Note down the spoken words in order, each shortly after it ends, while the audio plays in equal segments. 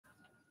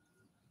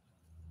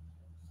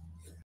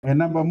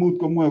Namba mut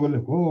ko mwe kole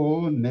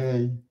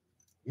konei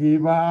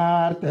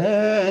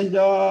ibarte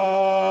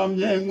jom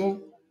yengu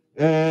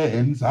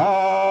en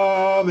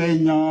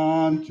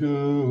sabenyan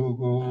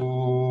chugo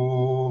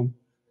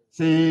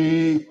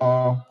si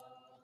o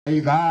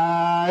ga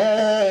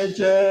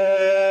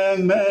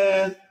cheng me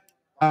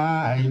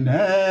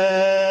aine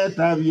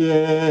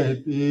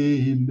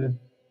tabietinde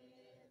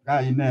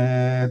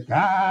kainet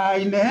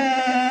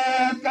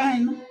kainet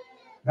kainet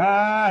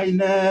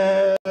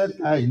kainet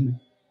kainet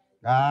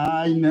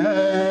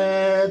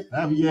kainet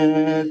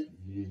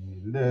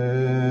tabietinde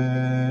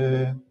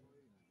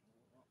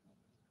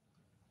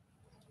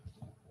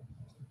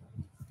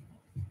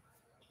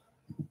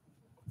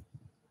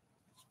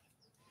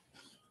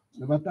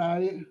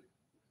Lebatai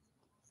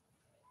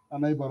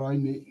anai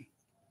boroini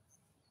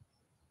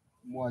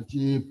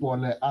mwachi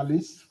pole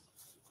Alice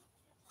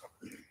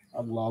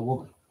ak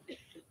lagok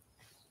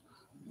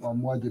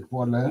mwachi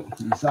pole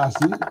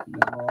Isasi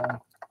nebo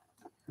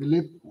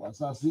Philip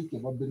wasasi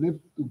chebo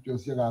Philip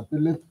tupchosiekab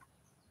Philip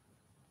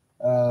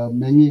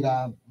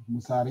meng'ikab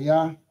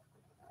Musaria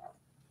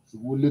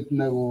sukulit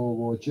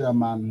neko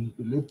chairman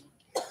Philip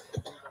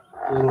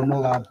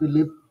choronokab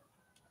Philip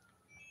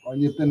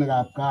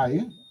konyitenikab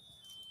Kai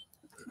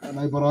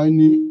anai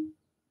boroini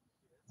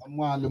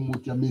amwa ale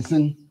mutyo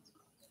mising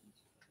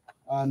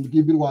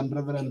kibirwan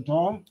Reverend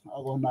Tor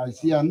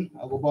akonaisian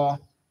akobo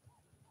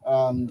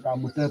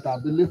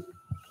kamutetab Philip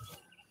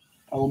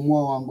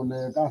akomwowon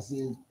kole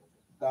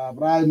kasitab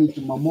raini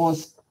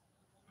Jumamos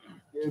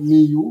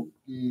kemi yu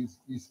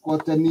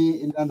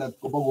kiskoteni inendet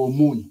kobo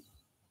komuny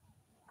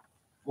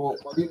ko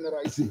makine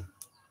rahisi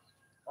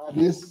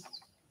Alice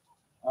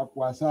ak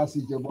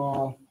wasasi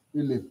chebo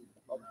Philip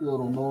ak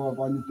choronok ak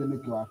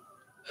konyitenikwak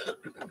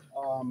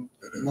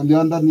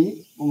ng'olyondoni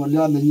ko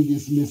ng'olyot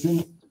nenyigis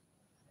mising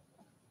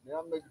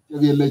neome kityo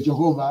kele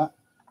Jehova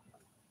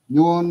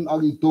nyon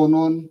ak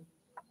itonon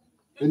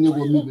en yu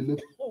komi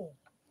Philip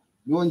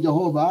nyon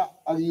Jehova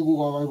ak iigu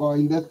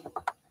kokoindet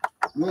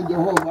nyon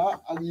Jehova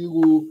ak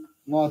iigu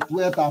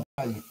ng'otwetab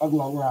Kai ak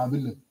lagokab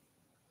Philip.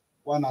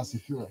 Bwana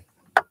asifiwe.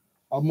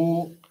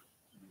 Amu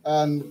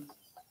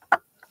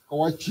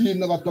kowo chi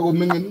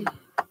nekatakoming'in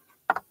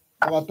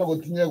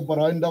nekatakotinye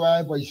boroindo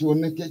koyai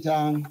boisionik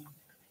chechang,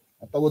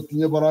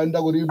 katakotinye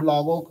boroindo korib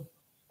lagok,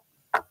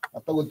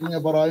 katakotinye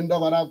boroindo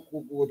kora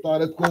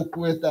kotoret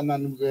kokwet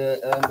anan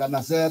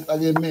nganaset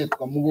ak emet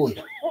komugul.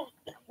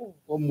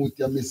 Ko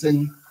mutyo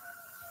mising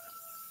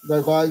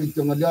koikoi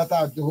kityo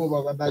ng'olyotab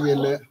Jehova konai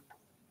kele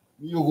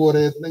mi yu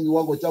koret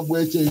nekiwo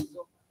kochobwech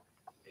Jeiso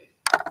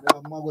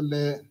nekamwa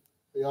kole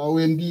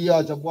yowendi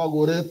achobwo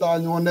koret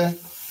anyone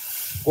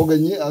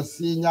kokeny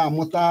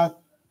asinyamutat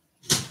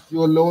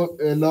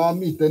ole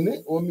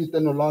amiten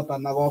omiten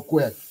oloton ak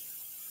okwek.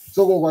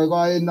 So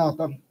kokoikoi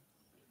noton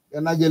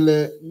kenai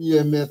kele mi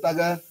emet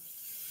age,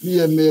 mi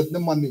emet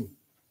nemoni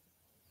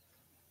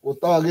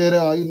kotokere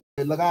oin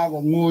kele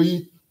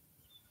kakong'oit.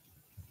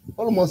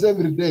 Almost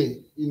every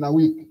day in a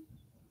week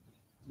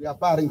we are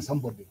burying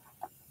somebody.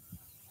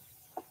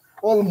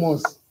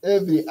 Almost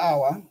every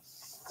hour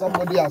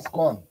somebody has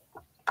gone.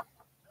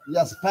 He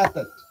has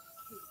parted.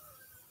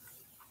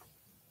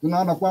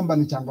 Tunaona kwamba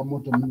ni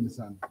changamoto mingi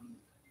sana,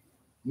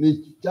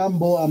 ni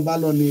jambo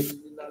ambalo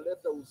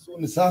linaleta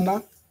huzuni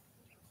sana,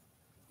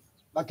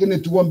 lakini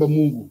tuombe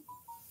Mungu.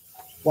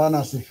 Bwana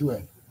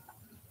asifiwe.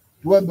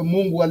 Tuombe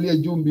Mungu aliye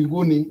juu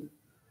mbinguni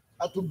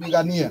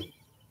atupiganie,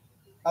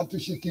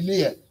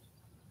 atushikilie,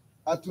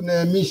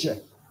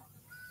 atuneemishe,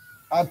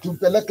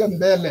 atupeleke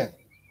mbele,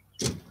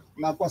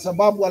 na kwa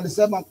sababu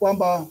alisema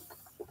kwamba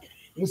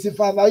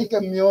msifadhaike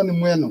mioyoni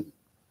mwenu,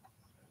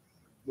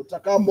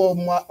 mtakamo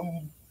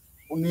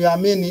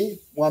uniamini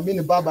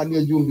muamini Baba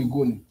aliye juu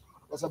mbinguni,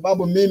 kwa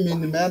sababu mimi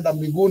nimeenda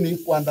mbinguni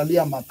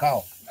kuandalia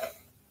makao.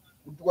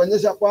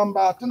 Kutuonyesha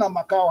kwamba hatuna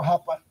makao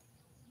hapa,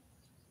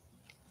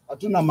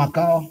 hatuna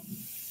makao.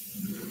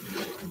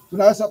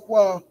 Tunaweza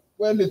kuwa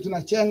kweli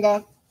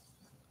tunachenga,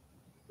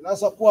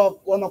 tunaweza kuwa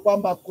kuona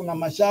kwamba kuna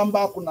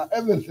mashamba, kuna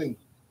everything,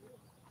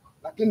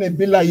 lakini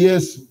bila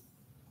Yesu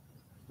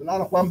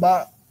tunaona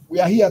kwamba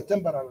we are here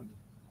temporarily.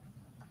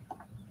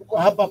 Tuko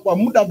hapa kwa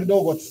muda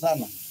kidogo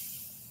sana.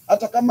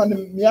 Hata kama ni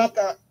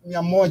miaka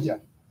 100,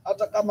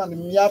 hata kama ni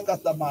miaka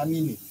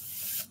 80,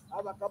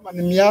 hata kama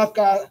ni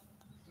miaka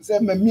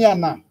tuseme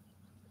 100,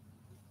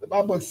 the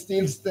Bible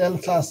still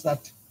tells us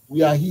that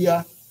we are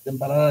here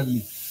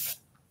temporarily.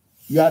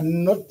 We are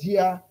not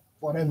here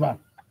forever.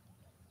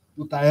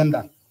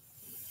 Tutaenda.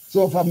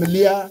 So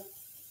familia,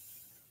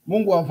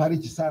 Mungu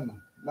awafariji sana.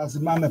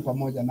 Nasimame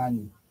pamoja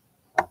nanyi.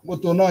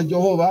 Ngotono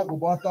Jehova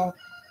kubota.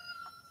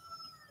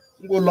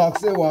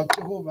 Ngolakse wa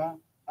Jehova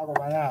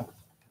akobaya.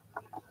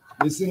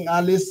 Missing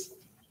Alice,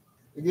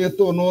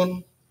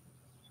 igetonon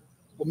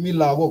komi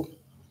lagok.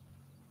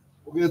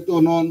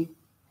 Igetonon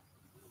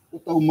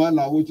kutaguma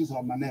lagochu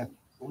somanet.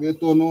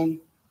 Igetonon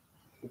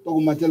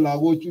kutogumache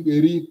lagochu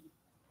kerib.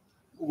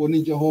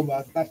 Kugoni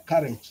Jehova that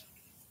courage,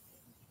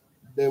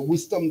 the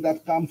wisdom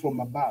that comes from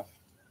above,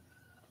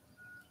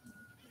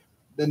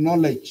 the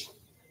knowledge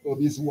of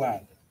His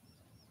word.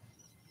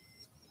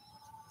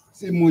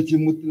 simuch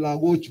imut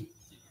lagochu,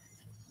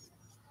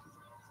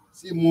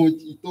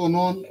 simuch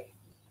itonon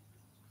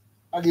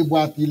ak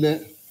ibwat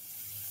ile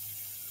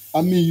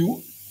ami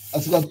yu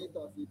asikobit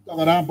asipto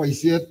kora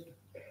boisiet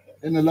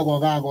en ole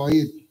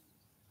kokakoit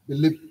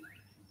bilip.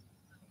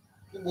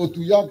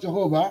 Kingotuiyo ak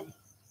Jehova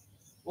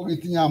ko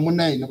kitinye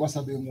amune nebo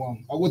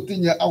sobeng'wong, ako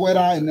tinye akoi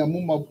raini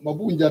amu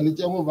mabunjani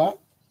Jehova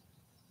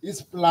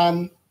his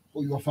plan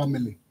for your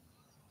family.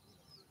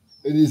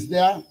 It is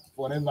there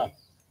forever.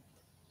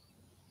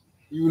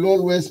 He will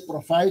always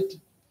provide.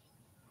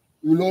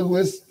 He will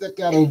always take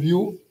care of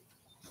you.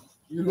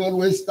 He will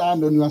always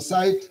stand on your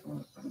side,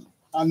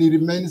 and he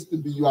remains to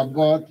be your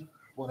God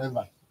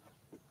forever.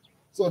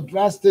 So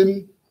trust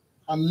him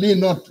and lean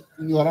not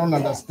in your own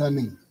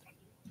understanding,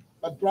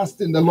 but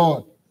trust in the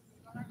Lord,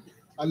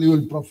 and he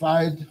will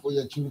provide for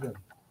your children.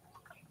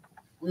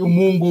 Huyu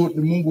Mungu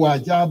ni Mungu wa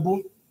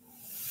ajabu,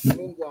 ni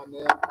Mungu wa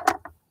neema.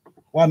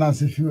 Bwana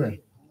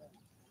asifiwe.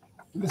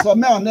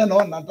 Tulisomea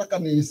neno, nataka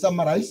ni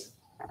summarize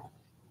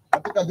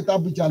katika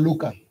kitabu cha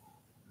Luka,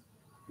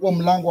 huo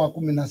mlango wa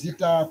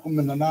 16,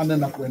 18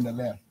 na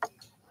kuendelea.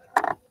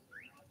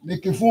 Ni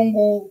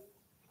kifungu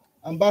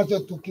ambacho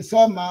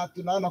tukisoma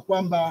tunaona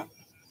kwamba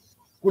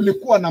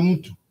kulikuwa na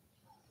mtu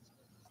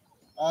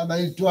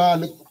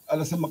anaitwa,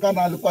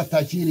 alisemekana alikuwa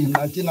tajiri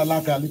na jina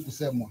lake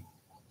alikusemwa.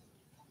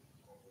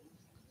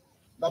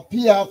 Na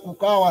pia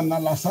kukawa na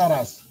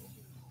Lazarus.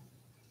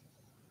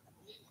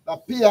 Na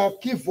pia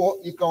kifo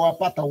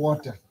ikawapata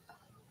wote,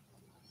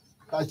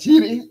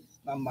 tajiri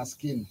na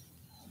maskini.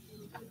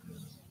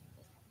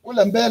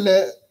 Kule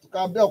mbele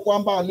tukaambiwa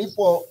kwamba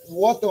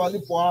wote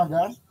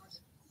walipoaga,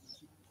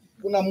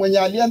 kuna mwenye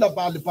alienda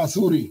pahali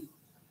pazuri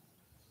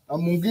na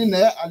mwingine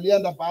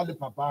alienda pahali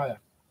pabaya.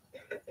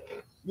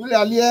 Yule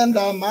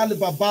alienda mahali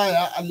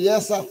pabaya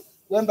aliweza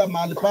kwenda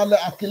mahali pale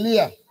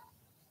akilia,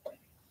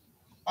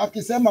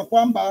 akisema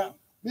kwamba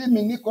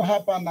mimi niko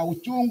hapa na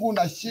uchungu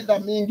na shida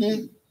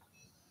mingi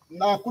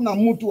na hakuna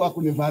mtu wa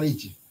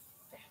kunifariji.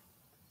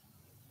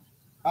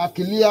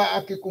 Akilia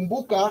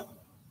akikumbuka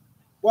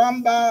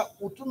kwamba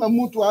utume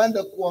mtu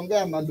aende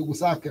kuongea na ndugu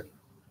zake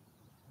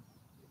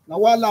na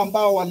wale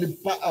ambao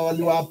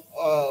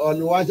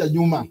waliwacha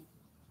nyuma,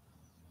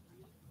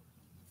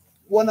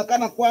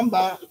 kuonekana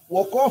kwamba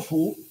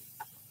wokovu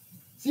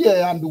sio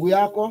ya ndugu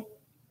yako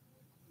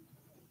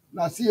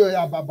na sio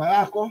ya baba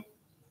yako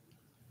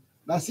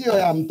na sio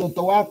ya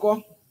mtoto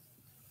wako.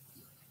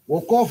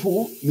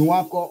 Wokovu ni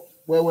wako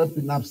wewe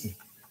binafsi,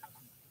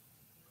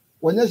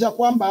 kuonyesha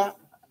kwamba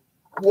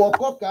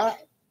kuokoka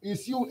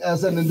is you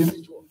as an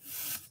individual.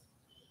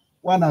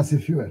 Bwana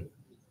asifiwe.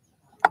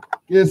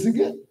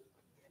 Kesige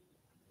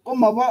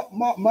kama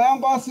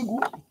maanga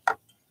siku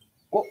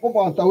ko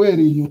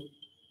bataweri nyu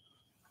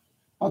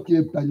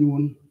akepta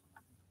nyun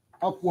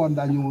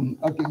akwonda nyun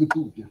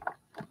akigitupya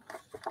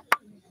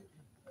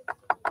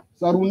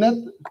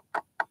sarunet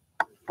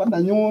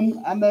panda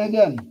nyun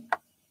anegen.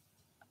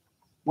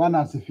 Bwana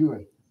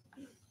asifiwe.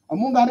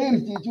 Amun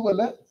garir chichu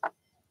kole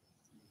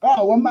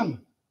kawa man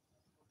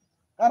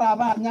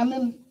karaba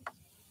nyalil,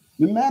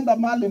 nimeenda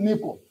mali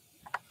niko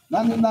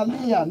na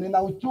ninalia,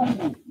 nina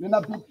uchungu,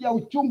 ninapitia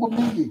uchungu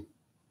mingi.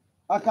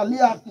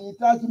 Akalia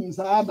akihitaji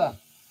msaada,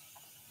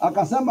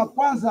 akasema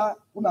kwanza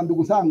kuna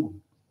ndugu zangu,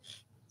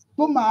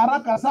 tuma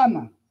haraka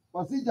sana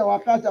wasije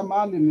wakacha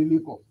mahali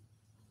niliko.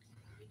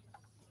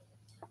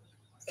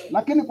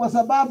 Lakini kwa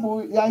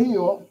sababu ya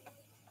hiyo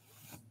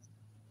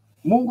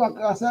Mungu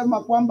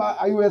akasema kwamba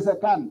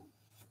haiwezekani.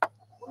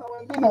 Kuna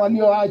wengine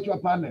walioachwa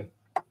pale.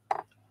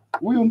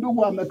 Huyu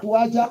ndugu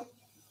ametuacha,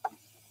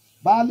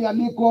 bali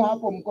aliko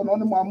hapo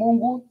mkononi mwa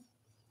Mungu.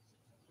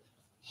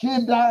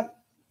 Shida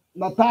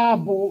na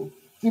taabu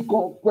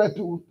siko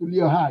kwetu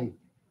tulio hai.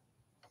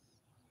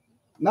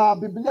 Na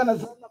Biblia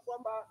inasema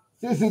kwamba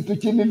sisi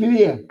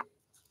tuchililie.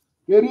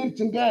 Kerir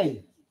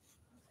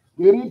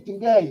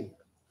tingei.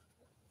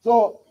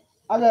 So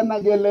aga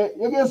nagele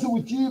yegesu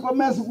uchi ko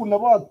mesu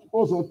nebo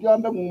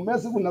osotionde ngung,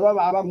 mesu nebo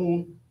baba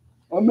ngung,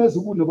 o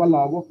mesu nebo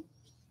lagok.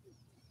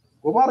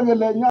 Kobar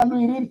gele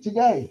nyalu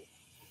irirchigei.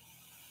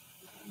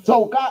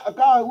 So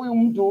huyu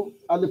mtu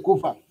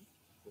alikufa,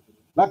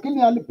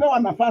 lakini alipewa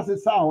nafasi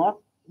sawa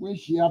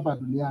kuishi hapa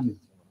duniani.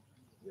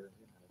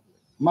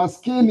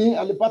 Maskini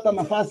alipata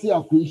nafasi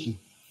ya kuishi,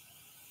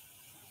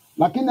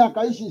 lakini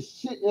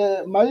akaishi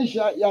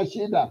maisha ya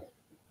shida,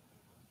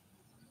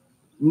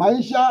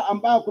 maisha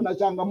ambayo kuna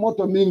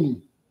changamoto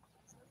mingi.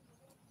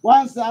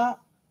 Kwanza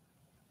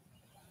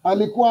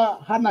alikuwa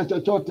hana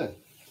chochote,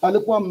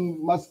 alikuwa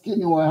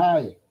maskini wa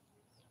hai,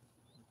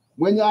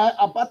 mwenye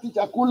apati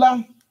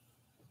chakula,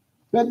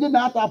 pengine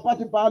hata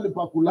apati pahali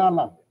pa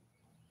kulala.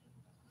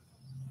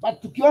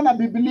 But tukiona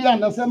Biblia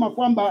anasema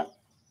kwamba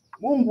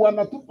Mungu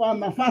anatupa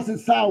nafasi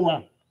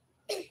sawa,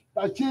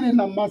 tajiri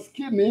na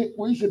maskini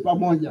kuishi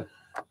pamoja.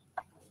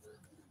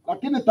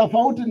 Lakini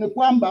tofauti ni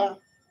kwamba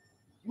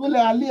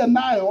yule aliye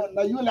nayo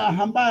na yule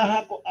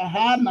ambaye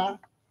hana,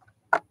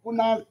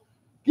 kuna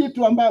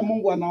kitu ambaye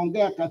Mungu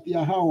anaongea kati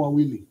ya hao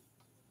wawili.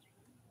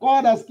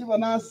 God has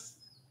given us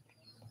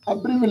a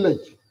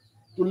privilege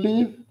to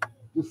live,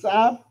 to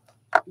serve,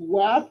 to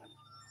work,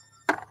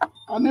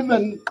 and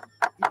even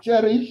to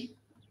cherish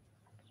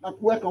na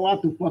kuweka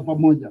watu kwa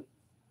pamoja.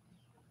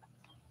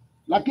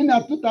 Lakini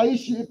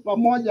hatutaishi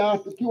pamoja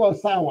tukiwa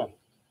sawa.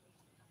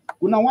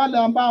 Kuna wale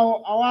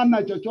ambao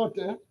hawana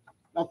chochote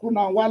na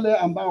kuna wale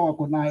ambao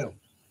wako nayo.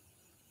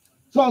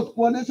 So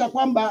kuonyesha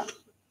kwamba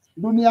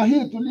dunia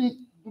hii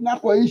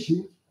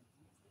tunakoishi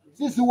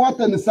sisi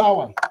wote ni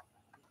sawa.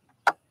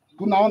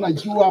 Tunaona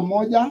jua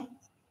moja,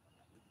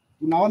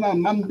 tunaona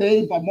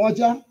Monday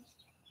pamoja,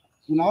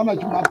 tunaona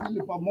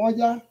Jumapili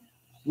pamoja,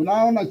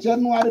 tunaona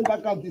Januari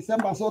mpaka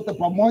Disemba sote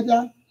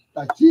pamoja,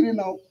 tajiri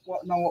na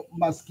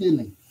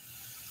maskini.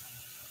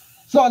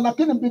 So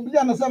lakini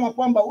Biblia anasema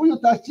kwamba huyu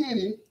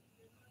tajiri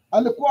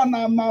alikuwa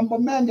na mambo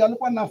mengi,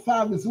 alikuwa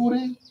anafaa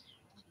vizuri,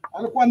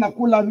 alikuwa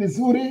anakula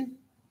vizuri,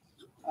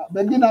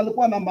 pengine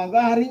alikuwa na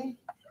magari.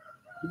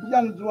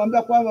 Biblia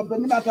inatuambia kwamba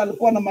pengine hata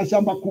alikuwa na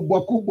mashamba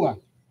kubwa kubwa.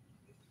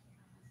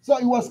 So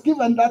he was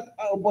given that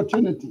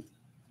opportunity.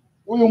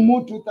 Huyu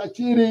mtu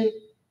tajiri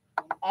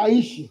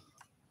aishi.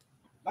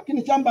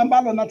 Lakini jambo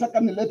ambalo nataka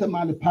nilete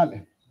mahali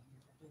pale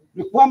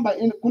ni kwamba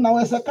kuna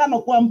uwezekano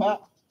kwamba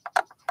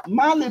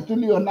mali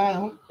tulio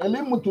nayo,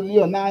 elimu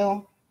tulio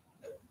nayo,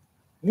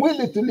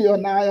 mwili tulio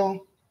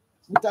nayo,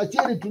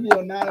 utajiri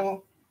tulio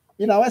nayo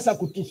inaweza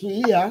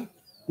kutuzuia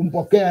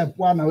kumpokea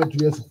Bwana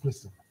wetu Yesu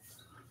Kristo.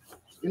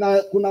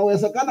 Kuna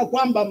uwezekano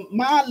kwamba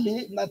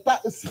mali na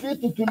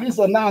vitu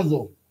tulizo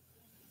nazo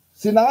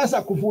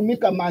sinaweza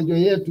kufunika macho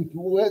yetu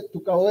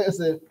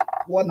tukaweze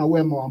kuona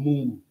wema wa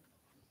Mungu.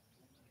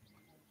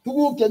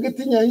 Tuguk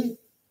chekitinye hii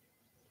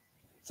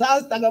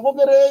sasa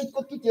takakokere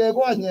ko tuche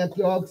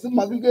konyekyok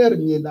simakiker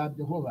myendab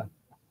Jehova.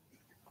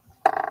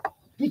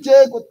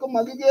 Tuche kotko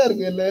makiker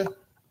kele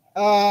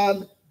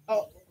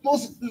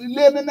tos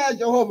lene ne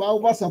Jehova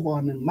akobo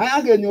soboni.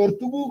 Makenyor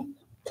tuguk,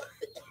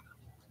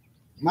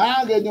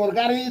 makenyor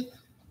karit,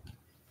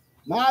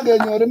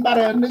 makenyor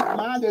mbarenik,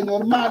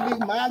 makenyor malik,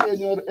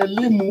 makenyor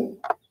elimu.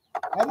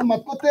 Hadi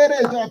matkotere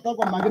choto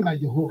ko makina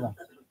Jehova.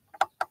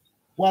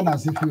 Bwana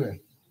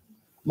asifiwe.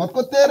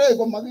 Matkotere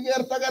ko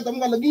makiker taget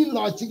amkale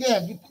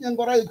kilochige kitinye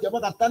ngoroik chebo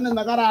katanet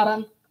na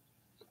kararan.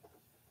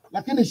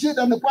 Lakini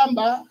shida ni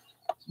kwamba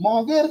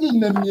maker kiy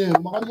nemie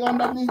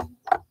mokoryondoni.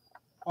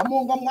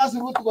 Amu kamwa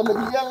sirut kole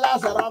kiyel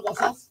Lazaro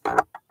akosas.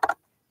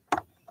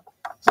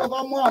 So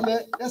kamwa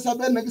ale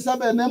esaben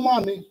nekisaben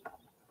emoni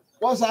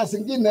ko saa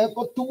zingine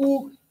ko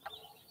tuguk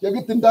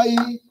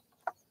chekitindoi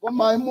ko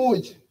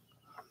maimuch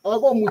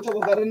akomuche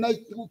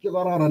kokarinech tuguk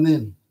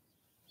chekororonen.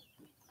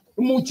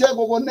 Imuche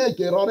kokonech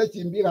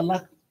kerorechin biik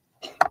alak.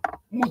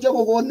 Imuche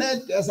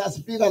kokonech kesas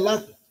biik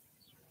alak.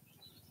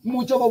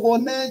 Imuche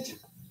kokonech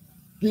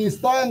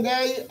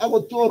kiistoengei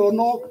akot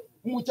choronok.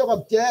 Imuche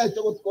kopcheech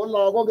akot ko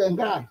lagok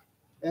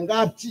en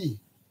kapchi.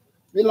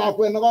 Mi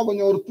lakwet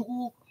nekakonyor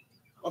tuguk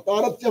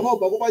kotoret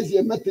Jehova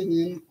koboisien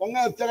metinyin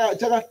kong'et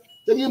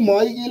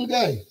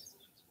chekimoikilgei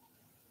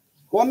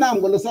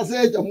konam kole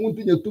sasech amun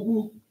tinye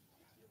tuguk.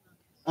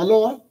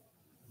 Alo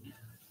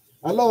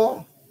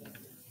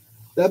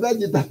tebe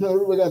chito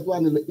nerubekei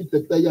tuwan ile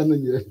iteptoi ano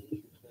inye.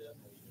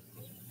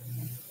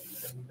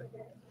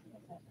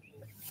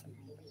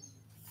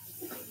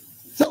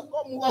 So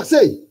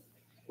komukoksei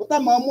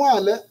kotam amwa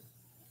ale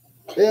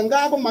en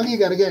gaa ko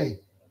makikergei.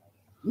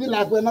 Mi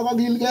lakwet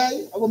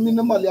nekokilgei ako mi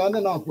nemolyonde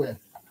akwek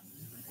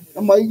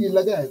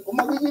nemoikilegei. Ko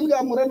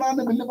makikilgei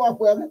murenoni bilibo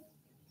akwek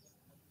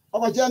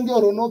akocheng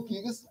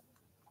choronokchik is.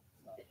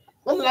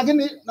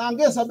 Lakini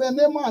nangesoben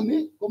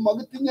emoni ko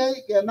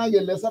makitinye kenai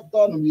kele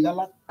sobtoi ano biik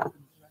alak.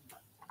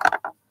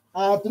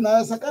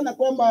 Tunawezekana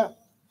kwamba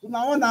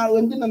tunaona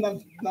wengine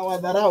na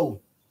wadharau.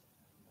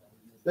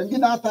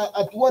 Wengine hata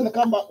hatuoni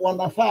kama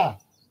wanafaa.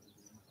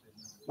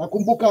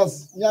 Nakumbuka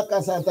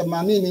miaka za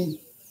 80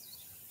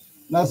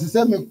 na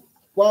sisemi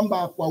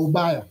kwamba kwa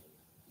ubaya.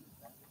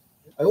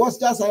 I was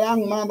just a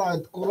young man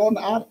at grown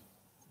up.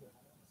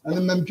 Na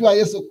nimemjua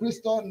Yesu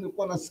Kristo,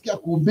 nilikuwa nasikia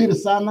kuhubiri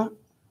sana.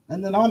 Na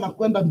ninaona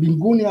kwenda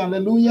mbinguni,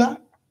 haleluya.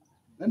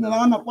 Na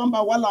ninaona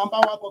kwamba wale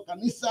ambao wako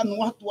kanisa ni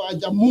watu wa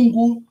ajabu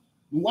Mungu,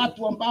 ni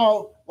watu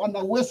ambao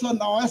wana uwezo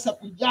na waweza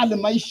kujali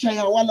maisha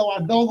ya wale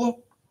wadogo.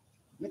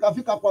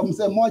 Nikafika kwa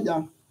mzee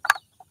mmoja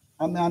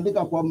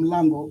ameandika kwa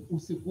mlango,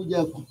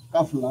 usikuje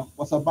ghafla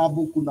kwa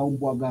sababu kuna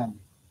umbwa gani.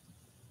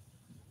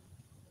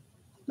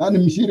 Nani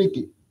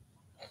mshiriki?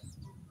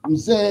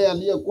 Mzee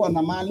aliyekuwa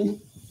na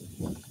mali,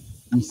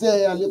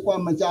 mzee aliyekuwa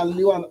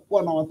amejaliwa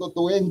kuwa na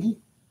watoto wengi.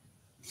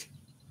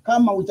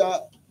 Kama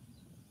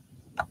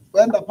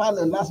kwenda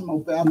pale lazima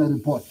upeane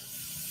report.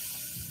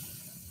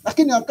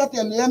 Lakini wakati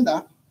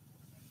alienda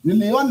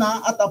niliona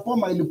hata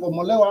poma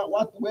ilipomolewa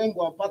watu wengi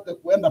wapate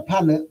kuenda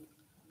pale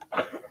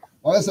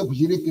waweze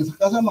kushiriki.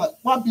 Akasema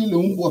wapi ile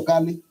umbwa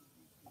kali?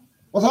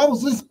 Kwa sababu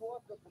sisi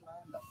wote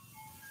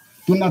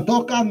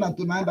tunatoka na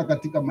tunaenda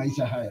katika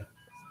maisha haya.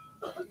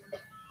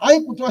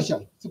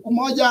 Haikutosha. Siku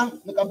moja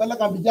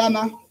nikapeleka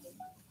vijana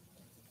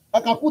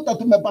akakuta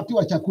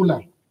tumepatiwa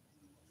chakula.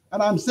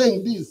 And I'm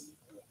saying this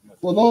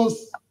for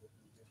those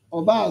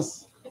of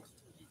us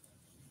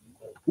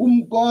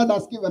whom God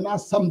has given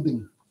us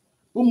something,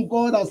 whom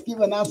God has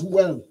given us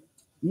wealth,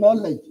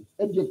 knowledge,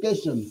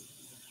 education,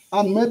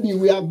 and maybe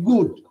we are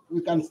good,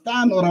 we can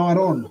stand on our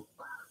own,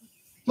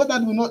 so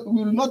that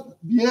we will not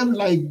behave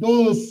like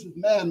those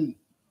men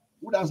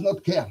who does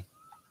not care.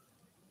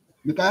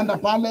 Nikaenda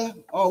pale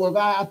au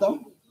wega hata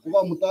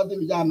kwa mtadi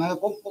vijana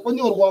kwa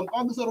nyorwa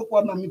kwa kisoro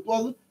kwa na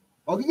mitwazo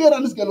wakigera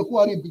nisikele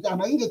kwa ri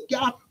vijana inge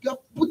kya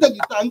puta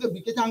gitange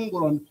bikechang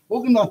ngoron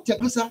ogino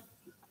chekisa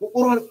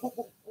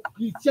ko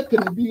kicheke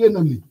ni bige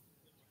no mi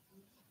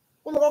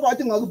ko lo ba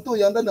tinga to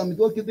yanda na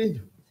mitwa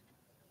kitinjo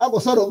ako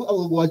soro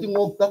ako kwa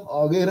ngokta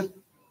agere.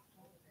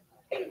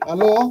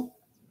 Halo,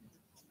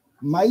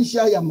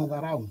 maisha ya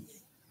madharau,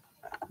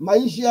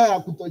 maisha ya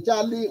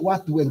kutojali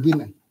watu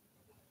wengine,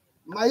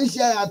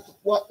 maisha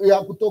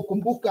ya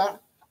kutokumbuka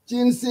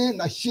jinsi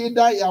na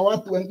shida ya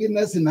watu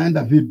wengine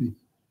zinaenda vipi.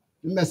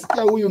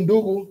 Nimesikia huyu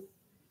ndugu,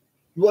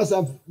 he was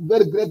a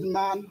very great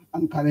man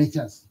and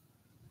courageous.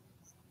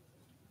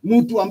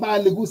 Mtu ambaye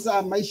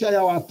aligusa maisha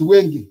ya watu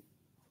wengi.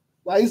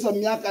 Kwa hizo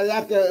miaka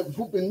yake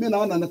fupi, mimi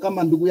naona ni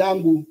kama ndugu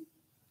yangu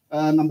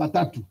namba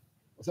 3,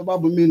 kwa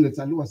sababu mimi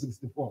nilizaliwa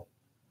 64.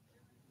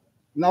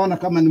 Naona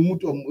kama ni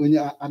mtu mwenye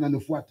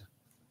ananifuata.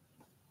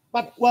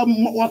 But kwa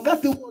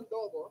wakati huo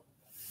ndogo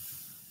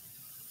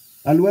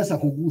aliweza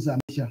kugusa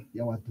maisha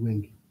ya watu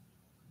wengi.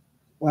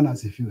 Bwana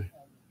asifiwe.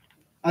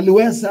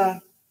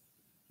 Aliweza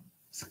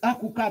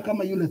hakukaa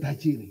kama yule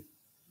tajiri.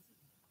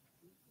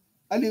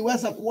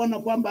 Aliweza kuona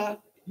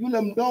kwamba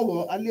yule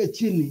mdogo aliye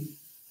chini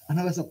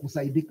anaweza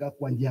kusaidika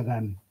kwa njia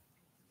gani.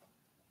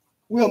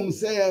 Huyo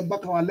mzee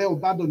mpaka wa leo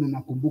bado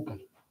ninakumbuka.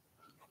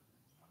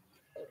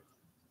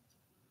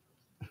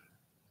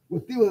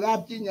 Utiwe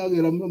gapi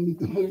nyagira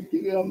mtu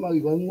kigira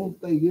maigo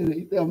ngukta igere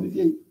ite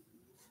amje.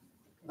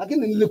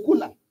 Lakini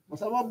nilikula kwa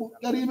sababu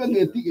karibe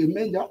ngetige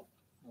menja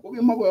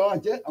obi mago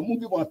yache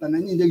amungi bota na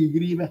nyinje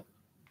gigribe.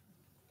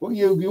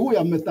 Ogi huyu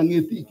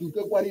ametangeti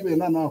kike kwa ribe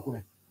na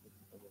nakwe.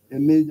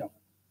 Emeja.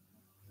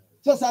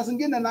 So saa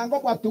zingine nango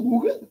kwa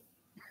tuguge.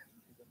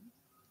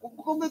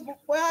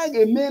 Kwa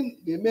gemen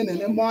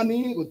ene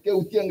mani ke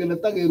utiengele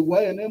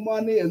tagerwa ene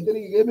mani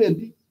endri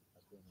gebendi.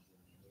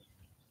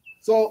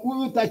 So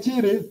huyu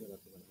tajiri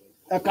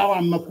akawa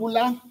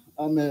amekula,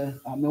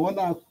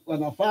 ameona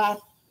anafaa,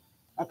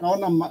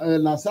 akaona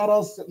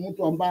Lazarus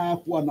mtu ambaye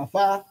hakuwa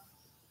anafaa.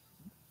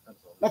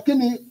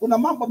 Lakini kuna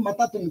mambo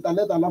matatu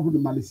nitaleta alafu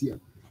nimalizia.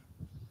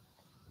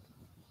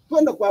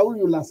 Twende kwa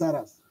huyu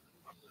Lazarus.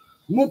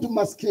 Mtu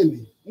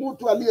maskini,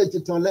 mtu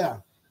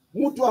aliyejitolea,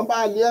 mtu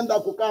ambaye alienda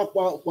kukaa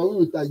kwa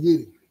huyu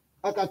tajiri,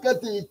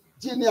 akaketi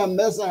chini ya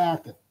meza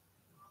yake.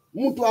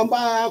 Mtu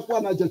ambaye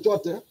hakuwa na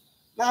chochote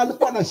na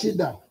alikuwa na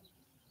shida.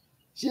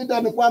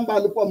 Shida ni kwamba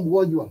alikuwa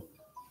mgonjwa.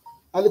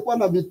 Alikuwa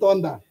na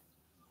vitonda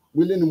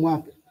mwilini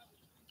mwake.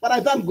 But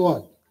I thank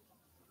God.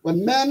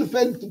 When men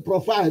fail to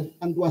provide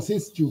and to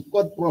assist you,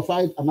 God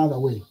provide another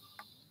way.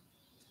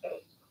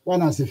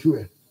 Bwana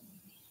asifiwe.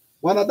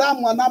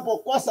 Wanadamu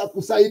wanapokosa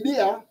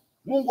kusaidia,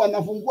 Mungu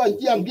anafungua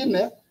njia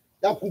nyingine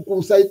ya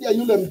kukusaidia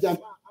yule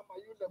mjamaa ama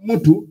yule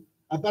mtu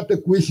apate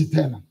kuishi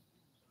tena.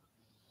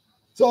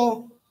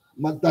 So,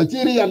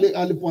 matajiri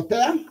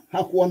alipotea,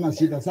 hakuona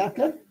shida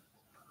zake,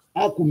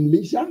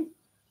 hakumlisha,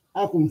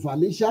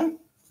 hakumfalisha,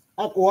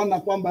 hakuona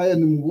kwamba yeye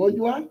ni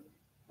mgonjwa,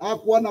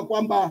 hakuona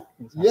kwamba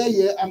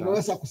yeye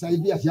angeweza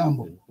kusaidia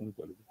jambo.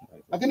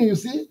 Lakini you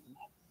see,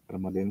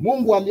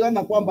 Mungu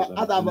aliona kwamba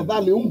hata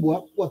afadhali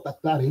umbwa kuwa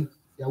daktari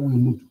ya huyu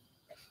mtu.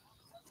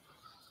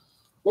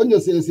 Kwenye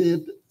sisi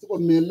tuko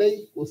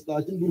melei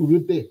ustachi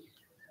ndurute.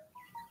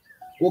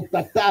 Kwa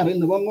daktari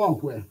ni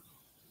ngokwe.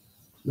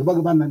 Ni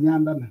bagabana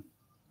nyandana.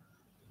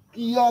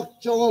 Kiyok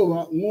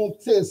chowa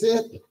ngok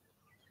sese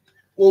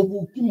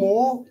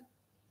obukimo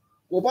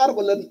obar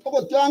bolen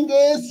ko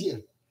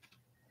tiangesie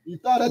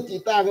itare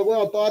titage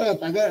ko tore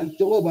tage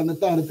choba na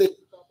tarte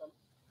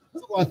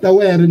ko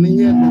tawer ni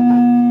nyendo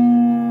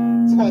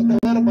ko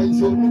tawer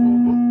paisoni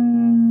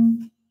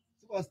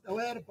ko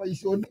tawer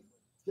paisoni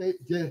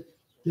je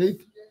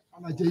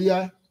ana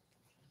jeya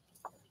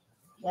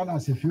ana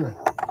sifiwe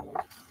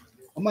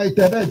ama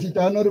itebe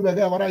chitano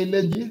rubega bara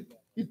ilenji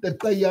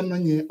iteta yana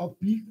nye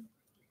api.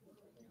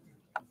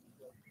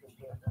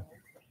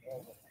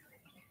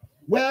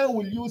 Where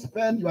will you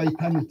spend your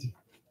eternity?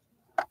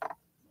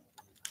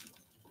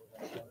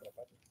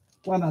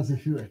 Bwana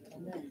asifiwe.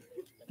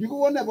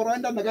 Kikuone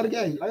boroenda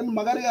nagargei, lakini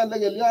magari ya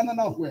legeliana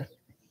na kwe.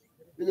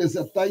 Ile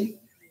septai.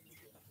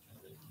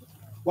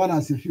 Bwana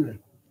asifiwe.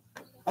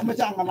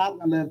 Amechanga na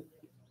ngale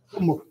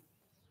kumuk.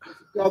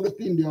 Kwa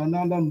kitindi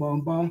onanda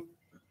mbamba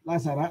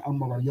Lazara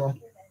ambayo.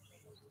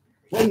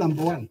 Point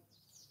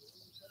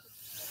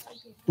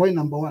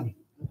number one.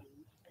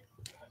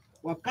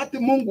 Wakati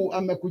Mungu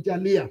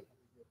amekujalia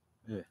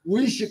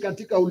uishi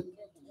katika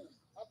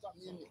hata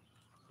mimi,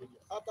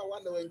 hata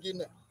wale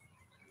wengine,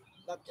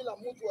 na kila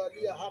mtu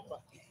aliye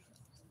hapa,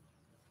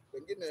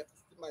 wengine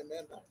stima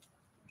imeenda.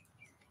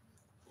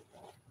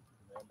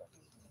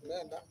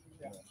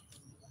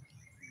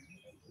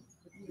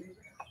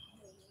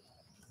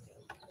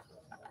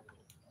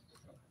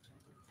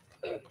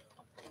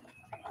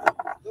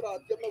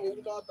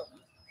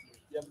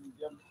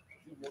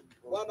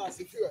 Bwana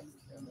asifiwe.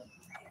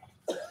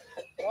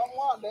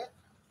 Wamwone,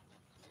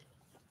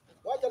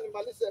 wacha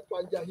nimalize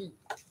kwa njia hii.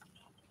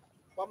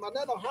 Kwa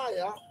maneno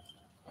haya,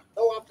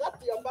 na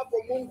wakati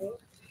ambapo Mungu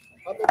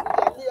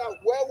ametujalia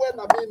wewe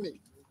na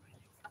mimi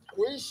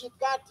kuishi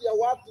kati ya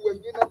watu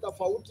wengine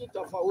tofauti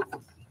tofauti,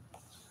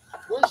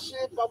 kuishi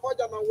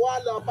pamoja na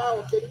wale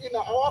ambao pengine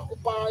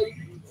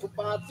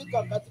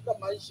hawakubahatika katika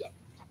maisha.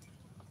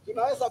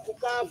 Tunaweza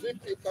kukaa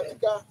vipi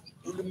katika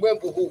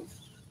ulimwengu huu?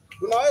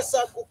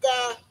 Tunaweza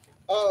kukaa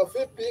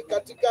vipi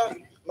katika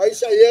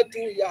maisha yetu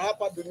ya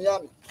hapa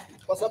duniani?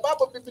 Kwa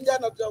sababu Biblia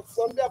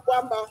inatuambia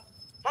kwamba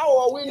hao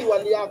wawili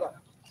waliaga.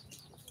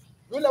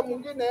 Yule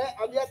mwingine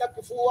alienda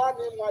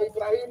kifuani mwa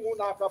Ibrahimu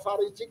na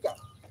akafarijika.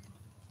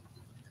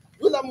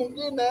 Yule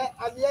mwingine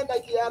alienda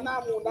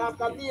jehanamu na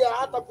akalia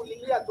hata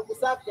kulilia ndugu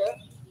zake,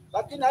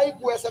 lakini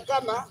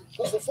haikuwezekana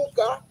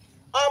kufufuka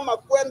ama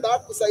kwenda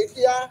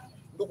kusaidia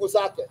ndugu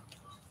zake.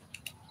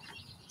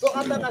 So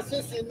hata na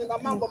sisi nina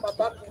mambo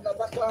matatu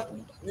nataka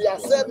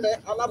niyaseme,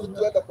 alafu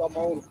tuende kwa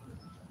maombi.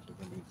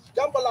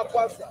 Jambo la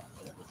kwanza,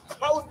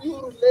 how do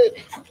you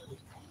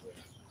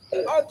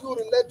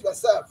relate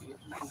yourself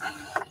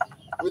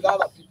with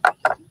other people?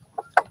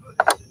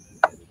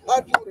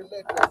 How do you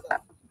relate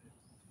yourself?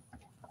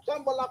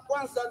 Jambo la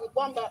kwanza ni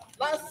kwamba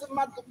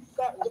lazima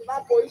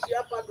tunapoishi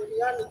hapa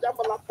duniani,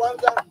 jambo la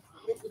kwanza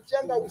ni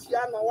kujenga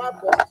uhusiano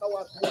wako na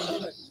watu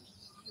wengine.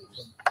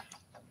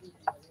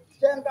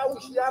 Jenga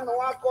uhusiano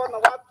wako na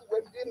watu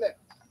wengine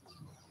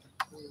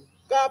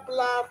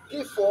kabla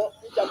kifo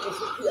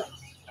itakufikia.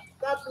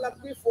 Kabla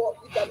kifo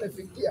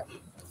itanifikia,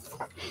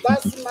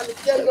 lazima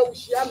nijenge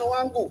uhusiano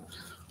wangu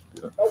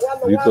na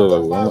wale watu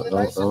ambao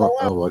ninaishi na wao,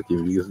 na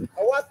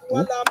watu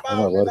wale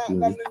ambao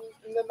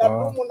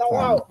ninadumu na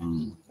wao,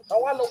 na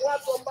wale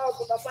watu ambao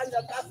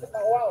tunafanya kazi na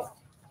wao,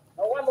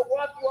 na wale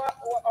watu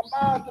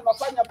ambao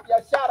tunafanya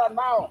biashara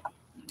nao,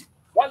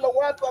 wale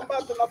watu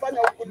ambao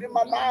tunafanya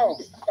ukulima nao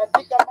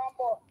katika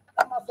mambo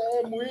kama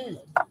sehemu hii.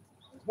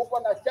 Mko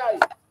na chai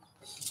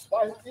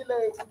kwa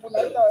ile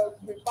mnaita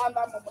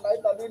vibanda ama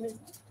mnaita nini?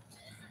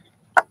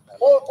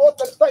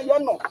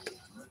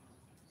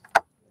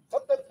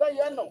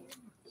 Tayano.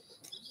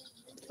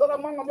 Sasa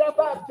mwangu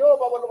mjata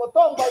joba wala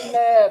botonga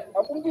ine.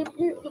 Akungi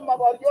kitu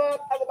mabario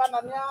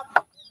akabanania.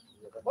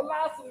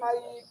 Wala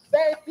simai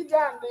beti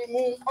gandi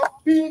mu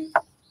api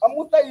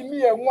amuta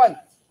imie ngwan.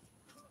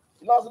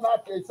 Lazima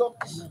keso.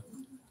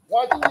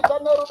 Waji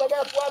tanero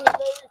daga twani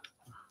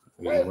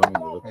nei.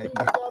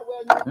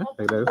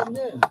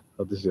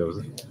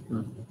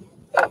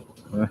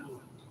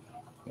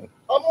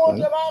 Amo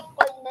je ba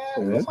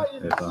paine, ma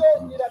ine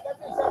ira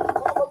kabisa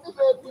kwa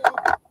kibeti.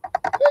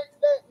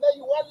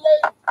 Nei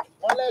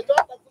wale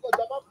jota kuko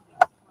jabab.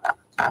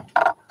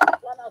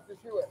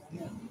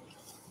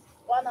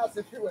 Bwana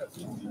asifiwe.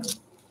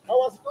 I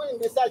was doing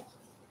research.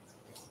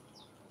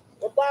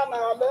 Bwana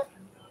ale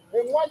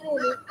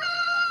mwanyuni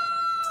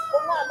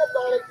kama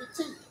anataka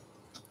kichi.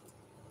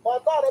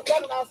 Batare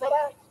kan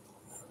nasara.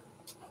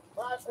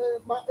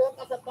 Ma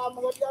kasa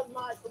kama ngoja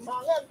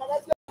mangen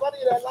magaje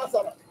bari ile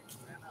nasara.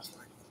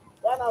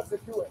 Bwana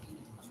asifiwe.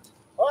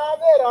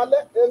 Awera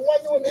ale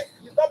mwanyuni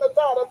kitana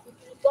tara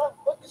tikita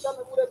ko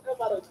kitana mure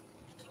kamera.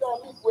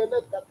 Kami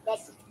kwenda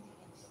katikati.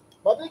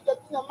 Babi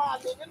katinya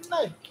maji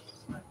nne.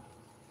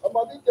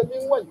 Babi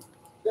kami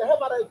they have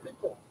right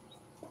people.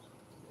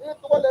 Ini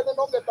tu wale ni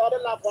nonge tare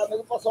la kwa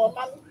ni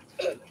pasoman.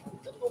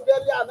 Tu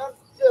gari ana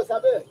je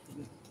sabe.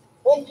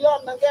 Ongi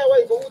on nange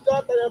wai go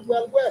uta ta ya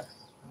kwelwe.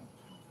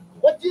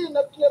 Wachi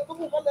na pia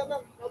tu wale na na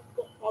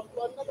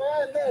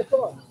ne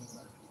to.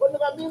 Wale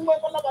ba mimwe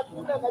wala ba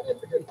tu na ye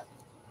tikin.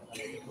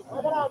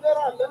 Abara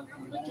abera le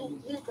tu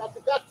ni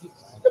katikati.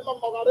 Kama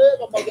magare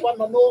kama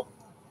kubana no.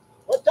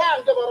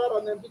 Wachang ke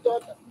barara ne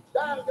bitota.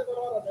 Chang ke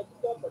barara ne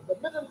bitota. The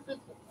middle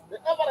people, the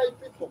average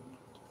people,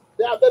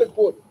 they are very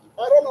good.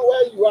 I don't know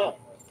where you are.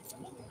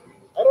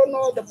 I don't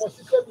know the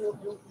position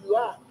you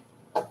are.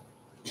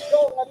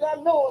 So I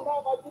know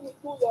now I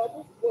didn't do that.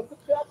 You sit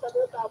here and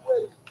let our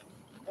way.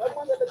 I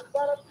want to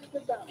start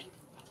thinking down.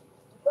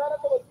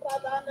 Start to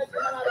start and let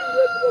you know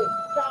you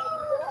chang ke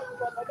barara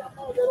ne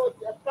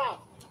bitota. Start.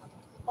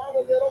 How the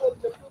road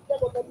to the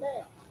to the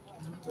man.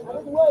 I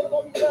don't know what you are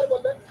going to do.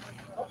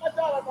 I'm not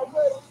going to do.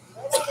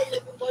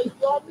 My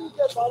job is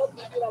just to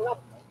get a lot.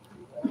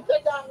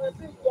 Take down the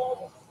big job.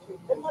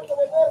 I'm not going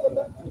to do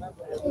that.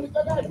 You can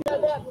get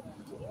that.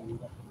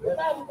 The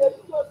time that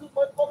you do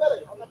for it,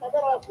 I'm not going to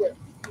do it.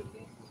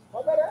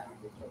 Okay?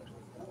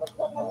 But I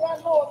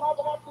know how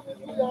to do it.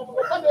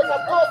 But I'm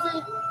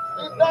coffee.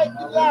 It's like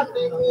the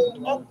landing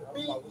of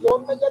the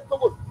don't make it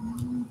good.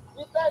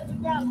 It's like the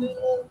landing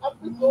of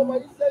the door.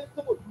 It's like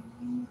good.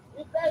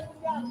 It's like the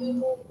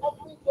landing of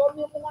the door.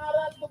 You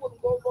want to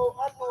go. I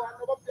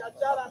know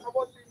biashara na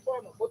watu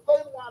wengine. Kwa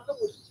mwanzo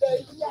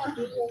msaidia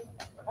ndio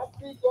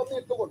hapi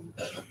jomi tu.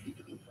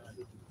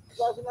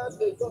 Sasa na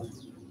ndio.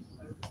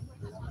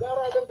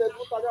 Dara ndio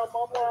tutaja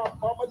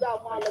mama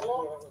jamaa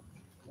leo.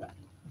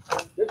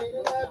 Jadi ni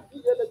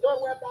ile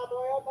jorwa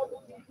tano ya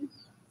mabuti.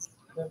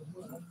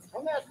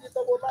 Anga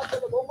sita bola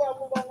kwa bongo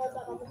amu banga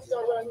na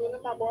mjorwa ni na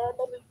mambo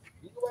hapo ni.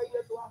 Ikiwa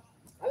hiyo tu.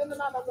 ina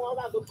na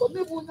mwaga ko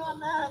mi bunya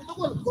na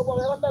ndugul ko ba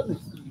wanda ni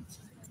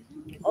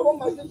abo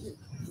majiji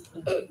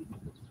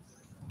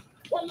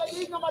wala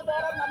ina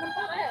madara na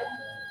mpare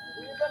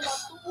ina na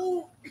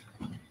tubu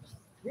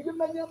ina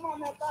manya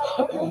mama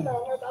ta ina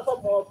na ta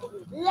mo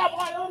ya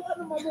ba yo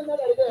na mo ni na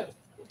ile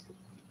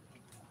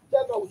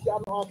tena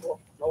uhusiano wako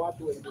na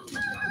watu wengine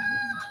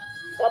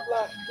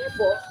kabla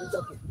kifo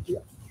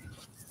kitakufikia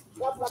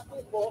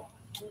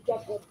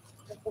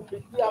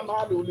kufikia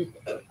mahali ulipo.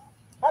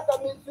 Hata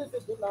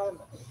sisi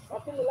tunaenda,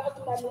 lakini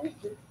lazima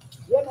niishi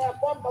nione ya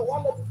kwamba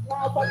wale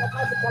tunaofanya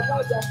kazi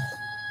pamoja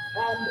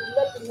and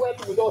relating well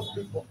with those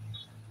people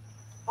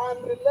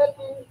and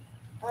relating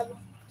and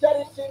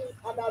cherishing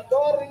and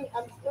adoring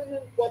and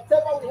bringing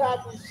whatever we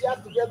have we share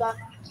together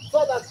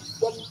so that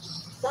when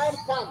time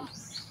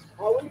comes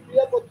I will be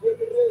able to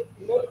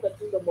inherit the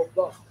kingdom of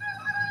God.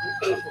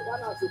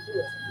 Bwana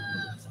asifiwe.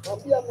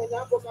 Mwambie mwenye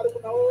hapo karibu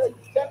na wewe,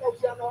 jenga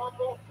uhusiano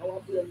wako na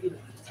watu wengine.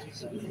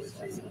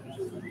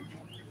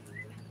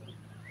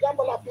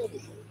 Jambo la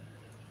pili,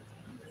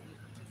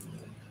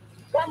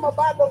 kama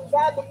bado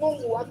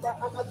Mungu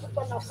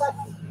anatupa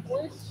nafasi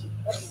kuishi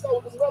katika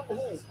ulimwengu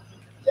huu,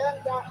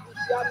 jenga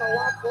uhusiano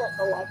wako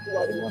na watu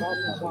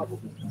waliokaribu.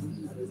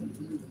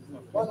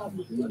 Bwana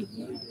asifiwe.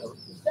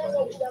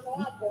 Jenga uhusiano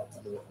wako,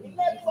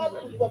 let God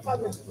with your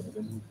family,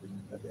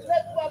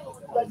 let God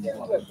with your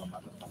children,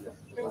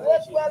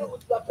 let God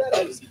with your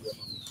parents.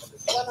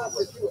 Bwana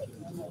asifiwe.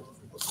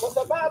 Kwa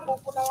sababu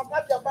kuna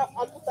wakati ambapo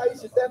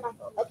hatutaishi tena,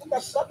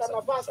 hatutapata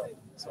nafasi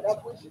ya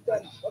kuishi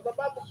tena, kwa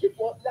sababu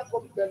kifo yako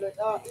mbele,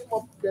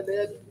 imo mbele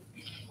yetu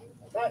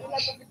na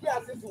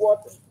inatufikia sisi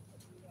wote.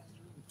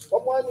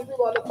 Kwa maana ndivyo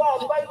walikuwa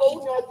ambao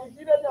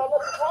unyajijire ni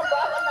wanapoomba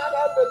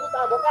na ndio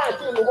tutakaa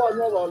chini kwa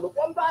nyoyo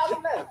kwamba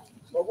hapana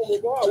kwa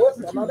Mungu wewe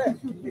sana.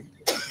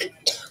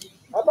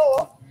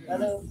 Hapo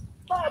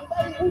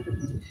baba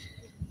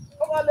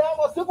kama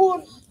leo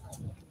sibuni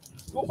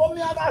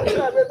kukomia basi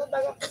na wewe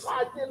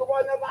tutakaa chini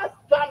kwa nyoyo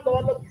tando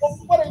wala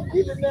kwa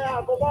ingine ni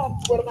hapo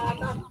kwa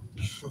maana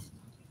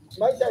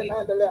maisha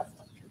inaendelea.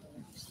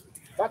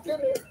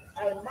 Lakini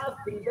I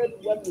must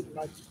relate well with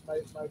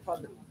my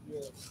family.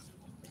 Yes.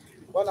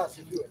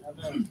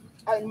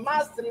 I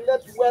must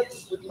relate well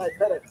with my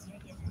parents.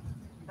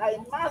 I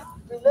must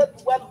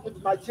relate well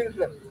with my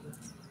children.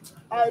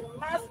 I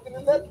must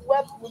relate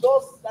well with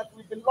those that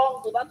we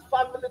belong to that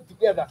family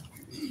together.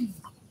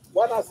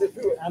 Bwana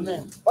asifiwe.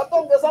 Amen.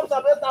 Watonge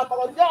sasa beta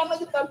pamoja na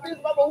kitambi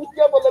baba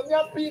utie bole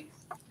miapi.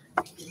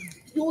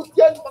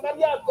 Utie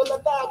magalia kola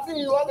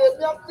tabi wale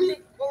miapi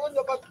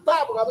kwa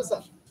katabu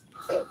kabisa.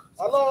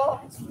 Hello.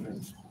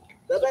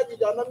 Dada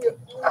kijana mimi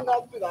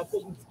unapiga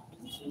hapo.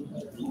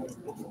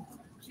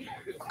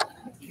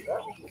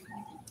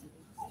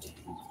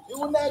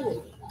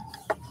 Unani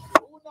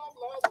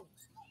unablabu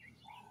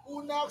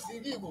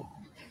unaksigibu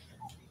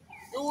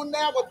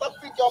unako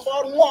tapika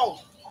mormo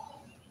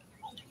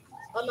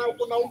ana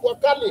kuna mbwa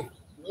kali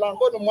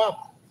langoni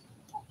mwako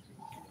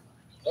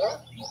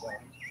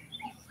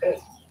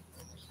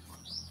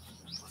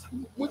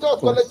mtu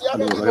college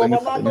yake kwa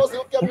mamando si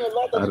ukiamia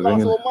lata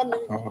ni so mani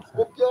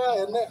ukiwa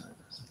ene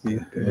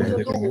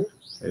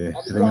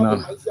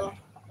maisha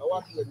na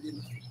watu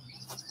wengine.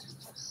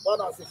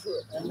 Bwana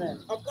asifiwe.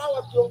 Amen.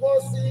 Akawa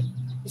kiongozi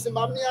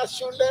kusimamia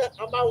shule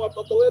ambao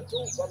watoto wetu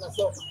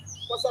wanasoma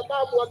kwa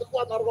sababu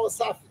walikuwa na roho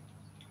safi.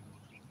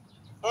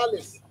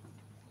 Alice,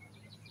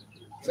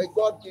 may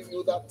God give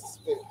you that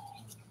spirit.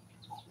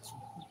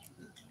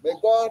 May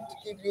God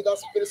give you that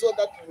spirit so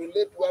that you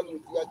relate well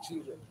with your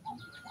children,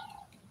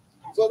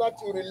 so that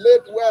you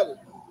relate well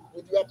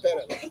with your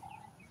parents,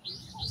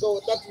 so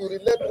that you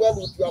relate well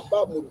with your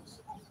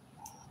families,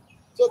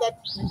 so that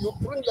you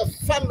bring the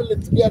family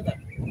together,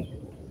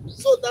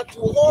 so that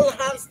you hold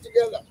hands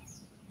together,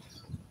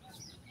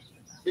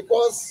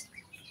 because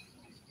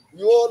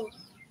you all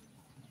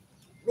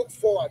look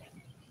forward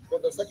for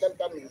the second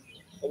coming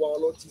of our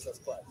Lord Jesus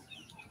Christ.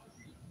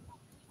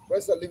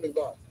 Praise the living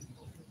God.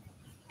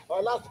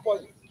 Our last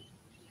point,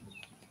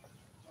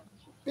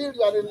 build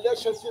your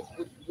relationship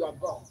with your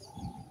God.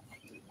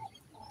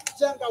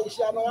 Jenga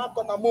uhusiano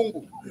wako na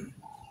Mungu.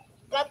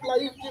 Kabla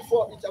hii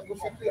kifo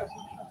itakufikia,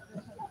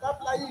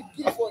 kabla hii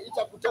kifo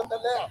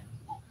itakutembelea,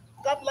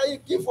 kabla hii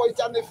kifo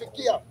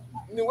itanifikia,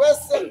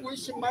 niweze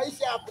kuishi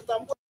maisha ya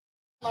kutambua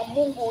na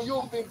Mungu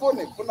huyu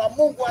mbinguni. Kuna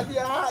Mungu aliye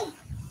hai,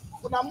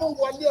 kuna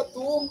Mungu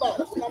aliyetuumba,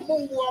 kuna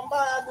Mungu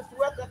ambaye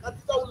alituweka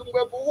katika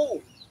ulimwengu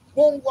huu,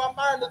 Mungu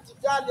ambaye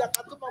alitujali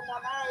akatuma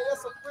mwanae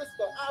Yesu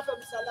Kristo afe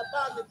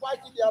msalabani kwa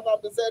ajili ya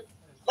dhambi zetu.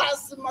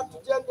 Lazima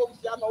tujenge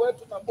uhusiano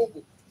wetu na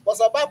Mungu, kwa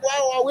sababu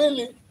hao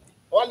wawili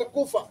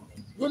walikufa.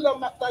 Yule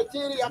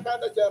matajiri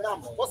akaenda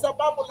jehanamu kwa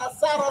sababu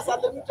Lazaro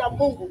alimcha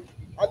Mungu,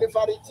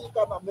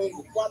 alifarijika na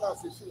Mungu. Bwana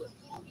asifiwe.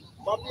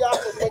 Mwambie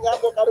hapo mwenye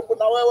hapo karibu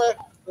na wewe,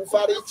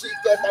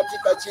 ufarijike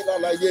katika jina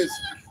la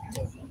Yesu.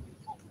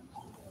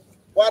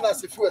 Bwana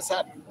asifiwe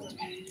sana.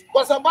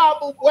 Kwa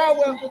sababu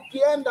wewe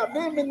ukienda,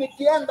 mimi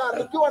nikienda,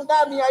 nikiwa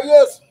ndani ya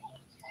Yesu,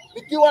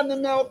 nikiwa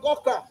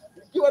nimeokoka,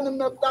 nikiwa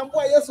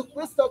nimemtambua Yesu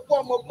Kristo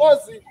kuwa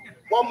Mwokozi,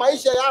 kwa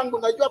maisha yangu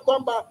najua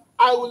kwamba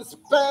I will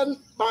spend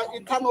my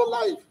eternal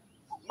life.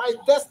 My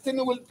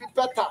destiny will be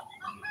better.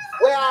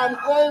 Where I'm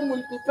going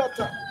will be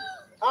better.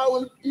 I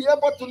will be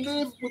able to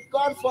live with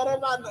God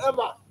forever and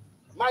ever.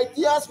 My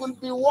tears will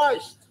be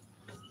washed.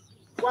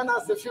 Bwana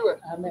asifiwe.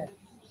 Amen.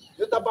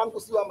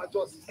 Nitabangusiwa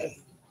machozi.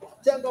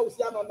 Jenga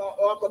uhusiano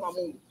wako na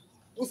Mungu.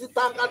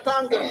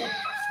 Usitangatange.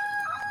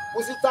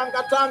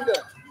 Usitangatange.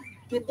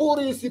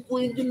 Kiburi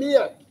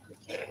isikuingilie.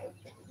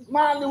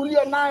 Mali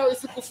ulio nayo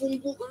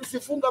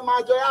isifunga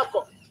macho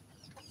yako.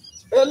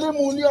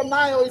 Elimu ulio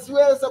nayo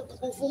isiweze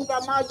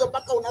kufunga macho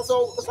mpaka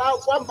unasahau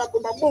kwamba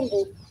kuna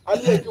Mungu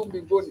aliye juu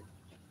mbinguni.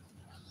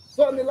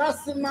 So ni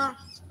lazima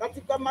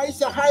katika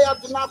maisha haya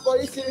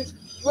tunapoishi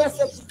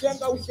tuweze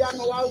kujenga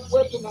uhusiano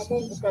wetu na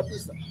Mungu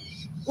kabisa.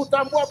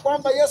 Kutambua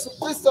kwamba Yesu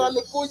Kristo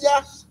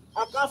alikuja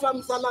akafa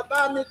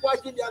msalabani kwa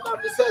ajili ya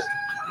dhambi zetu.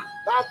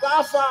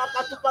 Akafa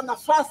akatupa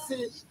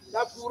nafasi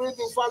ya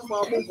kurithi ufalme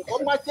wa Mungu.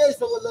 Kwa mwache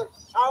Yesu wale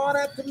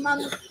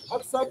awaretman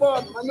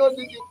aksabon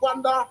manyoji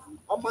kwanda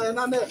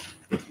amayanane.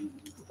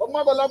 Kwa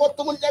mwago labo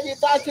tumul jabi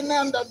tachi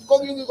nenda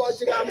kogi ko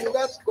chiga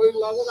mugat ko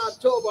labo ga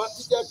choba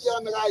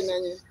tijakia ngai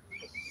nenyi.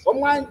 Kwa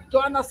mwa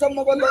joana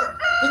samo wale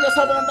tinya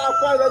sabanda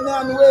kwa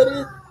ganyan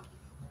weri.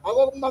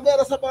 Ako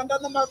magera sabanda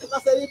na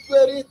makasa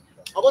itweri.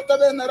 Ako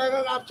tabe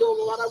naraga ga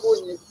choba wara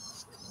bunyi.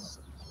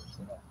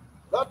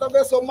 Lata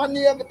beso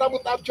mani yang kitabu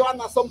tab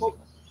joana samo.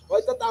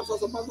 Waita tab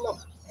so maglam.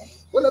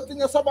 Wala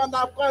tinya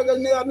sabanda kwa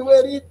ganyan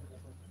weri.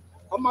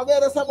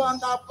 Amagere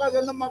sabanda kwa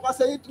ganyan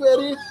makasa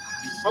itweri.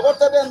 Ako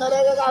tabe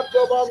naraga ga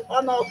choba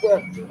ana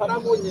kwa para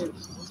bunyi.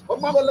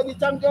 Omago lagi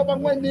cham choba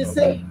ngwe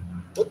nise.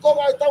 Utko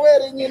waita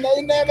weri ni na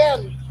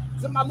inegen.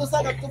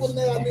 Semalusa ka tubul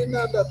ne ani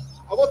nanda.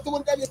 Ako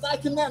tubul ka kita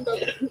kinanda.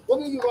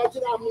 Kogi yuwachi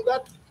ra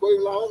mugat ko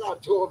ilawa ga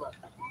choba.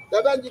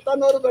 Daga kita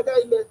noru bega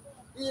ile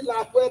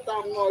ila kweta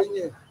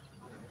ngoinye.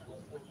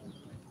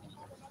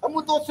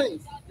 Amu those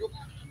things.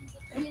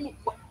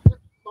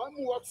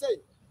 You what say?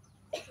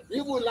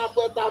 You will laugh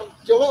with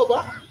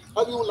Jehovah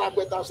or you will laugh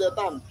with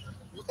Satan.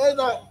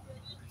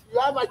 You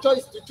have a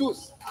choice to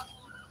choose.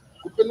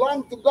 You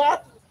belong to God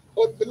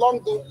or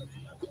belong to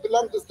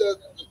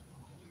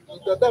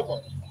the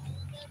devil.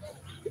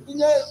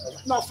 Inye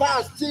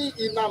nafasi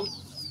inam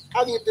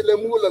agitile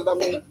mula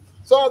dami.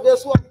 So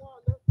guess what?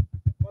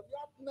 But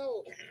you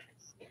know,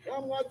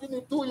 I'm watching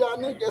it too.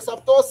 Yani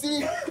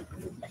gesaptosi.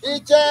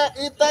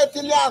 Ite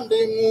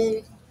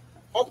tilianding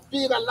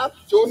opira lap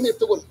jomi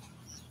tugun.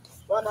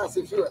 Bwana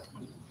asifiwe.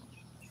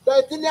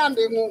 Ite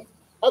tilianding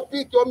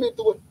opira jomi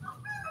tugun.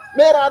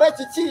 Mera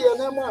rechichi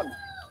ene mwana.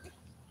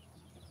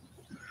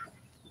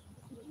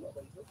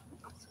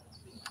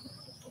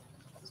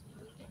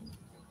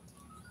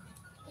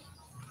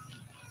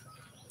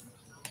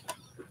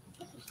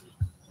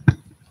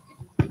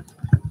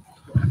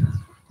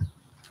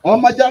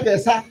 Oma jage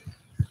sa.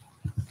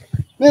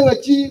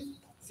 Mewachi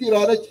si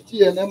rare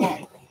chichi ene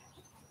mwana.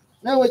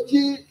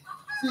 Mewachi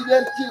si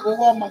yerchi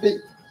uwa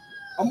mabi.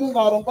 Amu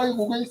ngaron ko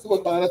yugo isi ko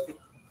tarati.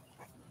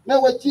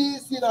 Mewachi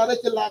si rare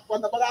chila kwa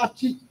na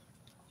bagachi.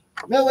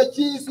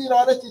 Mewachi si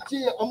rare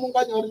chichi amu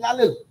ka nyor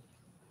nyalil.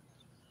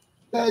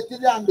 Te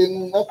chili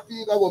anding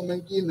api ka wo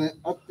mengine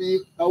api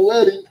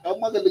aweri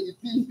amagale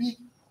gitimbi.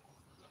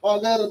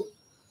 Agar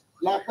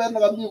la pen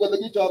na mi ko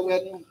lagi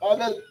chorwen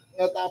agar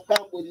ta pa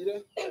ko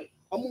dire.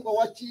 Amu ko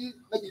wachi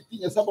lagi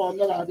tinya sabon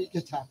na rabi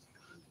kecha.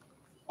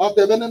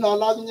 Ate bene na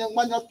la ni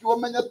manya tuo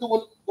menya tu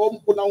ko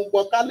kuna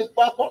mbakali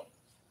pako.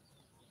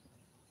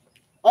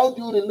 How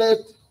do you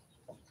relate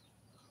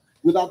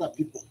with other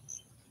people?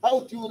 How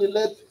do you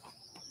relate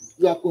with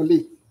your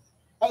colleagues?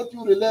 How do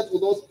you relate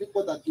with those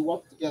people that you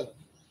work together?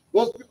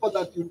 Those people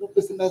that you do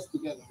business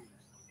together?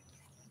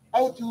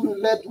 How do you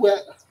relate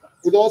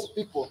with those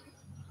people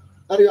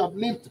that you have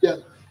lived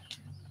together?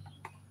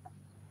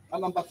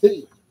 And number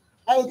 3,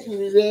 how do you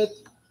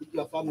relate with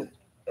your family,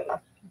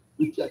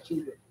 with your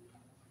children,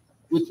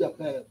 with your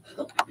parents,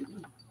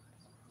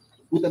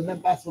 with the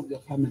members of your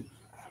family?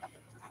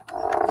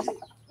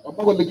 How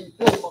to relate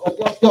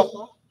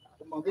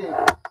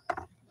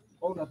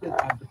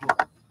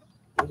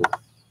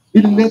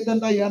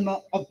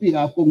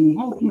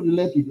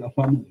with your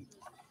family?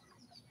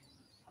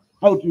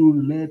 How to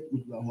relate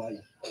with your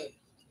wife?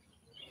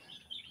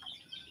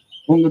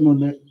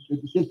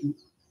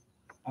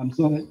 I'm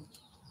sorry.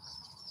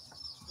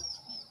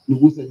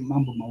 Nuguse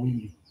mambo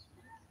mawili.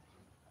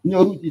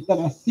 Nyoruti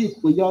tara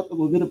sit ko yoto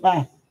go vira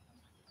pa.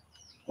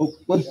 O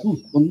persu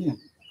komia.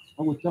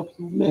 Ago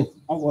chapsu mes,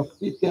 ago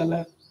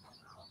sitela.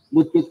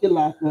 Mutke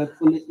la ko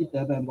kule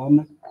ita ba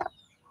mama.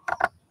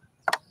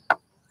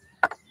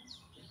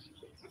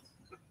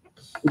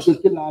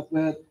 Mutke la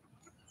ko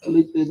kule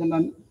ita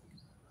nan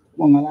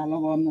wangala la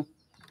gomna.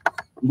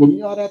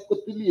 Gomi ora ko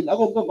tili,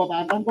 ago ko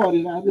ba kan ko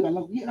ri na bi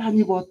la wi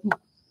ani botu.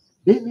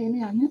 De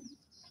ni ani.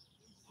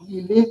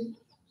 Ile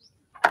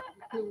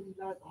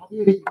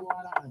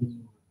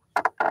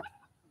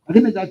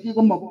Agene jaki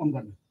ko mako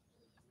angan.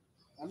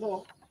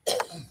 Ano?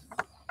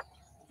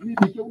 Ni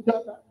dike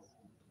utata.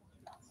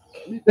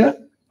 Ni te.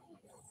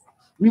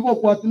 Ni ko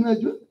kwatine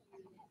ju.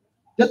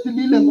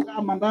 ketilile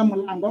ngokamanda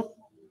mlango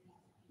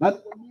lat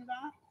komina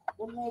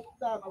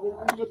kongopta na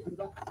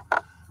kongopta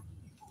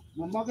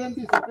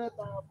mamagendi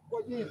seketa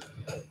kojin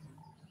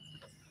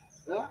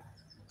ya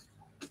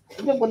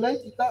ini mulai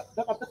kita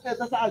dapat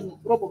kita saat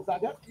robok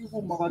saja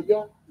ibu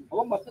magarya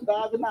apa maksud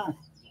dah kena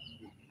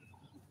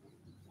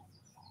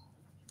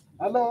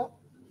halo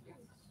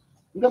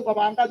ini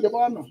kebangka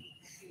jebon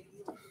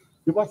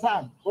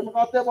jebasan kon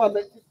kate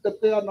boleh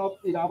kete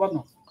anok tiga apa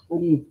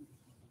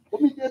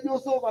kami jadi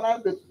usul barang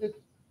betul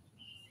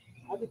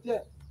ada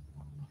cek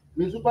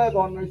misupaya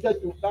kon Indonesia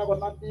juga kon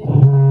nanti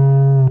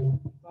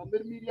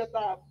sambil media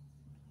tak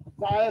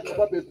saya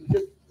coba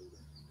betul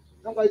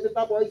yang kait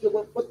kita boleh coba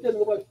betul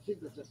coba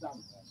cinta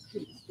sesama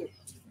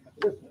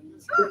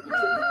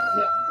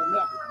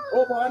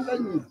oh bahan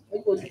lagi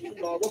ikut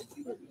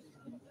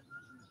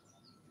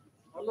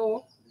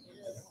halo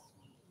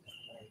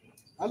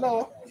halo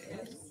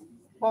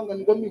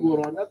pangan kami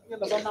goran artinya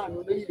dapat nanya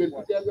dari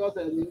kita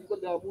biasa ini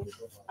kita pun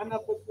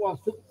anak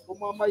puasuk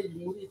pemamai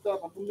murita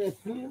kampung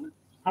nasi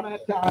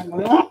anak cahaya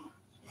ya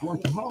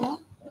wah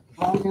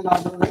kami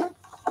ada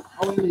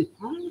awal ini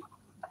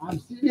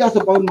ansi biasa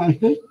bangun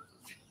masih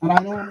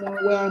arahnya mau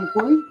yang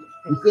koi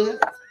bisa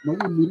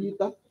bagi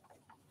murita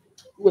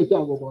gue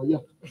jago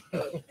boya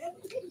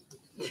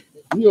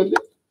ini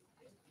oleh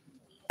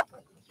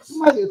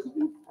semua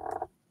itu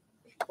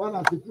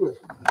panas itu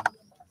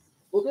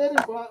oke ni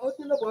ba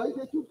oke la ba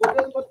ide tu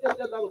oke ba tia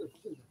tia dawo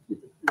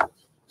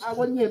a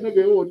wonye ne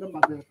ge o ne ma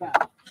be ta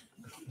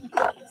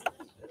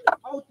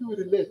how to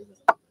relate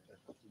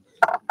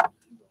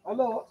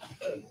hello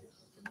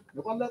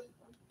no kala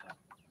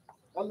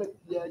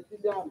ya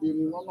ya di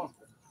mama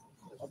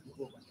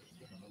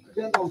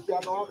tena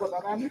uhusiano wako na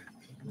nani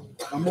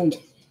na Mungu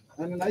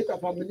na ninaita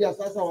familia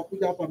sasa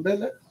wakuja hapa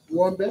mbele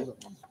uombe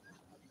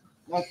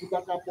na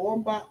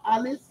tutakapoomba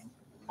Alice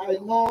I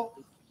know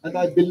and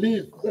I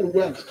believe very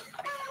well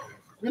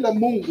vile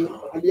Mungu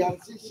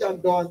alianzisha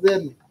ndoa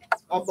zenu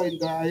hapa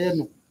ndoa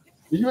yenu,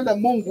 yule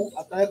Mungu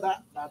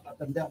ataenda na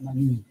atatembea na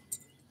ninyi.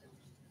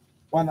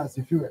 Bwana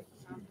asifiwe.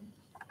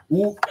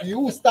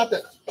 You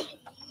started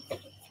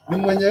ni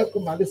mwenye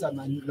kumaliza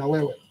na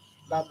wewe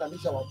na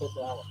atalisha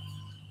watoto hawa.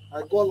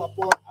 I call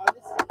upon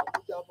Alice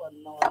kuja hapa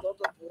na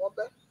watoto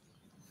tuombe,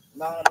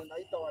 na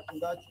ninaita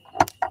wachungaji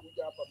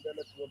kuja hapa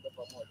mbele tuombe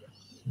pamoja.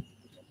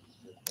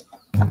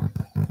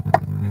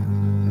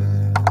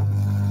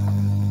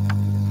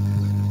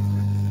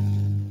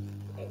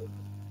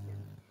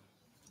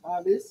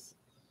 Alice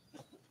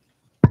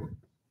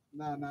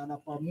na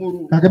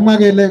pamuru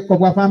kakimagele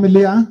kwa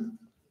familia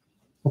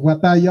kwa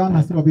tayo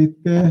nasikobit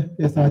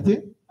kesachi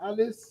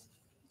Alice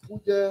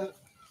kuja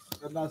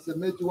na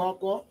semeji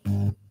wako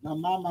na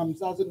mama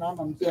mzazi na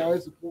mama mzee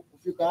hawezi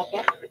kufika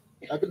hapa,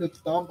 lakini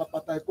tutaomba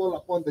pata call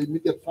upon the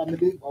immediate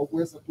family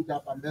waweze kuja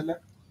hapa mbele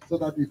so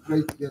that we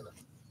pray together.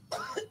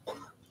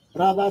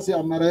 Brothers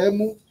ya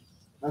marehemu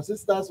na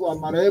sisters wa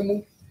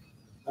marehemu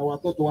na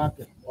watoto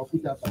wake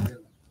wakuja hapa mbele.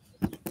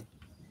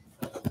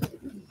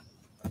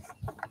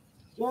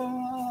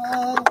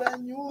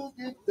 When you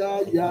get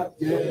tired,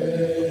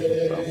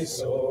 yes,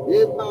 it's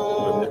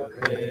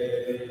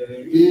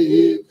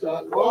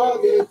a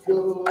longing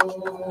to.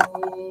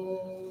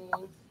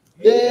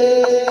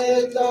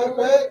 It's a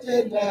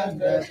waiting and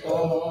the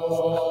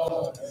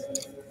thought.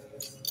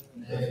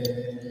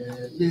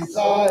 It's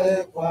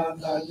a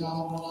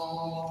quandayon.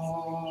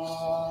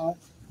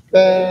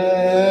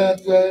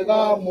 Petwe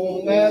la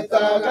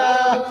mumetaga,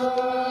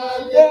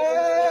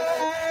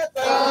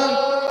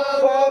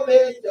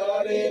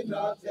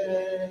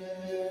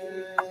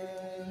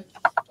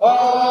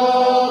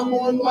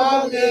 Amun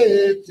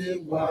mageti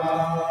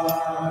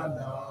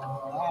wana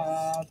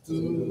tu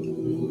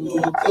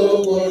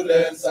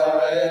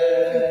lensae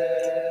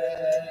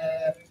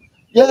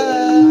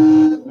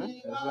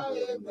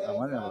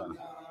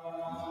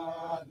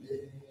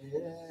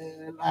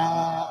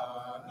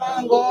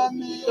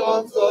Nangomi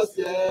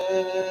onsosie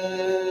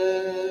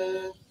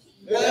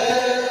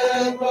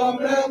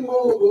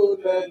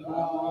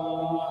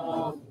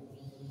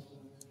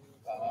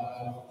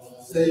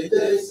Say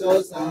this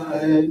so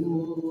silent,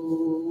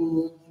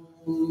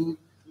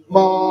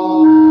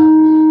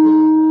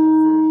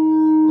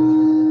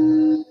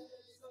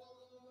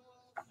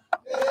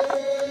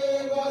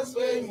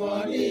 swing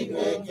money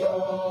make you.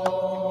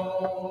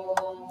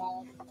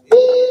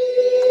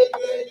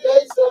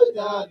 So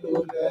that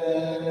you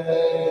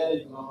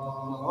let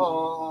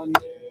on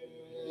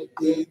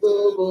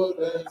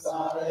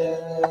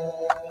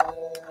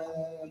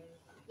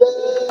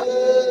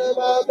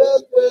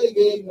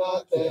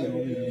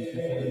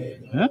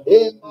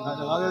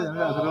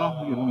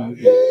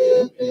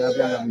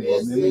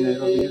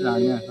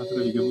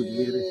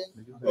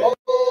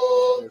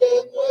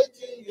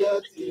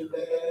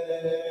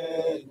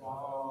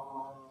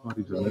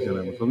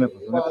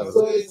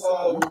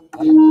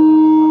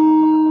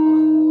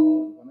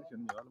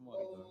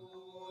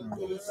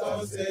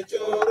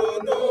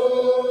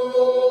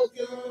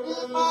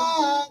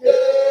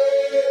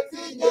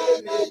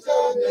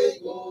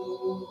it go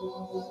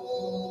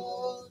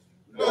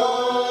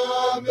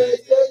no,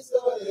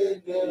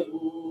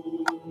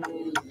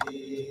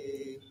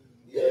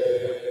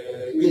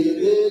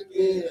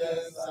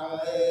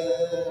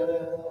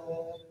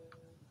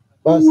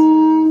 Basi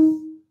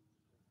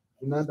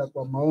tunaenda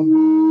kwa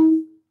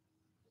maombi.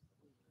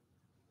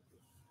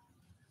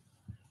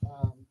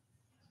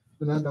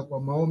 Tunaenda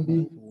kwa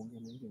maombi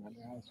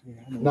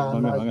na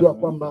najua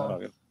kwamba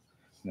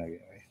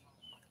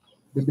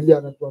Biblia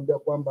anatuambia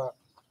kwamba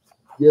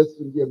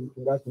Yesu ndiye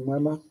mchungaji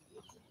mwema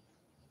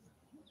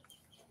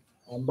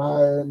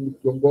ambaye ni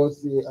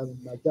kiongozi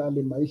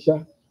anajali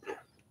maisha,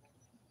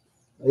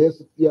 na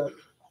Yesu pia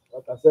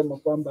akasema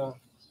kwamba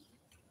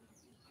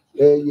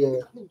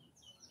yeye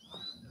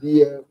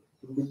ndiye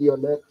kimbilio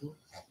letu,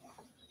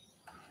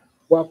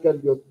 kwake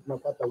ndio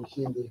tunapata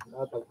ushindi, na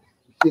hata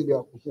ushindi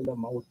wa kushinda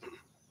mauti,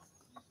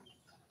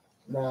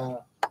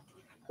 na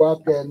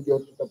kwake ndio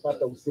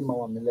tutapata uzima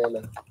wa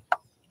milele.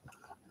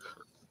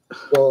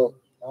 So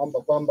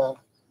naomba kwamba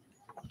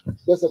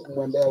tuweze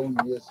kumwendea huyu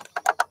Yesu,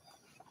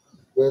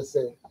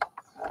 tuweze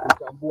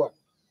kutambua,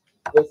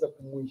 tuweze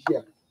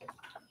kumuishia,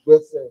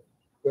 tuweze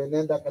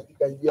kuenenda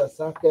katika njia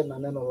zake na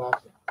neno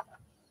lake,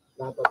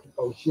 na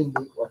atatupa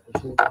ushindi wa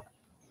kushinda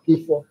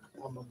kifo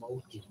ama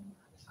mauti,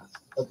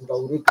 na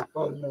tutaurithi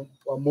ufalme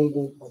wa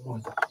Mungu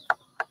pamoja.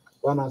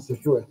 Bwana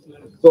asifiwe.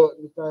 So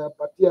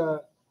nitapatia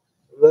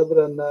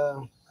Reverend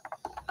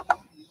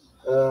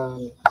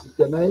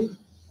Kipkemoi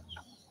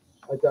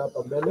acha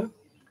hapa mbele.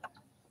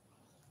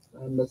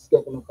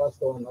 Nasikia kuna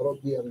pastor wa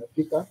Nairobi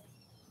amefika.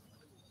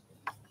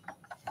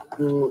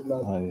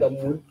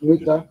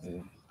 Tutamwita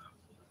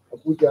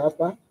akuja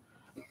hapa,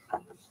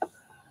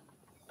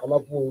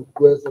 alafu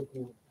tuweze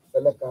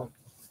kupeleka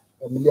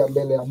familia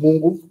mbele ya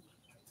Mungu,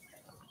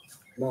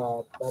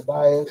 na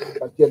baadaye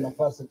tupatie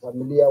nafasi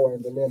familia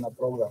waendelee na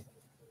program.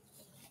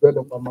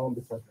 Twende kwa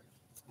maombi sasa.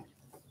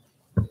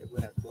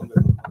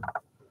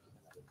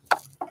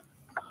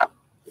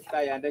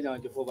 Kayande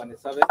nyon Jehova ne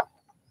sabe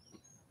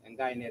en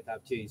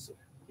kainetab Jesu.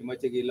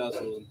 Kimoche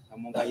kilosun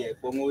amun kayai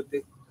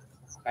kwongutik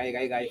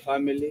kai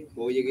family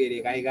kou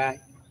yekere kai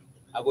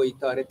akoi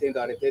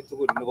toretet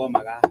tugul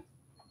nekomakat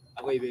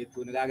akoi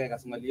betut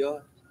nekakekas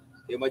ng'oliot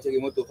kemoche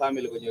kimutu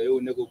family konyo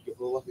eunekuk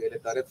Jehova kele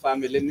toret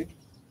family ni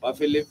bo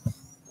Philip,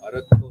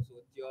 toret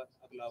osotiot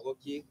ak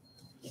lagokyik,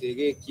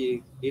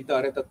 sigikyik,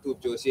 itoret ak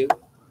tupchosiek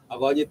ak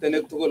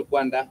konyitenik tugul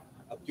kwanda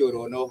ak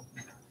choronok.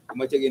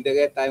 Kimoche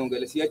kindege taing'ung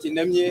kele siyochin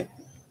nemie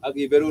ak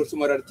iberur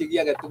simororchi kiy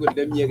age tugul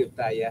nemie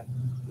Kiptayat.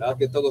 Lagok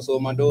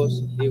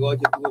chetokosomondos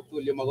ikochi tuguk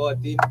tugul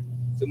chemokotin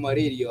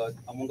simoririot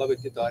amun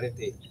kabetyi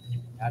toretet.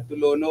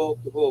 Tulonok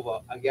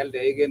Jehova ak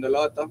ialdech en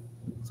oloton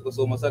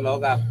sikosomoso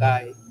lagokab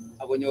tai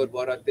ak konyor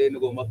borotet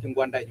nekomokyin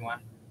kwandanywan.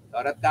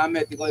 Toret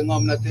kamet ikoi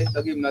ng'omnotet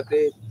ak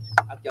kimnotet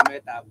ak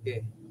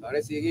chametabgei.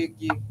 Toret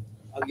sigikyik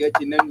ak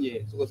iyochi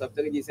nemie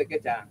sikosopcho kenyisiek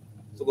chechang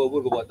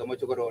sikobur koboto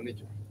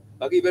mochokoronichu.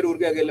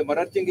 Kakiberurgei kele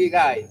mororchin kiy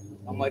kai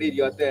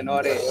amoririote en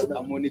oret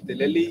amun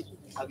iteleli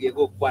ak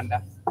yekok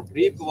kwanda.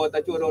 Rib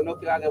koboto choronok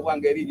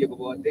chekakebwan keririe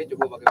kobotech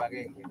Jehova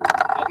kibagenge.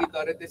 Ak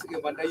itoretech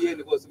sikemanda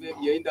yeni kosibe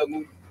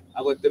mieindong'ung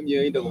ak kotem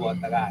mieindo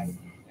koboto kai.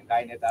 En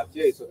kainetab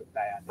Jesu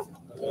Kiptayat.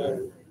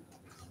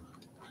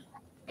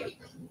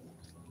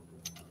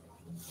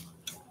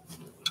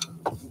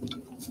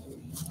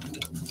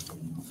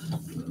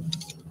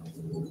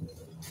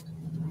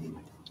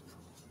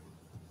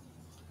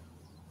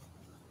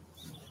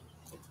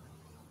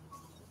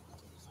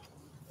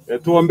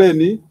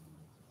 Tuombeni.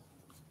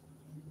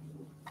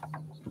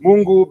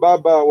 Mungu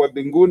Baba wa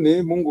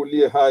mbinguni, Mungu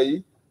uliye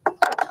hai,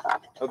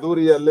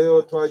 adhuhuri ya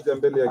leo twaja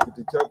mbele ya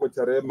kiti chako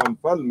cha rehema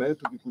Mfalme,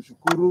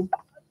 tukikushukuru.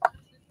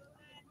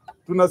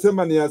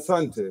 Tunasema ni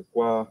asante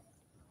kwa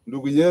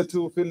ndugu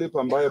yetu Philip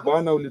ambaye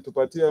Bwana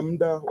ulitupatia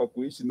muda wa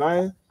kuishi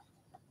naye,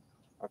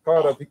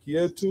 akawa rafiki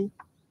yetu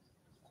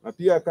na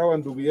pia akawa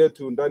ndugu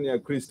yetu ndani ya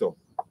Kristo.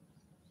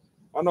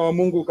 Bwana wa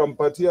Mungu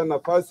ukampatia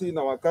nafasi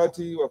na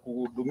wakati wa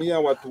kuhudumia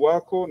watu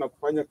wako na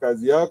kufanya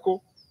kazi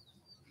yako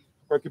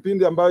kwa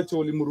kipindi ambacho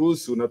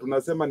ulimruhusu, na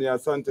tunasema ni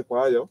asante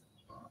kwa hayo.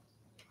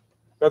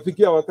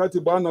 Kafikia wakati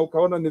Bwana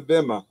ukaona ni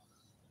vema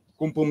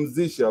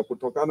kumpumzisha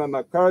kutokana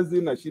na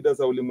kazi na shida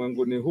za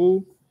ulimwenguni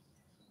huu.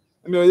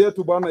 Mioyo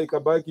yetu Bwana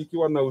ikabaki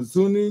ikiwa na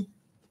huzuni,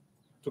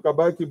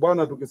 tukabaki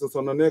Bwana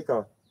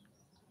tukisosononeka.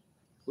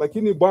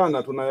 Lakini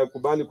Bwana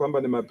tunayakubali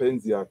kwamba ni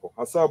mapenzi yako.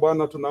 Hasa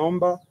Bwana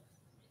tunaomba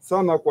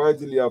sana kwa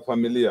ajili ya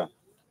familia.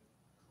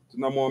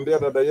 Tunamwombea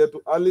dada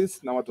yetu Alice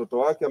na watoto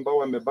wake ambao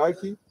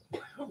wamebaki,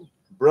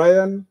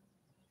 Brian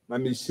na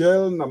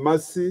Michelle na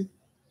Mercy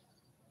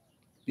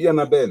pia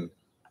na Ben.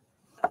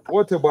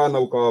 Wote Bwana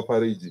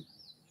ukawafariji.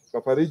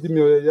 Ukafariji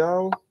mioyo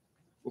yao,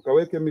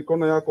 ukaweke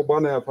mikono yako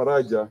Bwana ya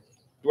faraja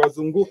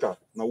tuwazunguka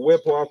na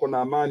uwepo wako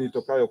na amani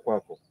itokayo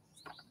kwako.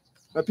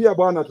 Na pia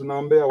Bwana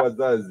tunaombea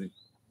wazazi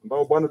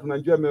ambao Bwana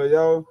tunajua mioyo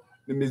yao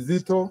ni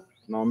mizito.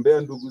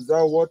 Tunaombea ndugu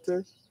zao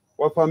wote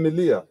wa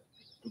familia,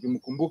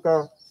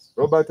 tukimkumbuka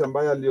Robert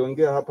ambaye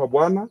aliongea hapa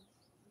Bwana,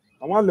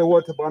 na wale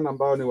wote Bwana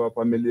ambao ni wa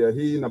familia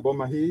hii na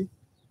boma hii,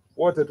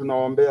 wote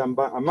tunaombea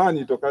amani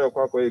itokayo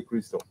kwako ee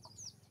Kristo.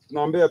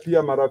 Tunaombea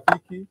pia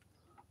marafiki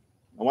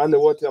na wale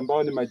wote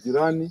ambao ni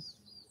majirani,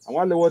 na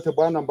wale wote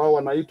Bwana ambao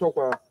wanaitwa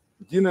kwa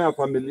jina ya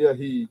familia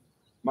hii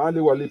mahali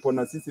walipo,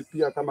 na sisi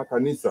pia kama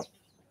kanisa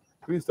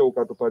Kristo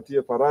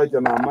ukatupatie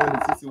faraja na amani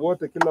sisi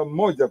wote, kila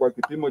mmoja kwa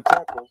kipimo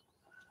chako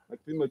na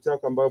kipimo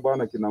chako ambayo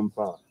Bwana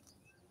kinamfaa.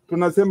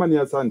 Tunasema ni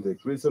asante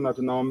Kristo, na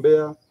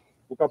tunaombea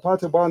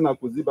ukapate Bwana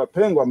kuziba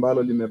pengo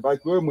ambalo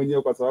limebaki wewe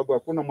mwenyewe, kwa sababu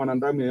hakuna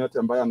mwanadamu yeyote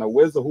ambaye ana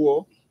uwezo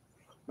huo.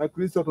 Na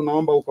Kristo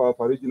tunaomba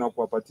ukawafariji na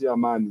kuwapatia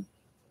amani,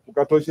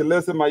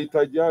 ukatosheleze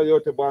mahitaji yao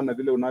yote Bwana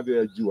vile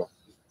unavyoyajua.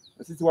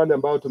 Na sisi wale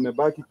ambao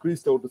tumebaki,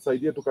 Kristo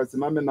utusaidie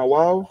tukasimame na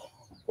wao,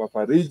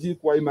 kuwafariji,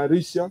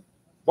 kuwaimarisha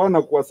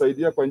Bwana,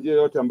 kuwasaidia kwa njia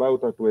yote ambayo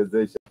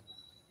utatuwezesha.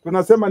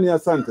 Tunasema ni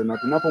asante, na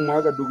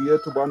tunapomwaga ndugu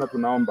yetu Bwana,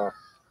 tunaomba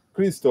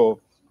Kristo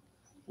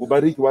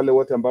ubariki wale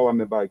wote ambao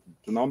wamebaki.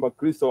 Tunaomba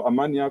Kristo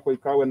amani yako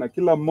ikawe na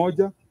kila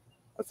mmoja.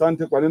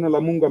 Asante kwa neno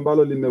la Mungu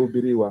ambalo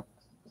limehubiriwa.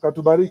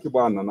 Ukatubariki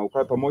Bwana, na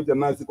ukae pamoja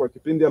nasi kwa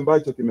kipindi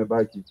ambacho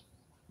kimebaki.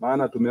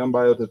 Maana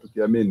tumeomba yote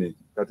tukiamini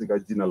katika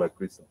jina la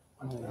Kristo.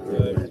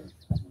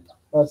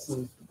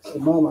 Basi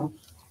simama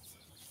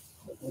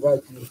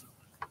mchungaji,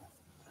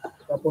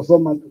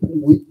 tutaposoma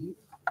kifungu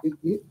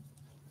hiki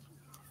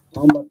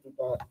naomba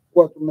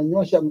tutakuwa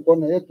tumenyosha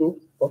mkono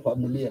yetu kwa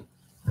familia.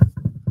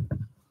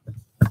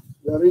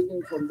 We are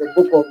reading from the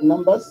book of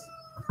Numbers,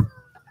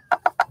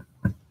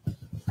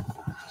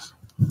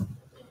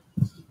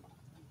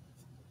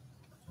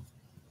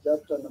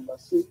 chapter number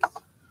 6.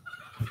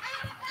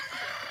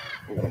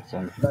 As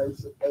I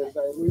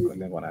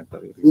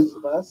read this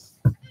verse,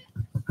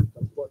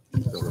 tutakuwa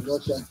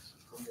tumenyosha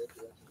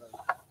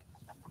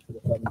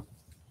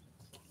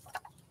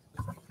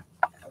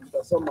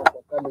tutasoma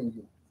kwa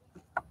Kalenjin.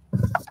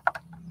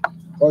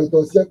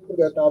 Koitosiek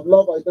tugetab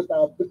lo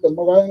koitetab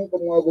 22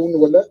 komwoe kou ni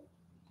kole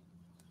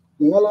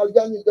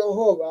king'ololchin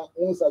Jehova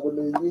Musa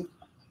kolenji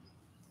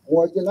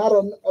mwochin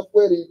Aaron ak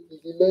werit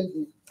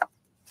ikilenji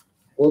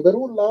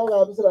koberur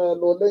lagokab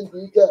Israel olenji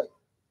ichek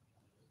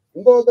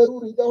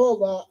ngoberur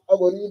Jehova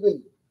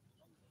akoribin,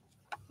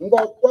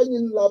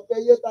 ngokwanyin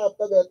lapkeiyetab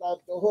togetab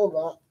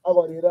Jehova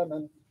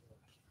akorirenin,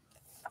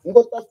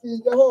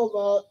 ngotokyin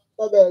Jehova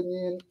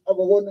togenyin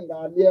akokonin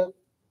kalyet,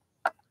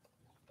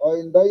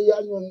 oindoi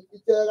anyun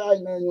ichek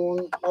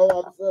kainenyun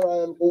lagokab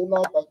Israel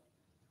kounotok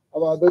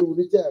akaberur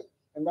ichek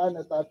en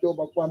kainetab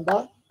Jehova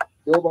kwanda,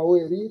 Jehova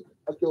werit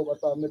ak Jehova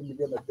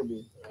tamirmiriet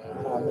netilil.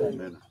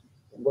 Amen.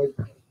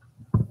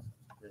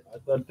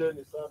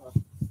 Asanteni sana.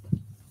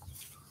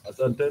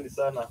 Asanteni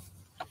sana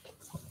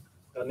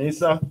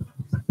kanisa.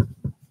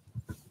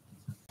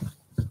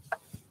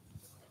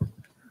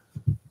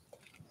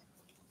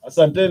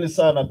 Asanteni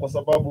sana kwa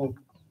sababu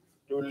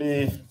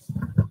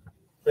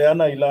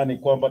tulipeana ilani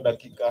kwamba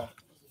dakika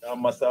na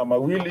masaa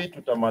mawili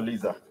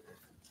tutamaliza,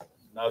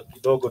 na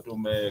kidogo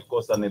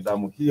tumekosa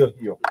nidhamu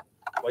hiyo.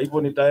 Kwa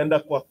hivyo nitaenda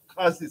kwa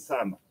kasi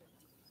sana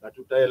na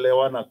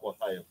tutaelewana kwa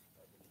hayo.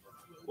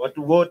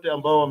 Watu wote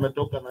ambao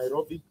wametoka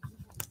Nairobi,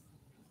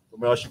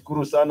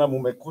 tumewashukuru sana,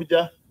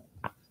 mumekuja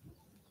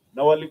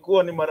na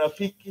walikuwa ni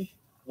marafiki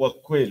wa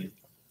kweli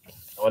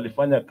na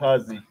walifanya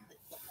kazi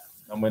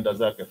na mwenda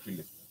zake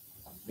Philip.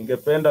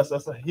 Ningependa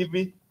sasa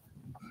hivi,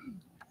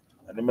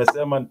 na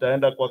nimesema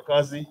nitaenda kwa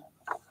kazi,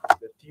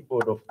 the Tea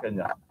Board of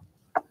Kenya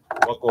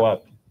wako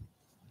wapi?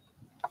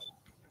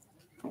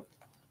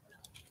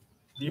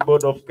 Tea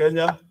Board of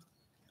Kenya,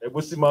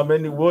 hebu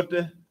simameni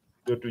wote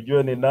ndio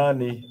tujue ni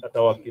nani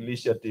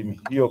atawakilisha timu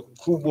hiyo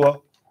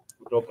kubwa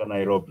kutoka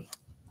Nairobi.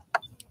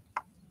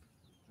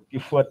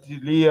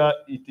 Ukifuatilia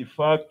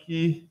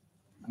itifaki,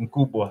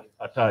 mkubwa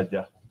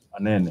ataja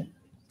anene.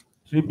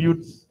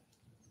 Tributes,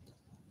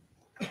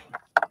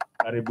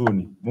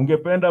 karibuni.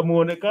 Mungependa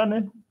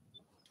muonekane?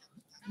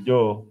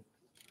 Njoo.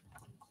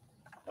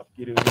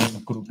 Nafikiri huyu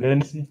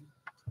mkurugenzi.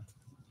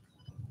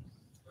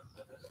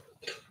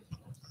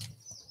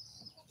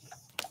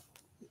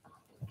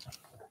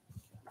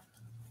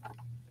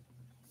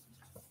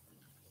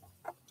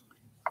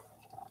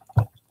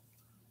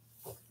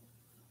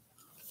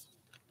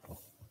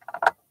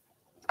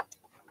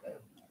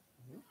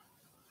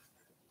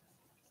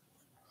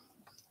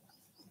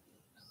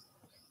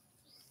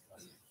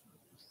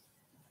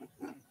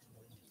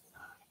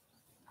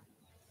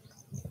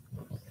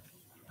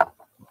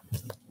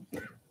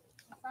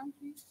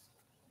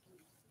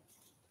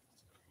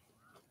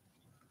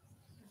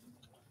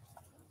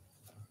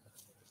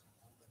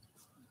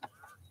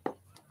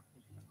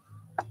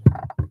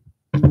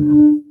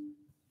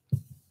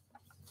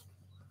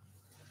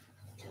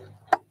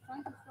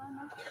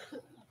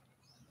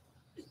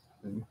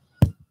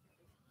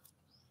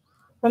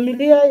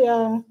 Familia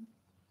ya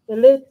the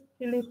late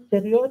Philip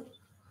Cheruiyot,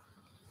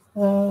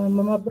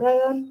 Mama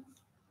Brian,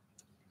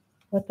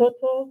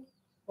 watoto,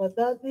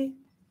 wazazi,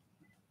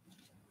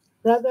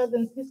 brothers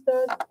and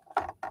sisters,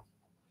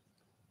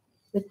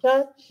 the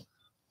church,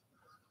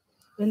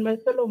 and my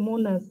fellow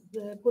mourners,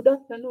 good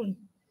afternoon.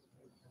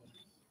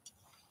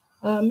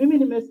 Mimi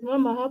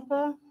nimesimama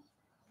hapa,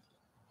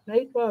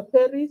 naitwa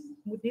Paris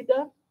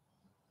Mudida,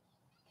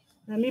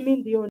 na mimi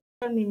ndio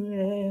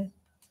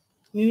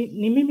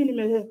mimi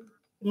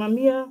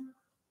nimesimamia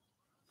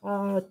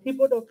Tea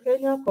Board of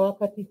Kenya kwa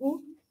wakati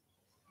huu.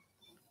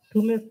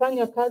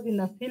 Tumefanya kazi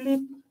na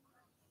Philip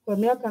kwa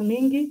miaka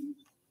mingi.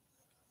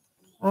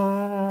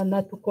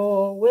 Na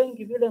tuko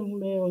wengi vile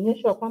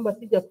mmeonyeshwa kwamba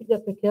sijakuja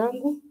peke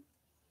yangu.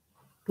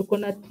 Tuko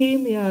na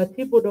team ya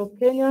T-Board of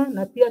Kenya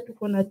na pia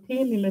tuko na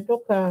team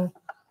imetoka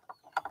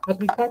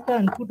Agriculture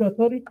and Food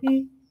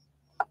Authority.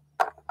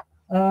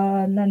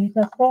 Na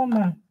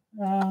nitasoma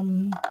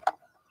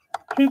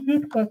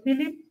tribute kwa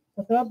Philip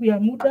kwa sababu ya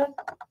muda.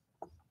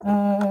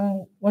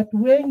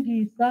 Watu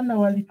wengi sana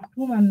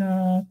walitutuma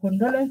na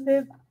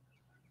condolences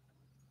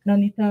na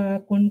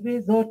nita-convey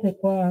zote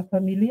kwa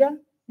familia.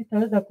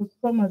 Sitaweza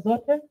kusoma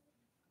zote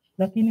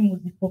lakini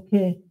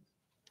muzipokee.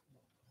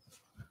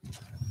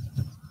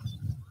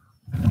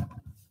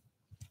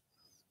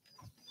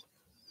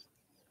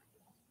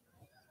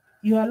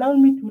 You allow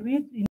me to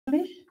read in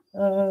English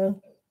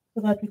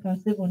so that we can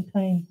save on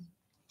time.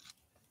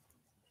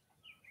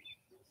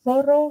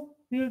 Sorrow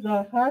fills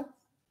our hearts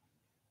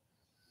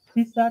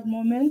this sad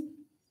moment,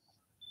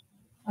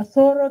 a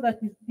sorrow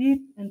that is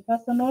deep and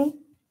personal.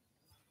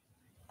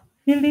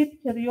 Philip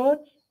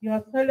Cheruiyot, you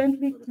have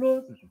silently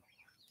closed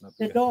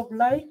the door of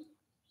life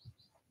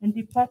and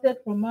departed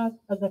from us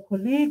as a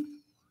colleague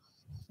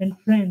and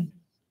friend.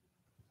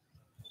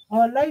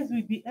 Our lives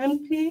will be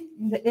empty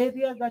in the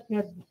areas that you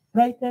have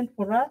brightened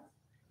for us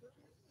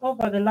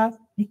over the last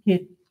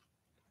decade.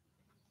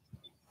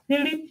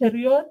 Philip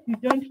Cheruiyot, you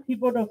joined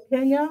T-Board of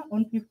Kenya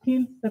on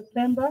 15th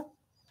September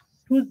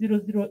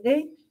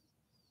 2008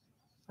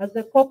 as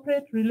the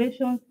Corporate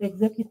Relations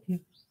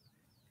Executive.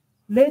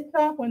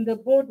 Later, when the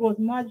board was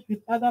merged with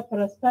other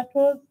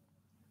parastatals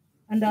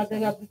under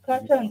the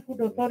Agriculture and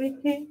Food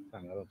Authority,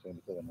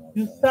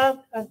 you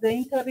served as the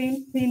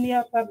interim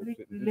Senior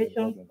Public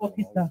Relations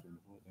Officer.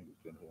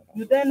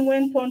 You then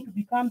went on to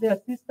become the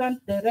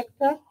Assistant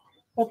Director,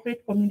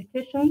 Corporate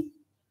Communications,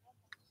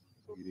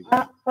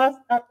 first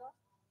at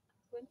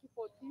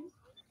 2014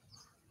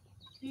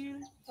 till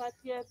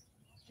 30th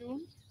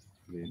June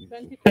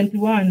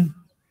 2021.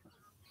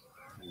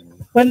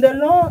 When the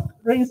law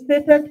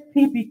reinstated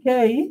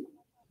PBK,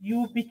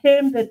 you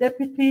became the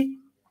Deputy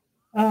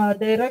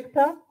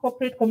Director,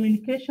 Corporate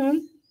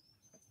Communications,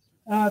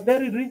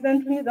 very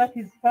recently, that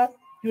is 1st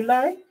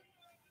July,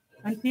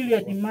 until your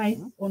demise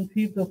on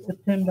 5th of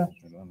September.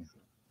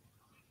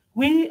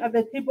 We at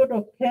the T-Board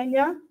of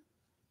Kenya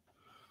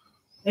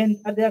and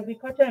at the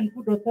Agriculture and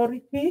Food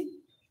Authority,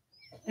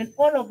 and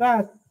all of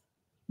us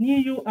knew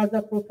you as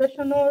a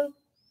professional,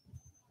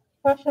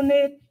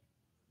 passionate,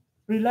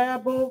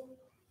 reliable,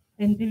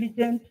 and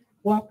diligent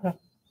worker.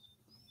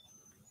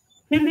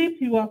 Philip,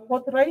 you are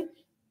forthright,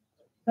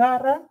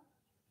 thorough,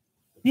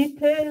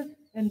 detailed,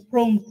 and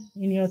prompt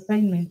in your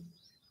assignments.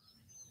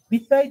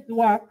 Besides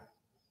work,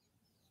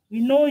 we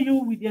know you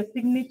with your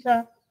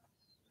signature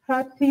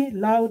hearty,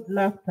 loud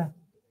laughter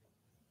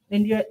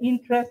and your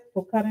interest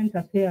for current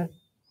affairs.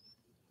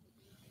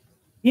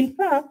 In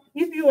fact,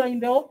 if you are in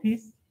the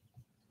office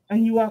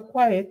and you are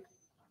quiet,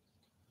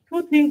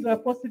 two things are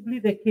possibly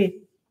the case.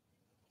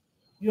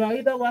 You are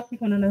either working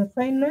on an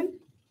assignment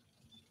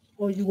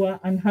or you are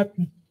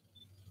unhappy.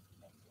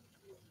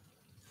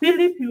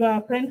 Philip, you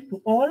are a friend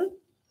to all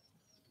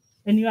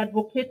and you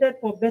advocated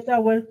for better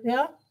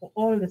welfare for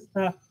all the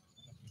staff.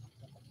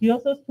 You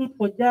also stood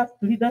for just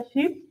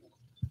leadership,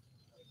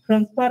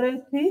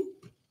 transparency,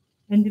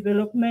 and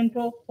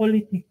developmental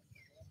politics.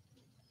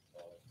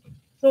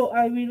 So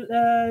I will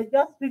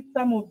just read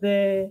some of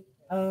the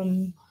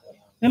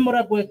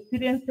memorable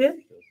experiences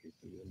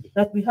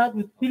that we had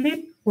with Philip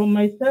from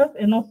myself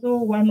and also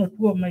one or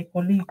two of my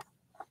colleagues.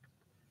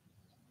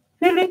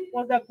 Philip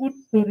was a good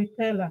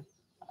storyteller,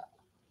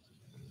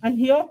 and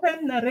he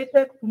often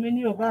narrated to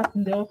many of us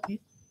in the office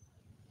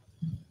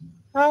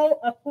how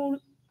a full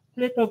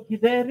plate of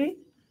githeri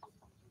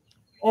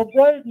or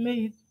boiled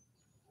maize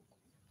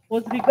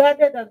was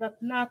regarded as a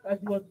snack as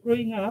he was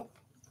growing up,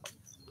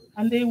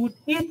 and they would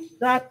eat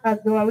that as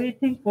they were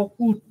waiting for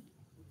food.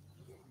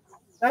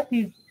 That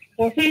is,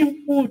 for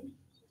him, food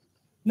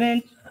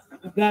meant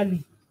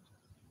ugali.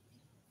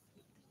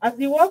 As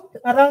he walked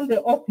around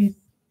the office,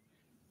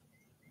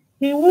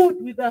 he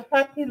would, with a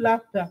hearty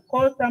laughter,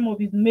 call some of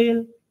his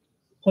male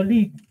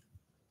colleagues,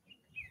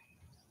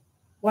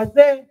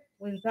 wazee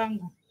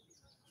wenzangu.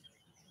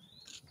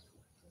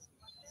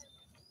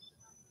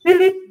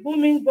 Philip's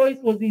booming voice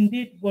was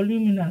indeed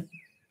voluminous.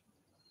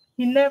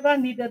 He never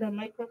needed a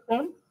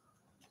microphone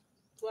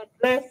to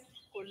address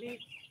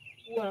colleagues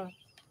who are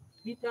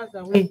meters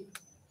away.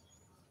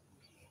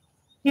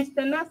 His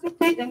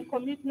tenacity and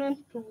commitment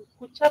to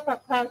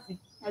kuchapa kazi,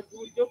 as we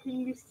would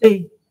jokingly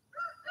say,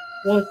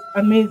 was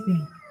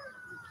amazing.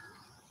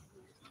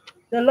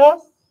 The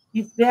loss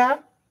is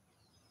there,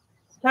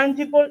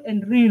 tangible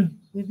and real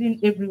within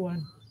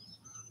everyone.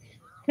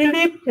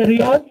 Philip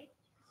Cheruiyot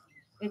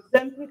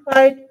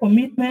exemplified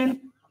commitment,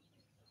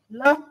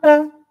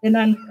 laughter, and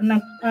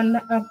an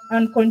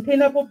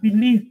uncontainable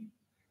belief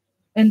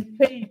and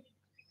faith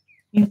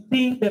in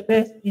seeing the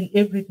best in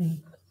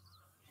everything.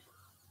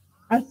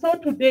 And so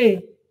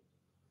today,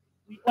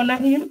 we honor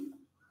him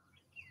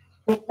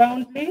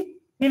profoundly,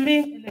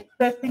 feeling and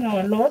expressing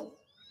our loss,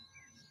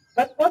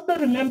 but also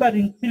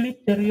remembering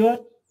Philip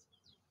Cheruiyot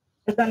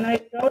as an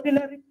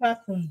extraordinary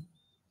person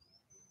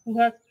who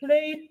has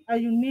played a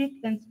unique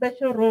and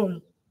special role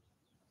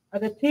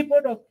at the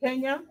keyboard of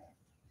Kenya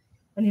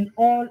and in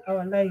all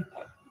our lives.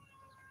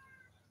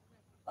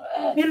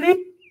 Philip,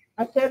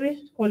 a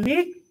cherished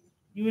colleague,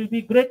 you will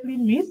be greatly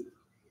missed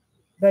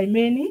by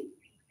many,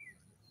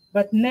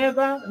 but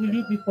never will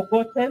you be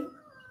forgotten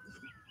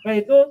by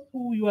those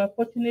who you are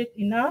fortunate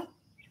enough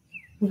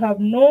to have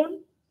known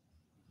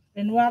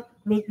and worked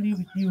closely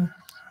with you.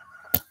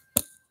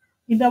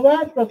 In the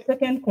words of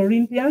 2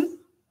 Corinthians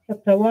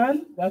chapter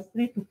 1, verse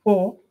 3 to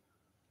 4,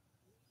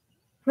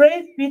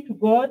 praise be to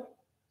God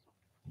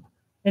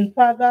and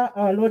Father,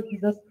 our Lord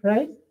Jesus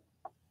Christ,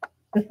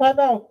 the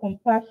Father of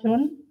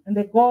compassion and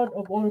the God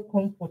of all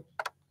comfort,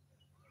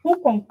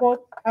 who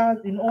comforts us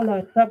in all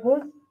our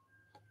troubles,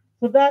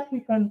 so that we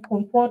can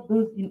comfort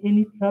those in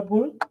any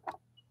trouble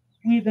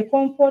with the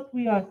comfort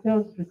we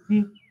ourselves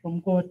receive from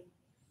God.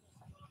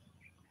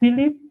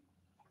 Philip,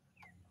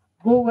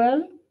 go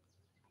well,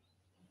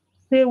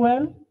 stay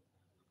well,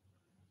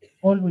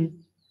 always.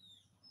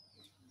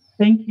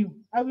 Thank you.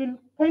 I will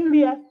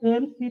kindly ask the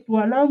MC to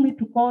allow me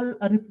to call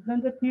a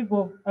representative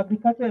of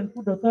Agriculture and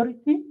Food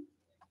Authority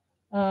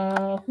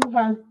who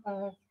has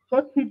a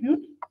short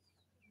tribute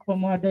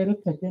from our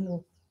Director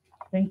General.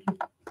 Thank you.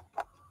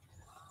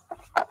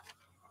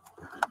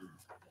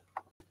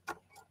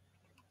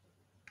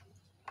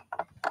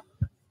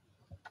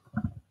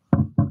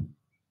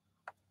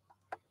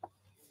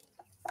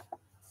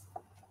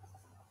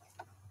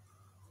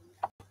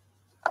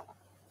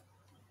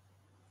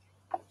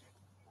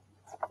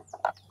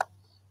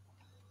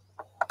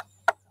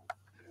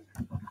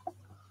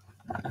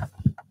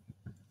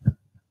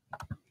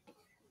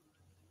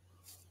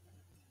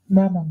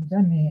 Baba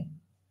mjane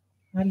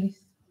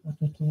Alice,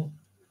 watoto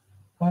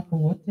wako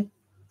wote,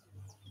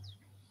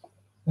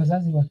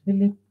 wazazi wa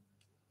Philip,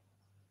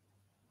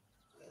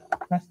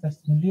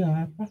 pastors mlio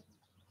hapa,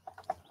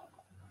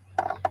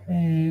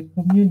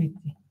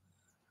 community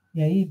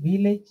ya hii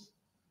village,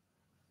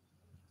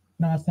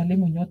 na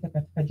wasalimu nyote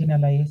katika jina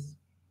la Yesu.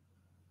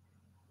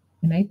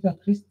 Ninaitwa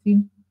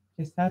Christine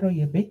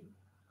Cheruiyot.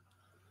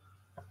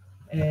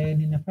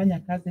 Ninafanya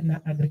kazi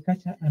na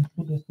Agriculture and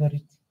Food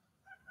Authority.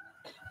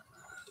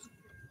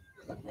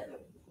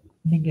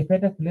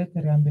 Ningependa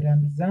kuleta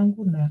rambirambi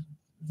zangu na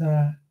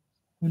za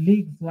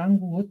colleagues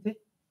wangu wote,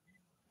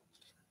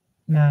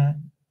 na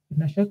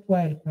in a short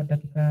while, kwa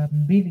dakika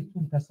 2 tu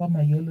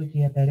mtasoma eulogy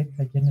ya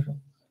Director General.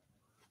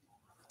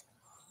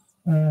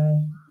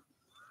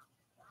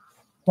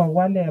 Kwa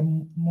wale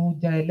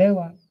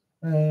mujaelewa,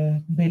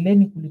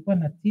 mbeleni kulikuwa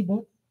na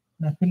T-board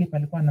na Philip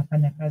alikuwa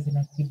anafanya kazi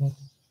na T-board.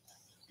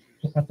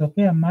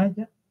 Tukatokea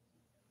Maja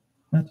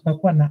na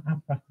tukakuwa na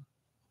APA.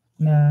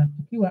 Na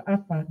tukiwa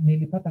APA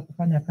nilipata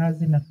kufanya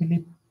kazi na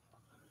Philip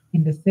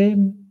in the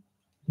same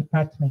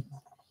department.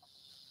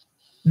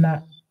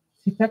 Na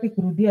sitaki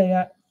kurudia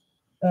ya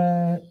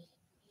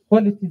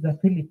qualities za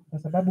Philip kwa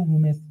sababu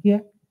mmesikia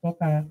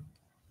kutoka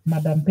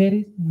Madam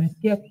Paris,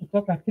 mmesikia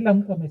kutoka kila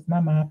mtu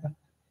amesimama hapa,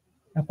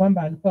 na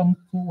kwamba alikuwa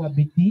mtu wa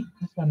bidii,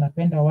 mtu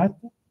anapenda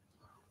watu.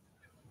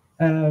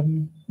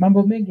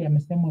 Mambo mengi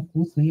yamesemwa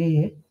kuhusu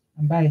yeye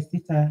ambaye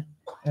sita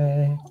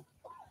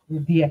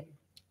rudia.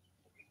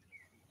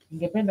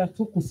 Ningependa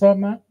tu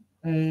kusoma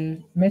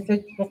message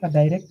kutoka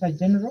Director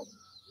General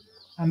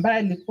ambaye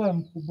alikuwa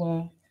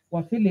mkubwa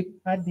wa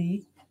Philip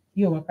hadi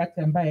hiyo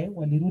wakati ambaye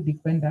walirudi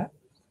kwenda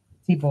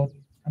T-board,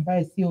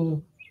 ambaye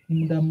sio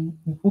muda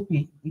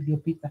mfupi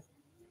iliyopita.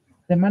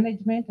 The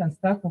management and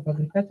staff of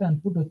Agriculture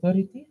and Food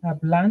Authority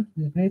have learned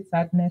with great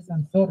sadness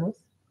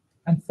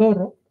and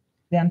sorrow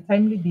the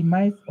untimely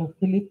demise of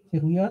Philip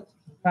Cheruiyot,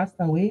 who passed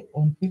away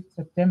on 5th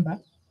September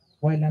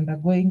while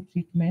undergoing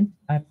treatment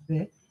at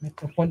the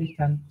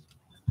Metropolitan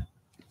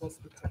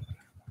Hospital.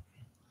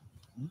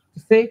 To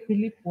say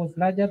Philip was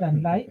larger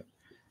than life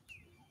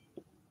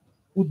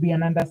would be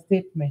an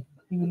understatement.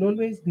 He will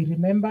always be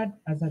remembered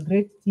as a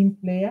great team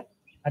player,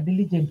 a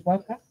diligent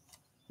worker.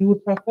 He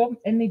would perform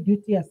any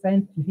duty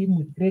assigned to him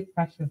with great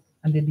passion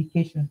and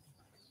dedication.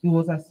 He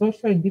was a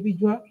social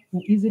individual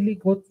who easily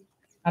got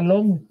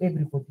along with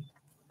everybody,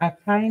 a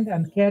kind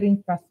and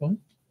caring person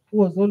who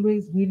was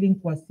always willing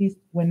to assist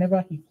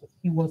whenever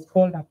he was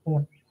called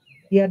upon.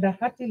 He had a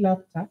hearty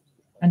laughter,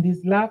 and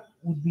his laugh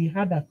would be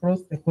heard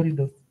across the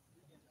corridors.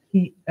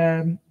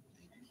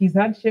 His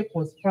handshake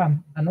was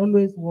firm and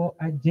always wore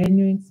a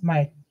genuine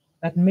smile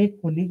that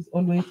made colleagues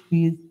always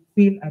feel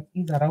at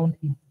ease around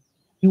him.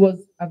 He was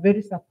a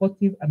very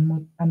supportive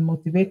and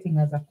motivating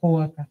as a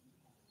co-worker,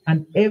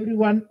 and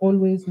everyone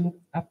always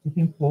looked up to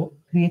him for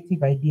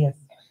creative ideas.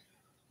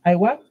 I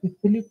worked with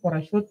Philip for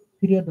a short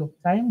period of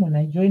time when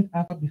I joined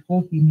AFA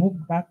before he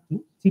moved back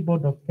to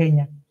T-board of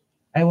Kenya.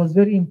 I was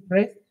very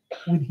impressed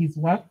with his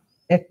work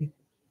ethic.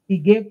 He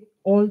gave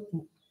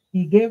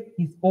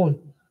his all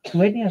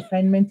to any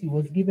assignment he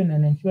was given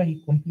and ensured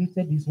he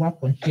completed his work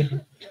on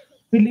schedule.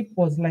 Philip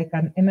was like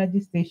an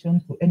energy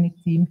station to any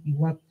team he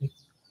worked with.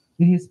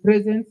 With his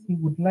presence, he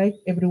would light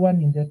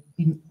everyone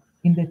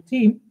in the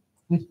team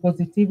with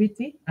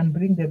positivity and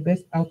bring the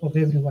best out of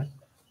everyone.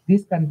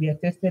 This can be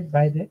attested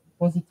by the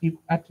positive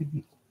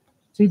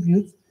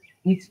tributes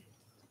which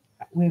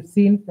we've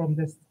seen from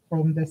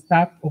the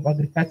staff of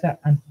Agriculture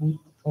and Food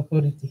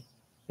Authority.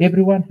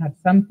 Everyone had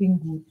something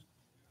good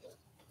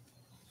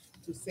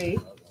to say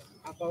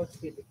about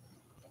Philip.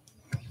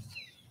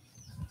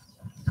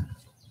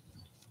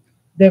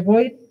 The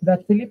void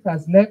that Philip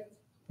has left,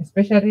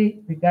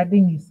 especially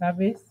regarding his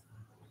service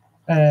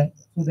to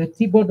the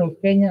T-Board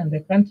of Kenya and the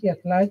country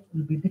at large,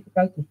 will be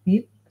difficult to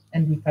fill,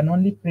 and we can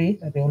only pray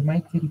that the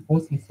Almighty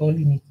repose his soul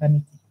in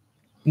eternity.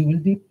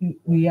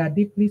 We are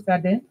deeply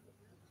saddened,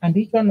 and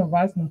each one of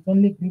us not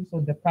only grieves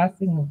on the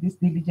passing of this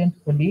diligent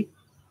colleague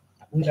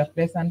with a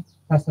pleasant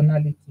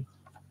personality.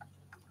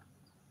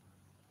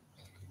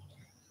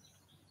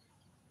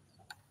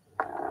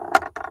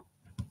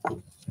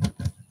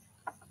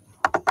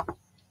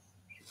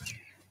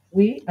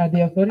 We, at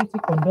the authority,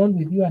 condole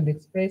with you and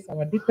express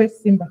our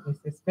deepest sympathies,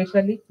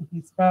 especially to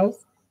his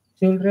spouse,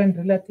 children,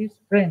 relatives,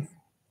 friends,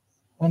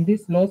 on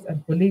this loss,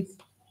 and colleagues,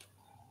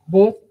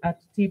 both at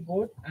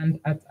T-Board and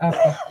at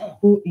AFA,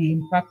 who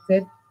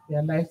impacted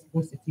their lives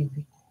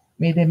positively.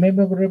 May the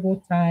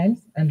memorable times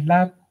and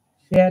love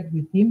shared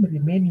with him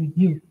remain with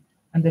you,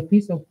 and the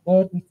peace of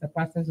God, which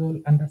surpasses all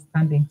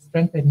understanding,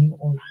 strengthen you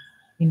all.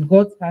 In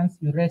God's hands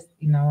you rest,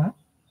 in our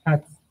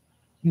hearts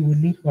you will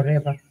live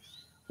forever.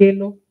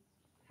 Kelo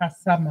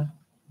Hasama,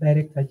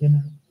 Director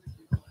General.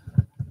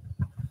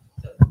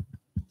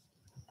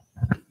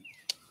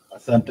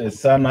 Asante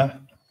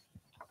sana.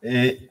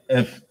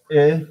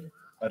 AFA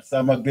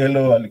Hasama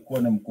Gelo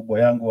alikuwa ni mkubwa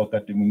yangu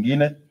wakati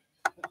mwingine,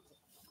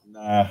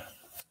 na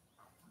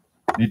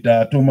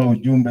nitatuma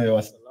ujumbe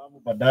wa salamu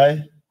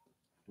baadaye.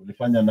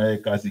 Tulifanya naye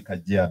kazi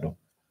Kajiado.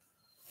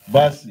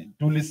 Basi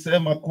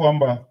tulisema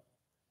kwamba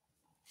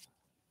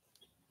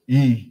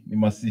hii ni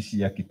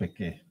mazishi ya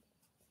kipekee,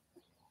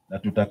 na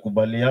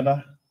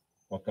tutakubaliana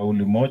kwa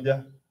kauli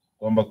moja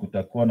kwamba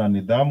kutakuwa na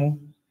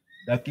nidhamu.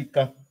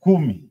 Dakika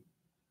 10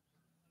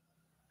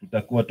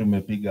 tutakuwa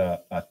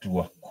tumepiga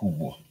hatua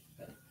kubwa.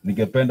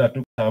 Ningependa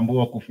tu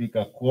kutambua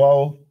kufika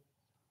kwao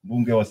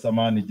mbunge wa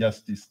zamani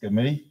Justice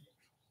Kipkemoi,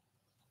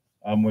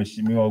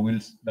 Mheshimiwa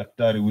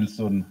Daktari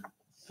Wilson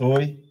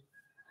Soi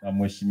na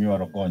Mheshimiwa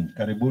Rogonyi.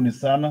 Karibuni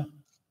sana.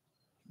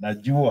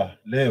 Najua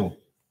leo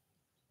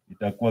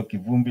itakuwa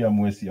kivumbi,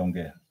 hamwezi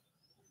ongea,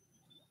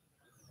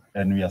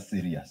 and we are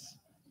serious.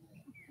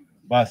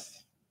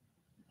 Basi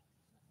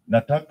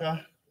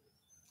nataka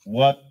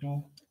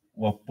watu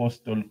wa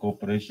Postal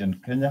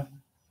Corporation Kenya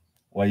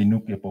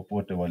wainuke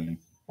popote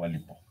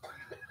walipo.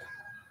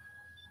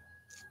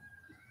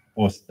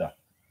 Posta,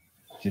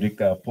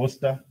 shirika ya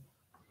posta,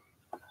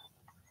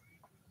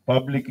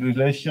 public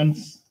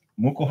relations,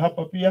 muko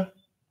hapa pia?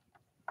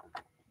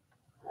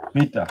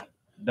 Peter,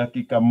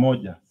 dakika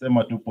moja,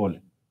 sema tu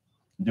pole.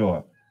 Njoo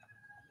hapa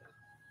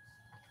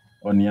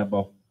kwa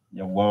niaba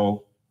ya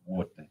wao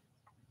wote,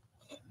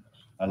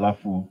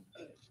 alafu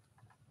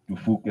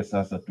tufuke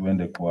sasa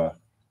tuende kwa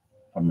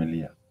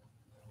familia.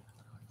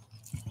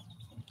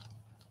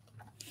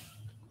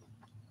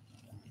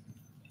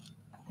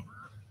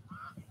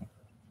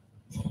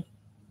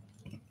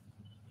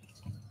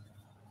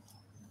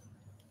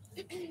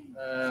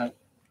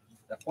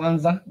 Ya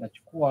kwanza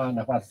nachukua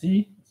nafasi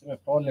hii niseme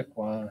pole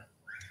kwa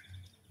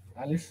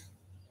Alice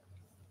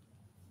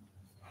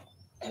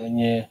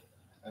mwenye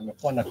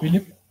amekuwa na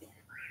Philip.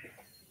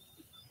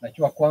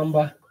 Najua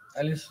kwamba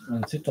Alice ni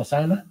mzito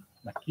sana,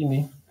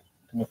 lakini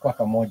tumekuwa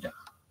pamoja.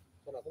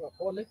 Nasema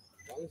pole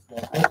Alice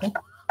na watoto,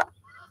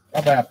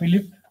 baba ya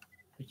Philip,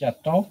 picha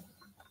tao,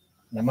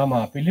 na mama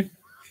wa Philip,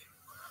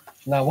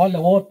 na wale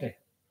wote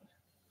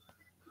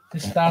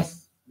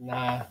sisters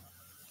na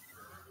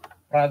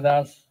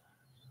brothers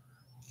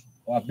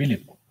wa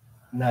Philip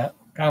na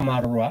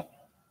Kamarua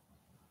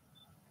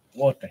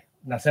wote,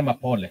 nasema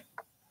pole.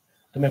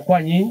 Tumekuwa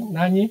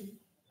nanyi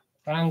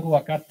tangu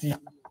wakati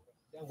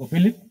yangu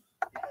Philip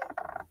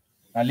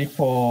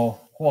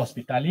alipokuwa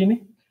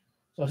hospitalini,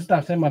 so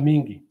sitasema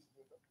mingi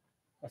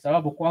kwa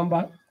sababu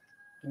kwamba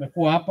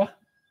tumekuwa hapa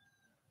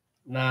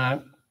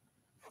na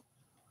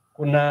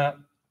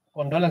kuna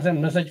condolence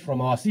message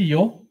from our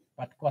CEO,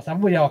 but kwa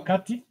sababu ya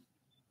wakati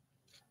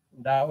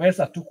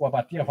ndaweza tu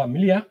kuwapatia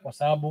familia, kwa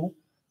sababu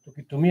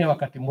tukitumia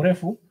wakati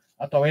mrefu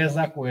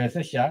hataweza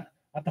kuwezesha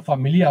hata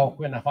familia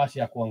wakuwe nafasi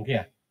ya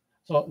kuongea.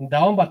 So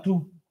ndaomba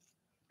tu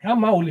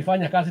kama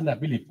ulifanya kazi na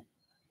Philip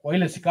kwa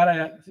ile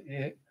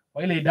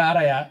kwa ile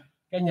idara ya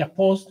Kenya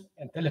Post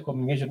and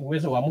Telecommunication,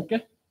 uweze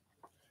uamke,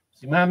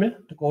 simame,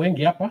 tuko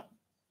wengi hapa,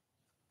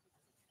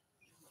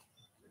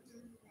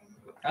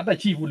 hata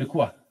chief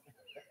ulikuwa.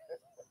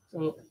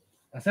 So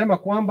nasema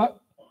kwamba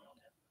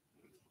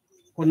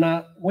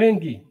kuna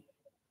wengi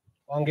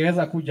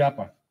wangeweza kuja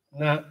hapa,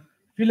 na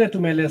vile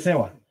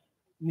tumeelezewa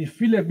ni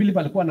vile Philip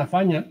alikuwa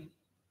anafanya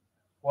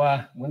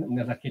kwa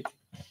mnazakiti.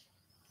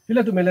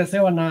 Vile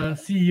tumeelezewa na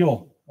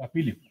CEO wa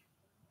Philip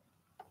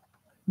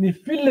ni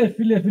vile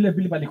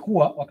Philip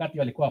alikuwa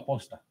wakati alikuwa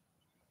posta.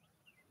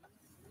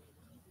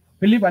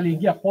 Philip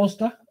aliingia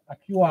posta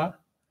akiwa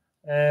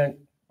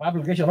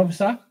publication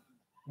officer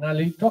na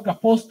alitoka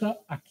posta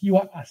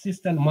akiwa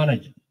assistant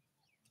manager.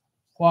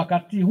 Kwa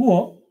wakati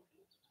huo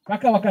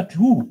Mpaka wakati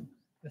huu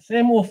the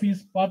same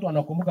office watu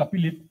wanakumbuka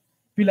Philip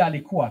vile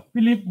alikuwa.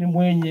 Philip ni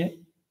mwenye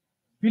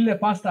vile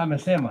pastor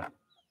amesema.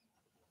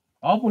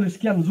 Hapo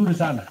ulisikia mzuri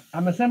sana.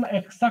 Amesema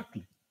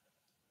exactly.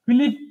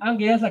 Philip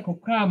angeweza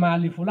kukaa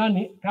mahali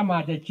fulani kama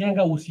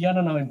hajachenga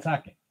uhusiano na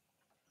wenzake.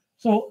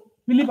 So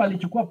Philip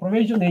alichukua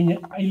provision yenye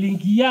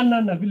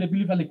iliingiana na vile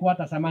Philip alikuwa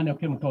hata zamani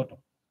akiwa mtoto.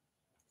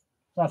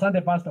 So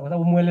asante pastor kwa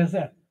sababu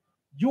muelezea.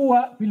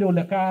 Jua vile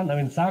ulekaa na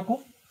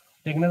wenzako,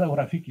 tengeneza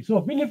urafiki.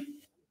 So Philip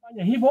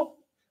fanya hivyo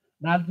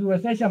na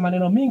aliwezesha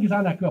maneno mingi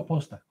sana akiwa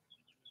posta.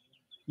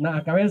 Na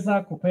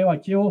akaweza kupewa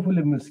cheo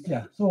vile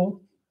mmesikia.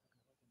 So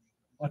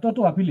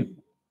watoto wa Philip,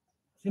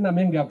 sina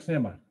mengi ya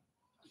kusema.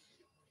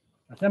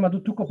 Nasema tu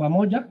tuko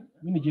pamoja,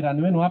 mimi ni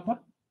jirani wenu hapa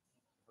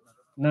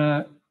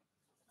na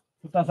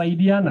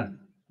tutasaidiana.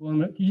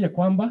 Tuhakikishe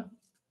kwamba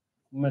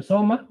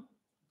mmesoma,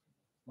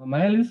 Mama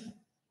Alice,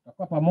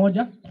 tutakuwa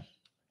pamoja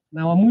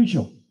na wa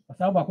mwisho kwa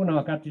sababu hakuna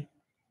wakati.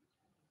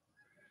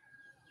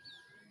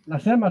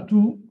 Nasema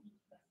tu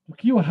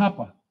tukiwa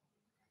hapa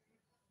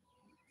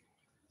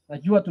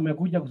najua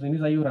tumekuja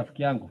kusindikiza hiyo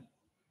rafiki yangu.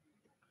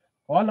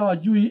 Kwa wale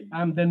wajui,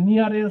 I'm the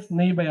nearest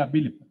neighbor ya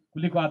Philip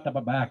kuliko hata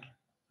baba yake.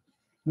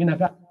 Mimi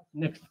nakaa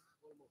next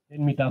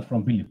 10 meters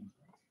from Philip.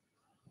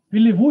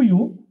 Philip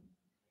huyu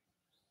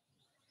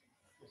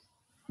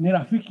ni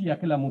rafiki ya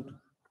kila mtu.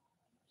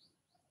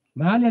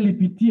 Mahali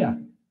alipitia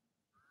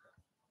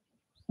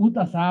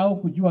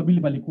utasahau kujua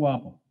Philip alikuwa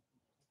hapo.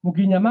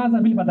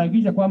 Mkinyamaza Philip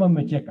atahakikisha kwamba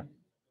mmecheka.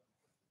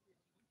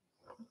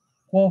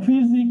 Kwa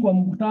ofisi, kwa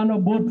mkutano,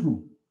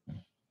 boardroom,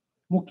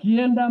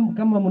 mkienda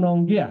kama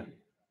mnaongea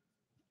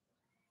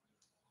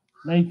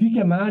na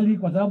ifike mahali,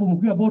 kwa sababu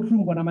mkiwa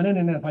boardroom kuna maneno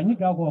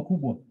yanafanyika huko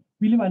wakubwa.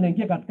 Philip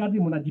anaingia katikati,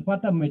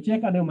 mnajipata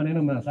mmecheka na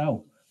maneno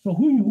mnasahau. So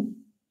huyu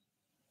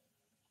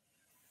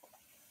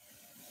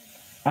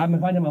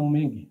amefanya mambo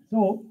mengi.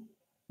 So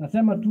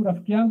nasema tu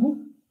rafiki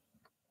yangu,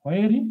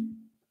 kwaheri,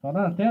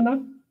 tutaonana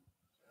tena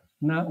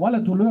na wale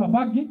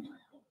tuliowabaki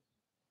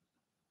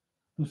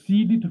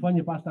tusidi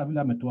tufanye pastor vile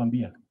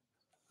ametuambia.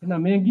 Sina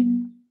mengi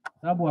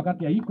sababu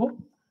wakati haiko,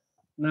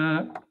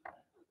 na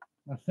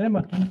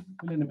nasema tu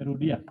vile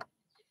nimerudia.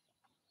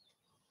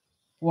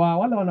 Kwa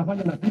wale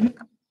wanafanya na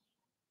Philip,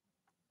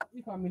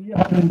 hii familia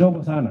bado ni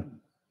ndogo sana.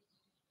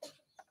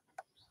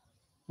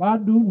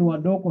 Bado ni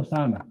wadogo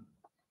sana.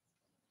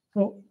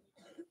 So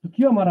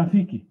tukiwa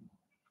marafiki,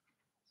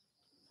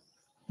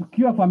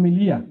 tukiwa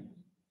familia,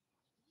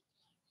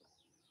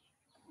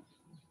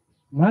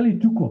 mahali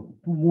tuko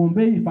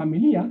tumuombee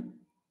familia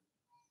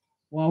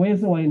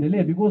waweze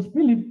waendelee, because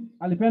Philip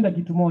alipenda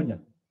kitu moja.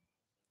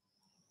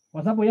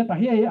 Kwa sababu hata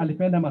yeye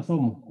alipenda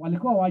masomo.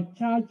 Walikuwa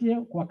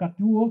wachache kwa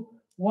wakati huo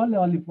wale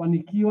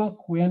walifanikiwa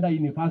kuenda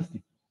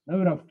university. Na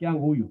huyu rafiki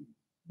yangu huyu,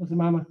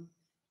 usimama.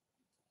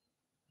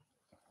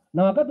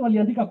 Na wakati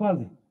waliandika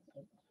kazi,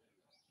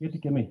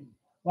 Kipkemoi,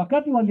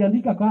 wakati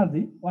waliandika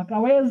kazi,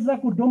 wakaweza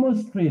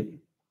kudemonstrate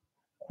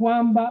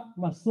kwamba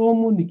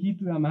masomo ni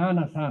kitu ya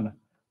maana sana.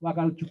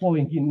 Wakachukua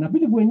wengine. Na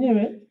Philip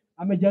mwenyewe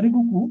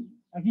amejaribu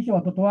kuhakikisha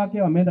watoto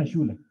wake wameenda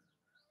shule.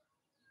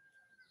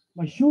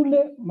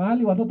 Mashule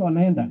mahali watoto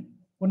wanaenda.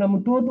 Kuna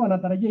mtoto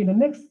anatarajia in the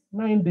next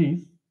 9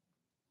 days,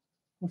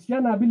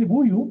 msichana Philip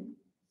huyu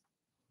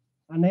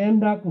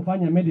anaenda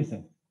kufanya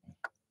medicine.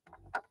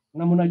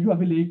 Na mnajua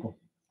vile iko.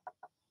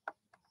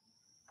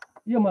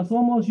 Hiyo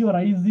masomo sio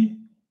rahisi.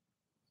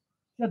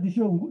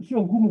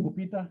 Sio ngumu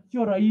kupita,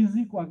 sio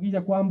rahisi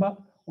kuhakikisha kwamba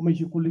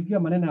umeshughulikia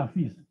maneno ya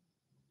fees.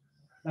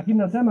 Lakini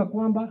nasema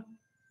kwamba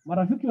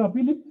marafiki wa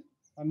Philip,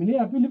 familia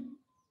ya Philip,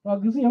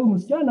 tuhakikishie huyu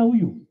msichana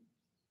huyu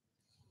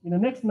in the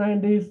next 9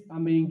 days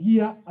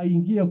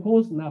aingie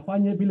course na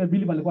afanye vile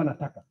Philip alikuwa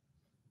anataka.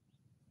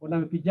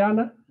 Kuna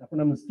kijana na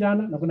kuna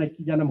msichana na kuna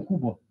kijana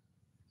mkubwa.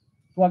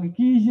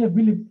 Tuhakikishe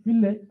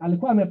vile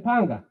alikuwa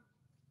amepanga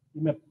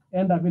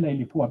imeenda vile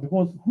ilikuwa,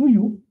 because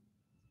huyu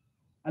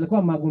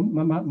alikuwa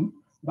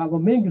mambo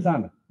mengi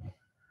sana.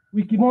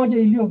 Wiki moja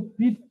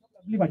iliyopita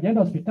Philip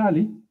ajaenda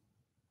hospitali,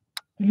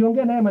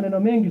 tuliongea naye maneno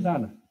mengi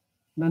sana.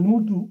 Na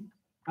mtu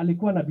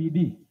alikuwa na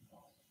bidii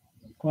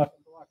kwa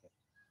watoto wake.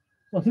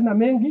 So sina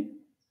mengi.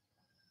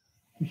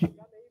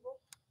 Tushikane hivyo.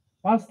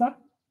 Pastor,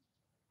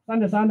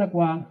 asante sana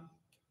kwa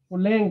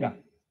kulenga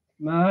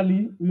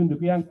mahali huyu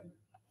ndugu yangu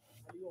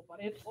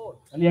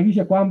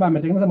alihakikisha kwamba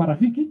ametengeneza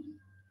marafiki,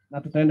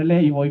 na tutaendelea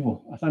hivyo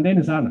hivyo.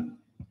 Asanteni sana.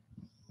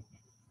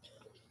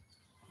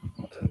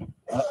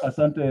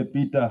 Asante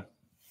Peter.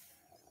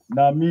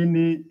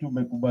 Naamini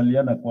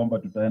tumekubaliana kwamba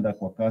tutaenda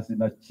kwa kasi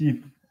na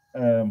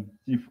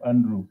Chief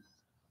Andrew,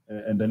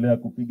 endelea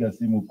kupiga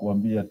simu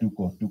kuambia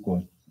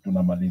tuko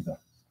tunamaliza.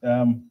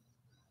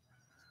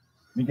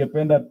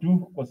 Ningependa tu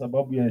kwa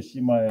sababu ya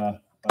heshima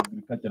ya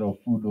Agricultural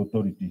Food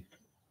Authority,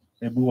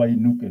 hebu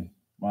wainuke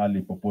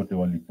mahali popote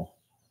walipo.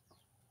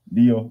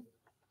 Ndio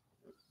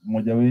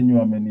mmoja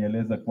wenyu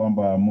amenieleza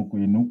kwamba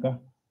mkuinuka.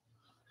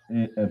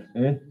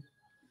 AFA,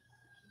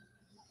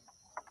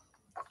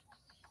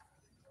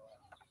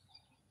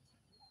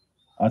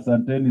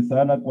 asanteni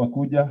sana kwa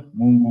kuja.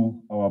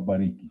 Mungu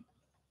awabariki.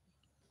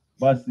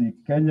 Basi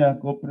Kenya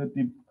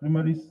Cooperative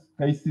Creameries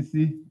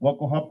KCC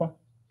wako hapa?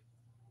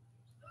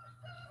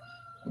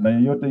 Kuna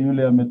yeyote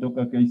yule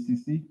ametoka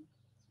KCC?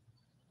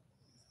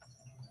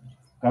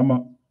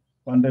 Kama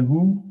pande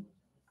huu,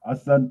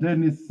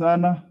 asanteni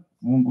sana,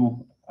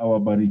 Mungu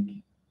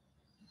awabariki.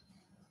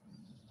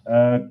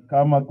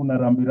 Kama kuna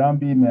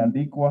rambirambi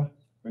imeandikwa,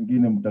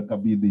 pengine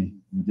mtakabidhi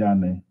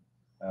mjane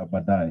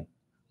baadaye.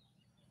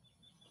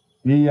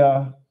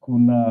 Pia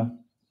kuna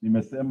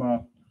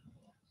nimesema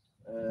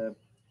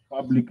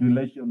Public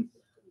Relations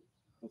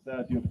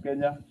Society of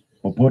Kenya,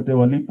 popote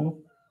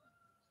walipo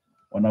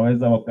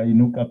wanaweza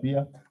wakainuka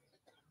pia.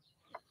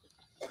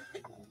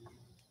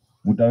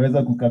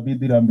 Mtaweza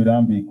kukabidhi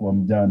rambirambi kwa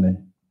mjane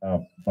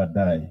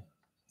baadaye.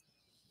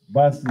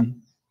 Basi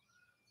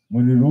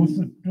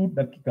mniruhusu tu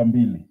dakika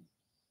mbili.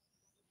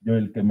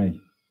 Joel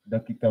Kemei,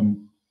 dakika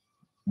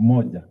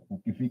moja.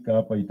 Ukifika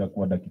hapa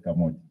itakuwa dakika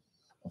moja,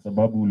 kwa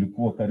sababu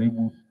ulikuwa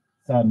karibu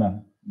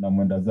sana na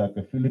mwenda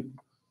zake Philip.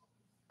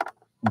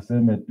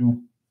 Useme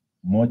tu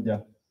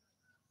moja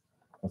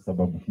kwa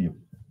sababu hiyo.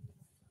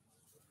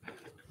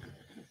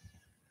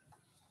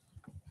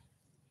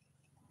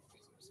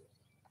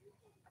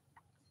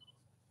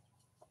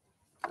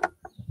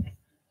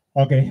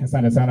 Okay,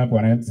 asante sana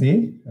Bwana MC,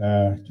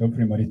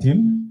 Geoffrey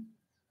Maritim.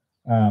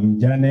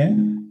 Mjane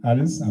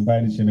Alice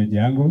ambaye ni shemeji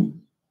yangu,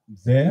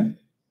 mzee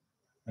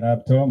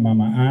Rapto,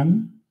 Mama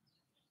Ann,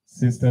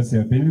 sisters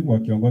ya Philip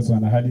wakiongozwa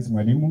na Halis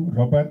mwalimu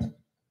Robert,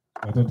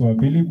 watoto wa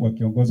Philip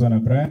wakiongozwa na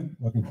Brian,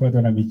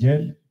 wakifuatwa na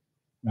Michelle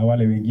na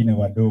wale wengine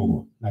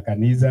wadogo na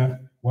kanisa.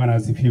 Bwana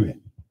asifiwe.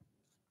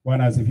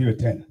 Bwana asifiwe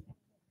tena.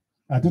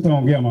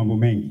 Hatutaongea mambo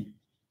mengi,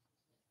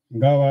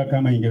 ingawa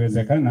kama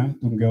ingewezekana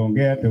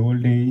tungeongea the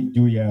whole day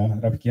juu ya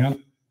rafiki yangu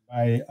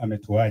ambaye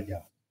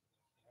ametuaja,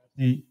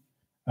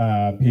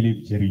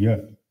 Philip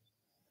Cheruiyot.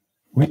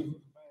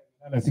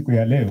 Wala siku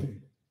ya leo,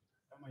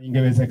 kama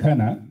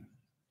ingewezekana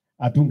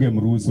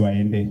hatungemruhusu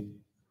aende.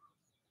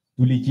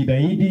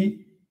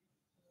 Tulijitahidi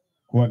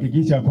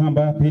kuhakikisha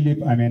kwamba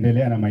Philip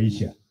ameendelea na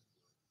maisha.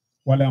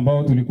 Wale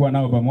ambao tulikuwa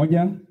nao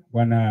pamoja,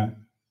 Bwana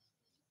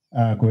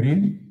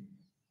Corinne,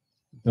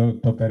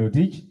 Dr.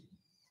 Rotich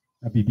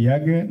na bibi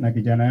yake na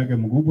kijana yake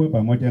mkubwa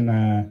pamoja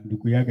na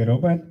ndugu yake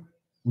Robert,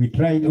 we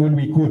tried all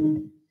we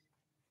could,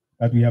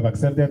 but we have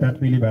accepted that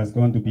Philip has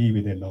gone to be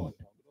with the Lord.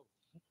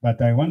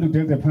 But I want to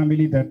tell the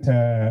family that,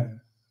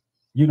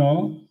 you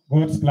know,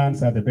 God's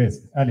plans are the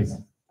best.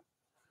 Alice,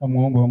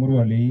 amuongo amuru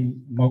ali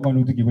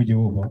mogonutu kibo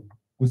Jehova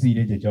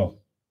kusile jecho.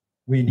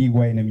 Wendi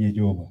gwa ene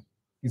Jehova.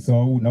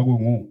 Iso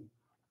nagungu.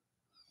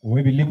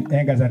 We believe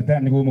enga zarta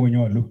ni go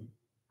nyolu.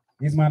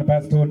 This man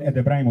passed on at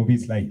the prime of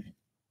his life.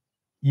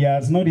 He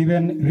has not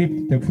even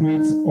reaped the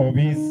fruits of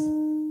his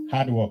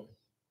hard work.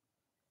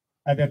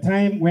 At the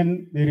time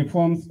when the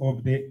reforms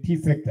of the tea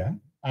sector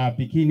are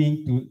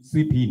beginning to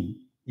sweep in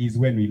is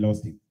when we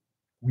lost him.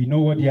 We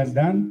know what he has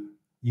done.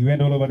 He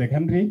went all over the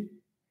country,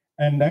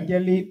 and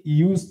actually he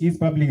used his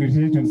public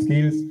relations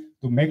skills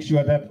to make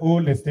sure that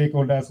all the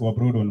stakeholders were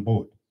brought on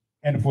board.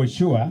 And for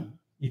sure,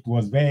 it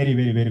was very,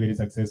 very, very, very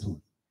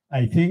successful.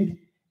 I think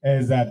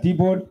as a tea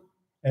board,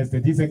 as the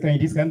tea sector in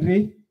this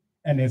country,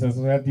 and as a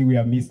society, we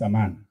have missed a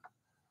man.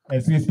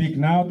 As we speak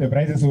now, the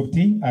prices of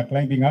tea are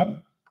climbing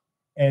up,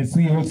 as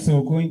we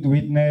also going to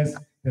witness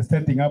the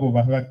setting up of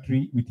a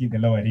factory within the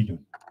lower region.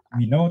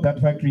 We know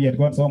that factory had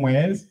gone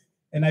somewhere else,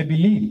 and I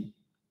believe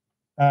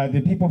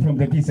the people from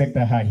the tea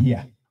sector are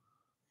here.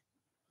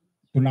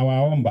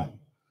 Tunawaomba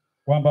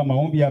kwamba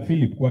maombi ya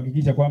Philip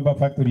kuhakikisha kwamba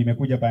factory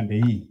imekuja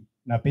pande hii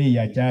na bei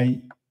ya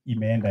chai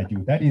imeenda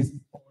juu. That is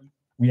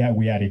all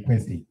we are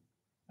requesting.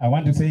 I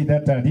want to say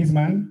that this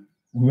man,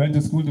 we went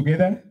to school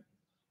together.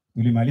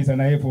 Tulimaliza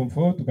naye form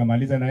 4,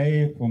 tukamaliza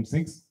naye form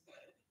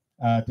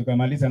 6,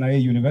 tukamaliza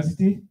naye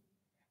university,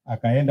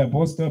 akaenda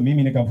Boston,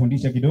 mimi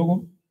nikafundisha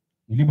kidogo.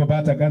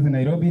 Nilipopata kazi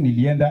Nairobi,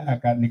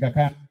 nilienda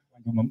nikakaa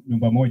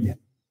nyumba moja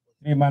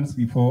 3 months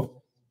before.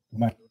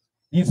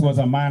 This was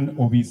a man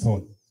of his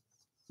soul.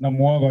 Na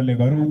muogo le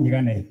garu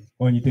nyigane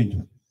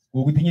onyitenju.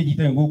 Kugutinye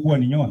jita ngokuwa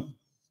ninyo.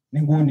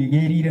 Nengo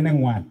nigeri re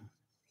nengwan.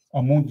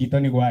 Amun jita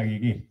ni kwa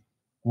gege.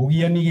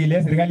 Kugia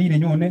nigele serikali ne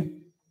nyone.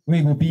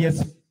 We go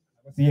PS.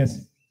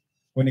 CS.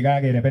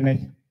 Koniga gere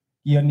bene.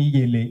 Kia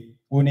nigele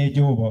one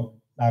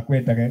jobo la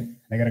kweta ke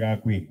negara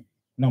kwe.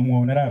 Na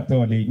muona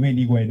rapto le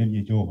wendi kwa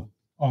ene jobo.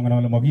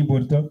 Ongana lo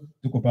mabimborto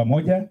tuko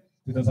pamoja,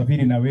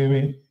 tutasafiri na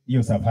wewe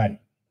hiyo safari.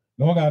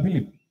 Loga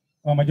Philip.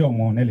 Majo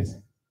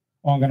Monelis.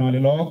 Ongano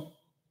log.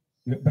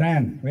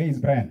 Brian, where is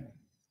Brian?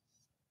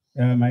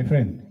 My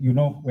friend, you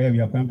know where we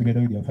have come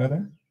together with your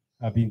father.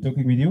 I've been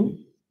talking with you.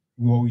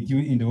 We were with you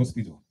in the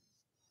hospital.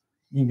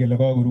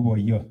 Ingelago Gurubo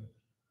yo.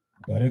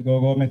 Dore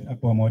go met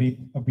Apomori,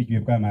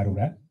 Apiku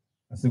Kamarura.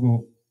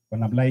 Asugo,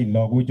 when I'm lying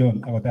logo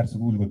John, our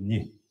school with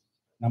me.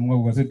 Namu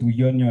was it to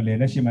yon your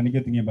leadership and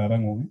getting a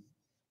babango.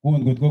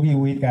 Won't go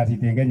with Cassie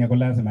Tanganya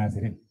Colas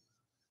Masterin.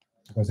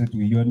 Was it to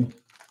yon?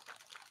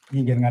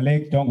 Ingen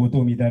ngalek chong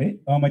uto mitare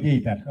amaje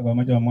itar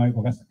amaje amoy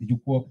ko kas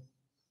tijuko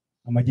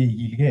amaje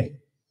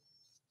igilge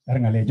ar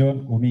ngale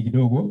jon ko mi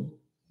kidogo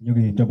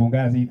nyugi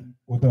tobongazi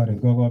utore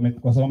gogo met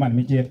ko soman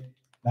miche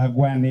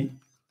dagwani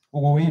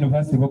uko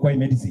university kwa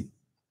medicine.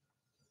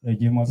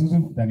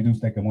 Jemasusu tani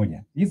staka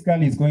moja. This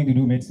girl is going to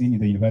do medicine in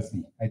the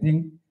university. I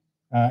think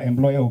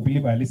employer will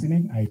believe are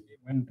listening.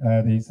 When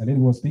this lady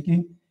was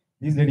speaking,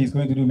 this lady is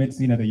going to do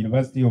medicine at the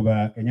University of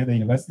Kenyatta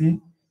University,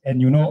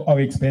 and you know how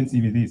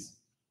expensive it is.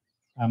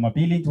 I'm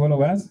appealing to all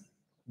of us.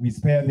 We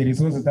spare the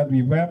resources that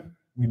we have.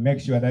 We make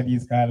sure that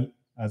this girl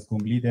has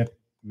completed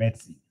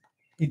medicine.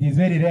 It is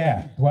very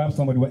rare to have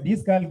somebody.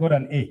 This girl got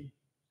an A.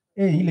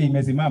 A ile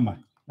imesimama.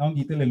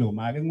 Naongi tele lo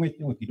mage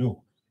ngwete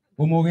kidogo.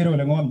 Umogero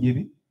le ngom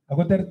jibi.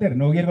 Ako ter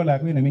no gero la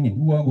kwene mingi.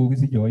 Uwa ngo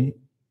kisi joy.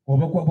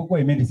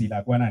 Kwa medicine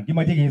la kwa nani.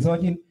 Kimaji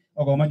kisojin.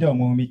 Oko majo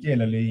mo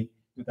michele le.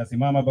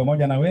 Tutasimama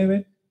pamoja na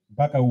wewe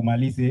mpaka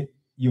umalize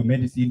hiyo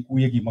medicine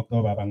kuye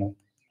kimokto babangu.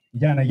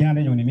 Jana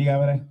nyoni miga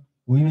bare.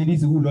 Uimeni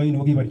sigulo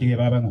ino kibarchige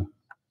babangu.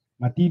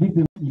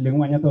 Matibi ile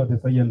ngwanya tote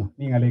sayeno.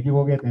 Ningale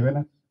kibogete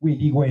bena.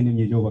 Wiki kwa ene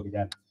nyejoba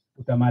kijana.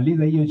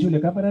 Utamaliza hiyo shule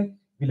kabla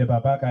vile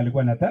babaka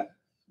alikuwa nataka.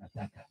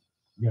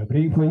 We are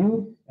praying for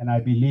you and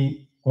I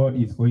believe God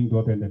is going to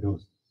open the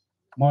doors.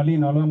 Moli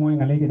nolo mo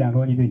ngale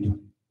kidango ni dejo.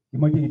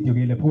 Imoji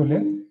kitugele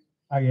pole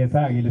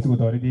agesa agele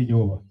sugotori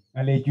dejo.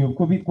 Ngale kiyo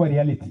COVID kwa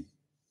reality.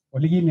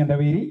 Oligi mianda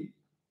wiri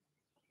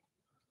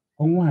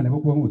kongwane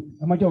kwa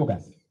ngut. Ama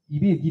jogas.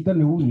 Ibi kita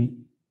ne uni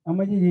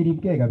ama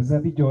jiripke kabisa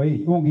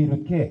bijoe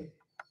ongirutke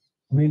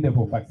wende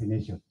for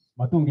vaccination.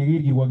 Matungi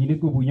giri wagile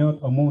ko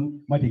bunyot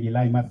amun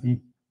majigilai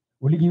maski.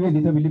 Oligi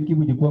wende to bilip ki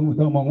buji kwa ngut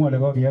ama ngole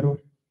ko gero.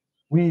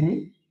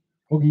 Wiri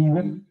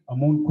ogiwen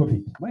amun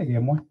COVID. Mai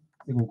gemwa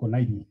sigo ko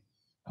naidi.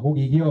 Ako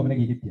gigio mne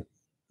gigitia.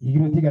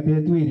 Igiro tika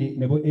te twiri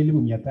nebo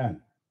 1500.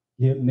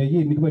 Ne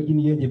ye mikwa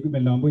kini ye jepi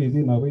melambo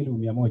yeze na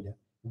 1100.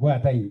 Bwa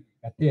tai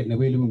kater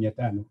nebo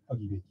 1500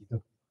 agibe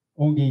kito.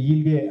 Onge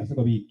yilge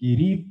asikobit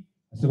kirib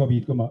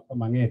asikobit ko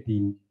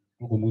mangetin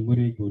ko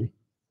mumure kore.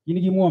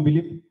 Kini kimwa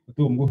bilip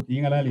tom go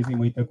tingalale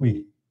simoit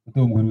takwiri.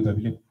 Tom go ruta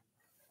bilip.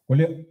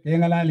 Kole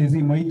tingalale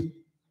simoit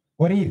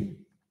korir.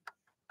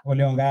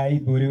 Ole ongai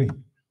borewe.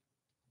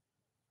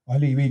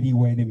 Ole iwe di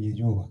wene mi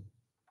Jehova.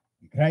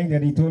 He cried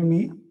and he told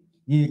me,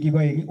 ye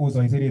kigo ye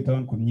oso isere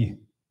ton kumye.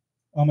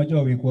 Ama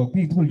jowe ko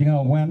people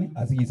jinga wan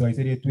as he so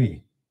isere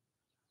twe.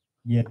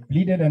 He had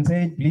pleaded and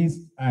said,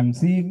 please, I'm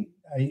seeing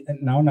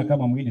naona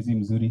kama mwili si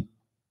mzuri.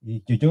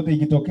 Chochote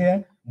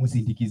ikitokea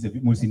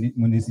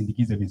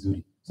musisindikize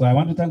vizuri. So I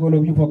want to thank all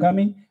of you for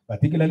coming,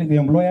 particularly the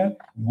employer.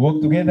 We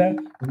work together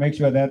to make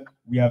sure that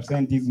we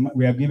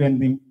have given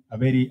them a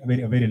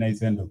very nice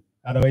send-off.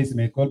 Otherwise,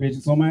 may God bless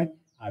you so much.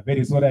 I'm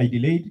very sorry I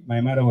delayed.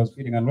 My mother was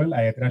feeling unwell.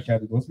 I had rushed her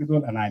to the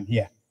hospital and I'm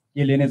here.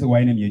 Yelenese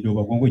waine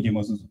myejoba kongo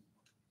jemasusu.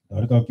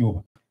 Dorito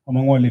kyoba.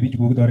 Among all the beach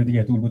book dorito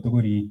ya tool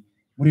gotogori.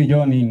 Muri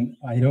joining,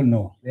 I don't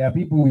know. There are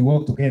people we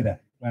work together.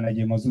 Wana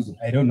jemasusu.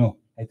 I don't know.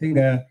 I think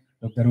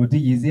Dr.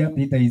 Roti is here,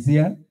 Peter is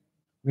here.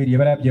 Where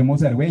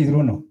is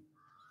Rono?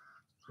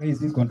 Where is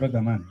this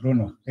contractor man?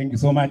 Rono. Thank you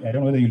so much. I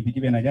don't know whether you'll be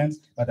given a chance,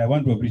 but I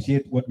want to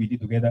appreciate what we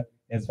did together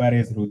as far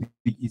as Roti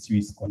issue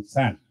is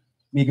concerned.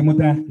 Where is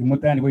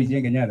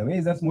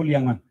that small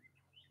young man?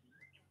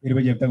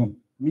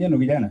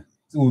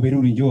 So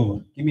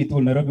Kimi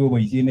told Nairobi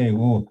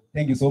over.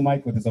 Thank you so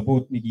much for the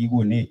support.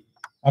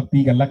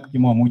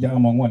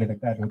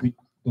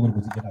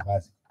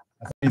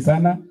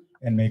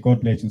 And may God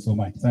bless you so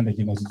much. Thank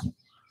you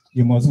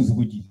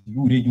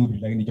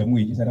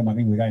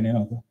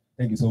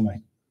so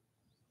much.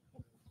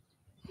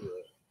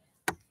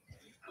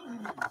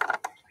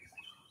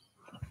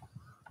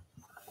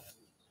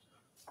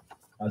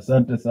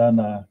 Asante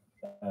sana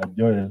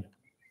Joel,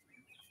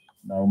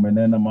 na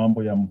umenena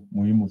mambo ya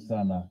muhimu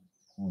sana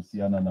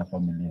kuhusiana na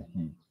familia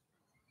hii.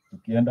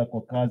 Tukienda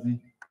kwa kazi,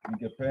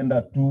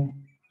 ningependa tu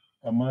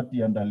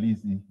kamati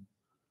andalizi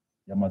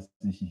ya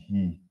mazishi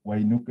hii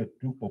wainuke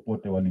tu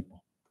popote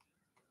walipo.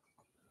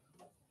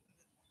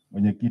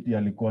 Mwenyekiti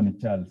alikuwa ni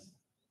Charles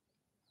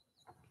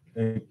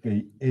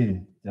aka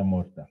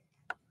Jamorta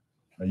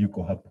na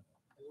yuko hapa.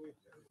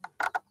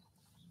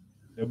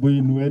 Hebu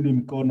inueni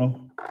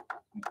mkono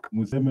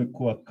museme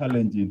kwa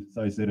Kalenjin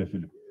Saisere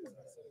Philip.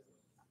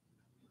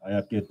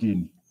 Aya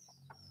ketini.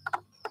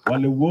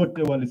 Wale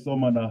wote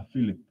walisoma na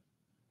Philip.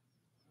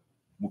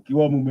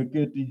 Mkiwa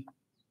mumeketi,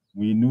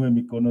 muinue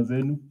mikono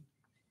zenu.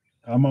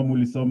 Kama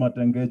mulisoma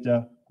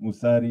Tengecha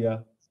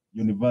Musaria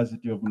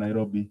University of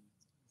Nairobi,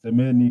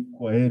 semeni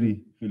kwa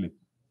heri Philip.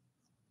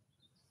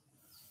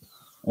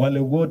 Wale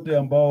wote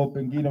ambao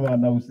pengine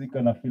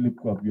wanahusika na Philip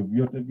kwa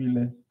vyovyote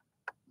vile,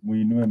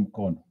 muinue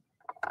mkono.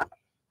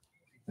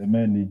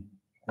 Semeni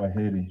kwa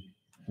heri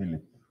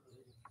Philip.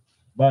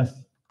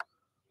 Basi,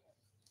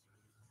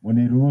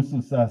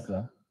 muniruhusu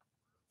sasa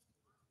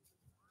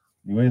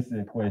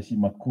niweze kwa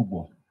heshima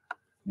kubwa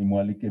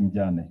nimwalike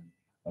mjane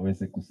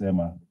aweze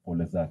kusema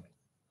pole zake.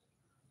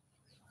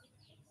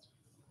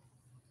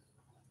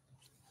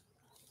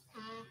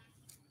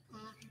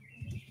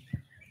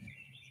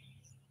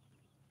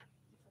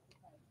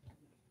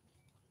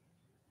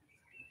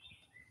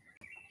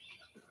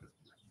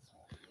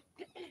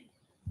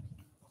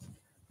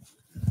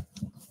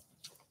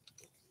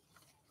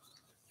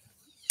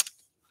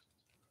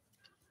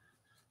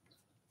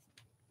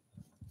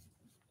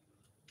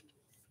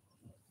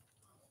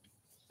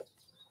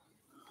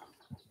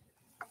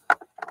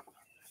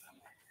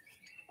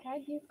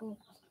 Thank you for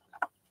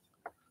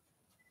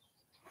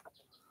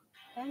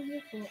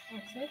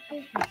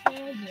accepting to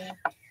share your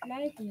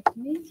life with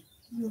me.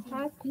 You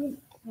have been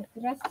a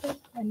trusted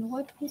and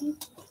worthy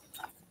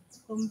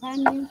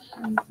companion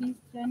in this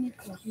journey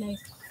of life.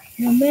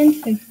 You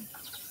meant the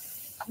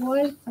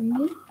world to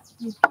me.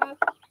 You have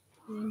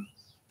been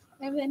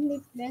heavenly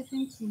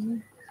blessing to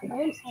me.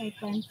 All I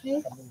can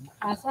say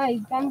as I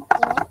thank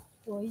God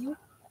for you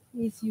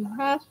is you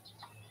have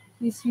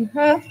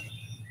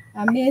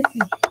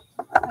amazing.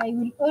 I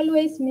will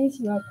always miss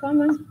your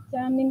common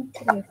charming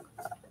grace,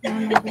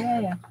 Mama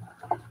Dwyer.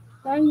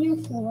 Thank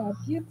you for a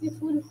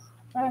beautiful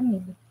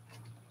family.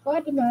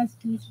 God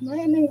must be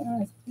smiling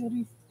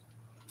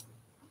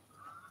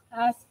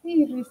as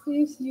he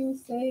receives you,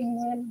 saying,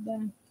 "Well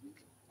done,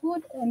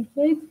 good and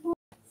faithful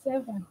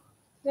servant.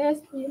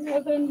 Rest in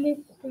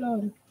heavenly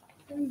glory."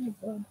 Thank you,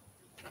 God.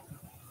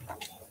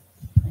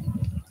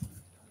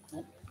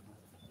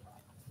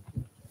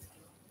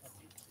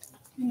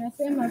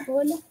 Ninasema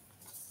pole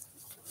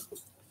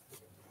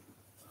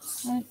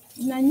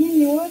na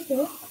nyinyi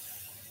wote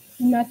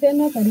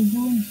ninasema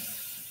karibuni,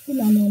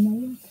 kila neno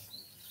yote.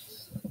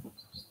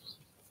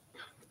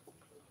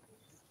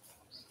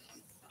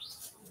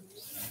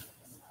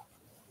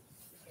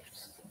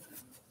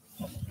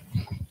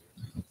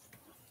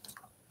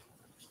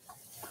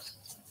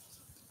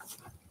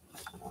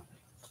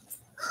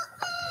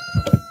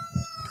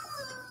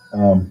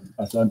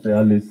 Asante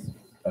Alice,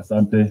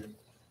 asante.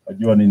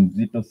 Najua ni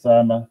nzito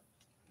sana,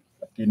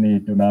 lakini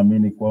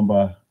tunaamini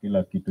kwamba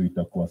kila kitu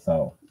itakuwa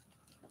sawa.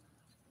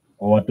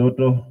 Kwa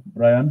watoto,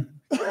 Brian,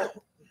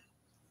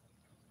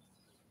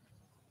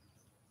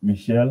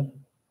 Michelle,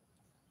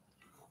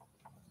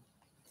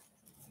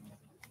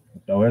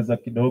 utaweza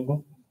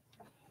kidogo?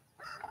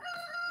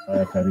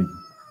 Haya, karibu.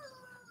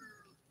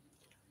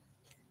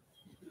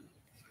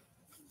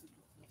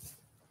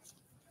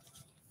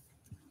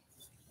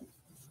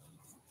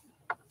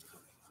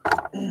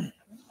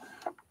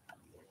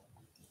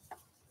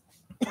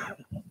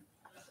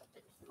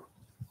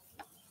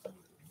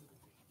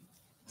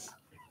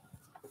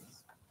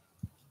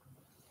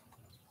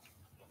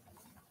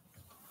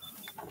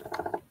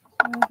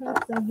 Our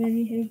hearts are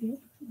very heavy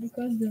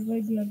because the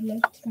void you have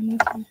left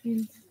cannot be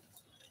filled.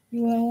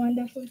 You are a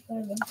wonderful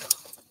Father.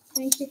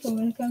 Thank you for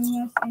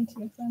welcoming us into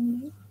your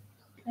family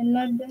and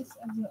loved us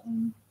as your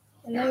own,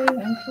 allowing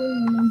our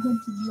full womanhood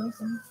to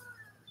blossom.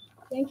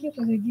 Thank you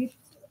for the gift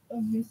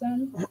of your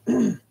Son,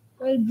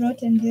 well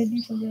brought and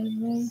ready for the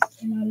role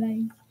in our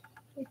lives.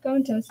 We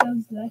count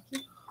ourselves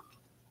lucky.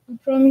 We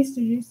promise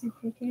to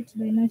reciprocate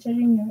by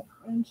nurturing our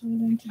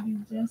grandchildren to be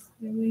just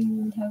the way you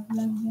would have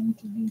loved them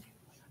to be.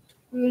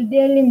 We will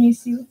dearly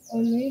miss you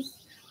always.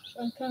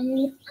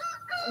 Welcoming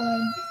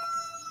word.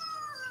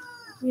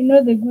 We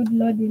know the good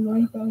Lord will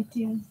wipe our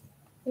tears.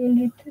 We will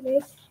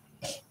replace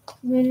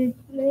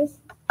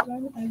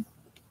one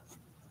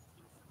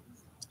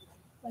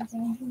as our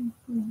home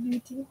with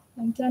beauty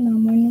and turn our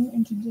mourning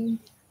into joy.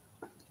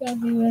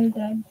 Very well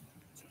done.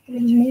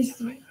 We'll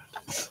miss you.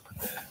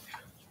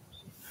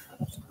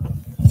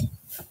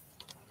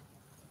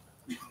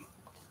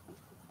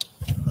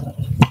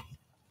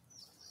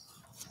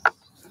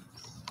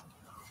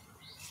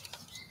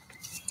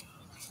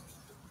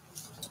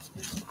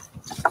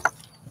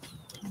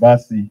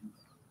 Basi,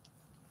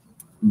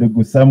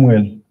 ndugu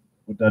Samuel,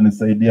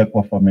 utanisaidia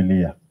kwa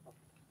familia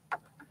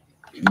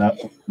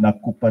na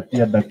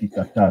kupatia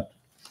dakika 3.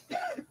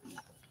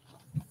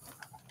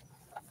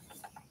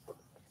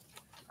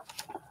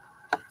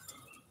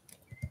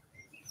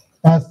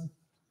 Bas.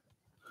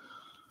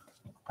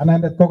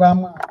 Anandet ko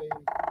kamwa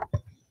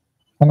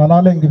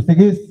ng'alalen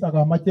Kipsigis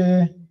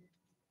akamache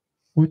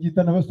ku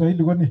chito nebo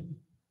Swahili ko ni.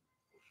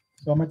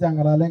 So amache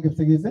ng'alalen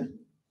Kipsigis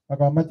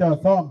akamache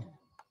asom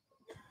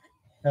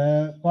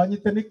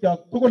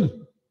konyitenikyok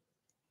tugul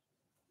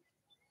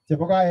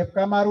chebo Kaep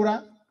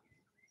Kamarura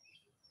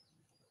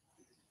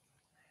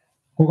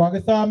ko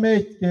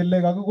kakisomech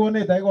kele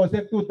kakikonech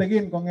dakikosiek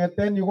tutigin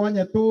kong'eten yu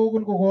konye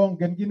tugul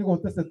kokongen kit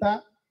nekotesetai.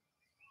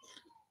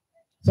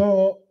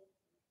 So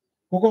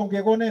kokon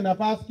kekonech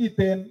nafas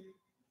kiten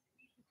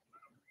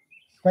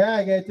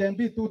koyach kecheng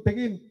biik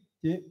tutigin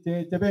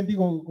chebendi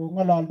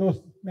kong'ololdos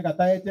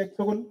nekata echek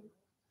tugul.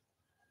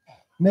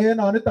 Ne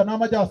noniton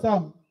amache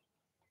asom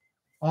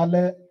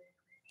ale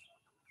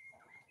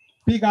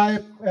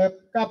biikab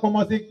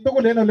kapkomosik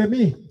tugul en ole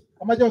mi,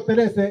 amache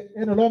otelese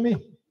en ole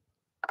mi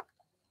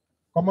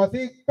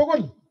komosik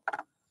tugul.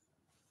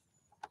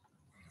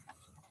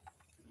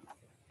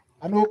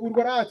 Anobur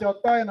kora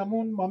achoktoen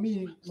amun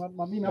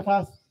mami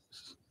nafas.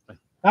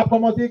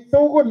 Kapkomosik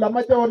tugul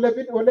amache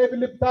ole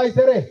Philip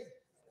Taisere.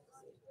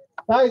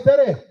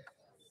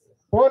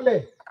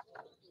 Pole.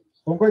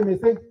 Kongoi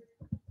mising.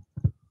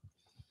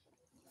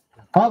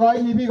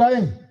 Akoini biik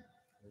oeng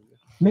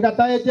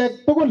nikata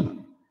echek tugul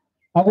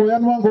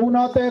akoyanwon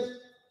kounotet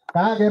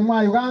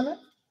kakemwa Uganda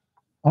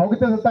ako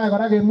kitesetai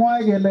kora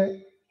kemwoe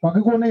kele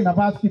kakikonech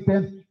nafas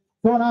kiten.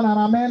 So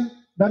nananamen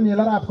Daniel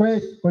Arap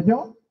Koech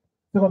konyo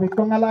sikobit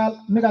kong'alal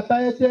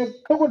nikata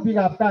echek tugul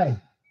biikab Kai.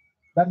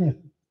 Daniel.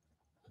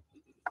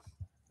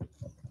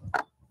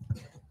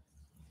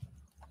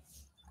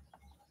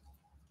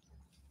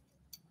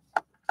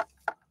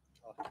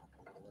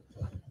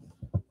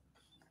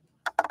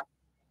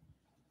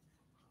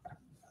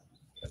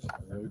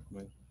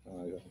 Bas,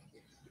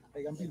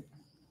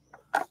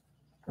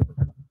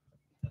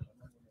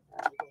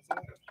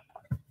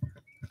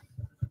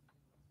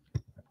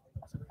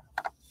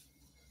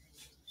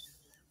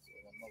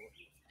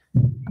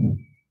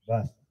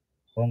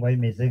 kongoi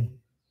missing.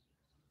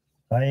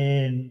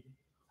 Kain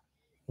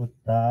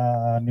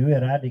niwe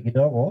radi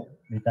kidogo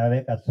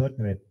nitaweka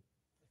shortwave.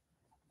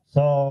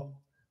 So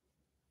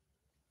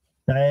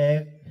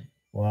taek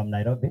wa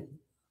Nairobi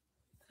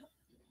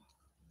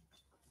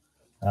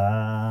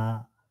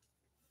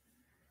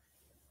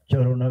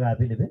choruno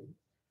Philip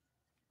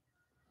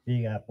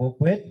biga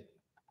kokwet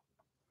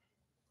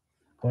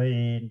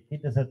koin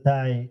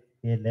kitesetai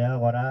kele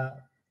kora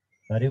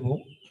karibu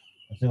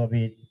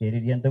asikobit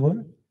keririen tugul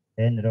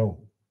en rou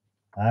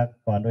ak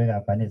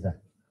kandoikab kanisa.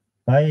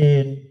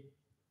 Kain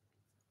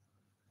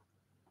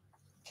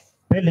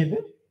Philip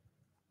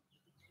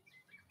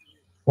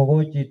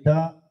koko chito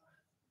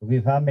koki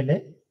family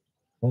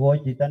koko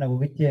chito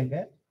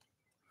nekokichenge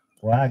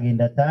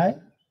kokakinde tai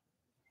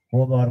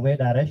koborwech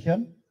direction.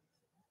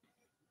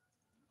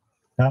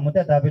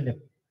 Kamutetab Philip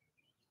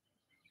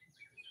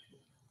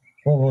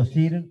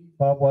kokosir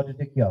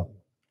kabwatutikyok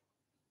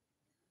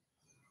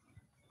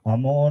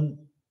amun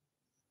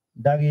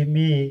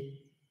ndakimi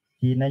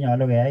kit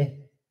nenyolu keyai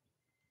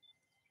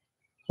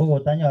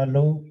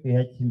kokotanyolu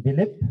keyochi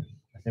Philip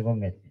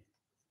asikong'et.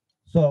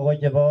 So ko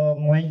chebo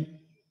ng'weny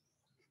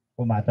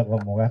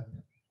komatakomukak.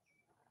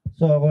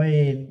 So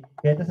koin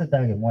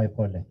ketesetai kemwoe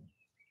pole.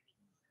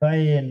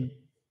 Koin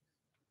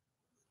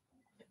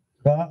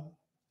ko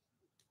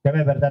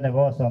kebeberta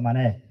nebo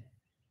somanet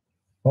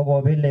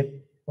koko Philip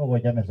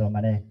kokochome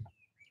somanet.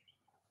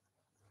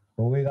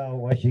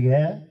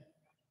 Kokokoshigei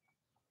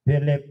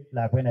Philip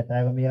lakwet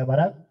netai komi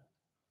barak,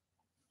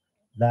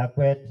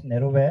 lakwet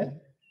nerube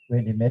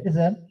wendi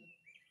medicine,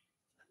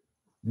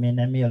 mi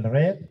nemi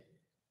Eldoret,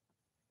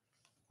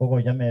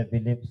 kokochome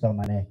Philip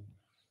somanet.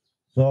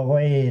 So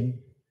koin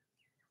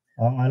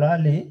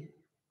ang'ololi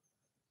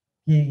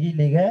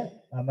kikiligei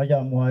amache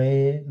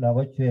amwoi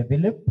lagochu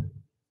Philip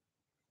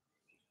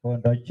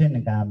kondochin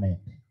kamet.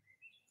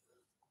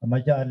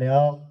 Amache ale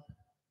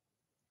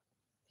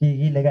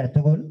kikiligei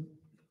tugul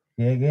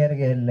keker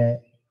kele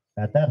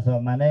katar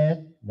somanet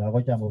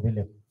lagochu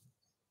Philip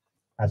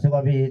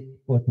asikobit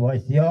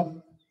kotwoisiok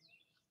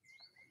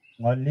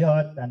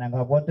ng'oliot anan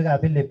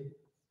kabwatutikab Philip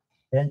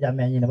en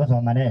chamenyin nebo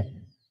somanet.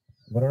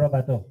 Ngoro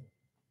Robert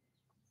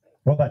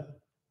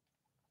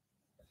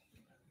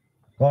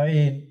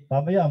koin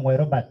kamoche amwoi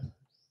Robert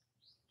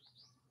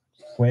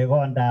koek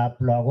kondab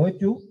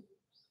lagochu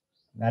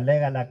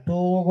ng'alek alak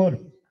tugul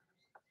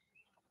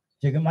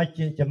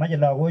chemache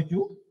lagochu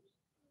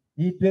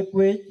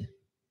itwekwech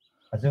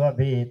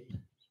asikobit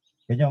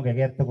kenyon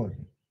keker tugul.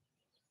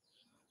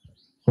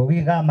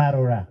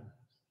 Kokikamarura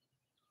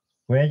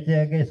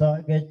koechek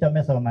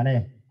kechome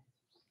somanet.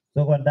 So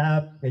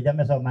kondab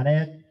kechome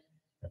somanet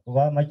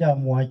kokamache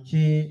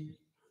amwochi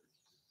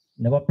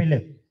nebo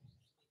Philip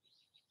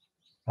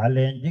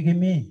alenji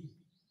kimi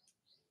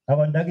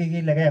akot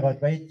ndakikilegei kot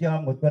koit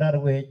yon kot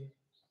korarwech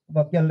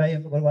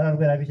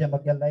korarwech rabisiek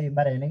makialdoi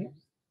mbarenik.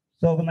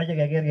 So komache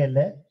keker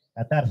kele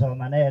katar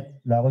somanet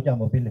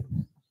lagochu Philip.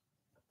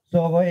 So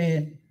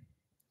koin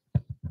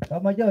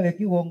kamache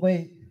awekyi kongoi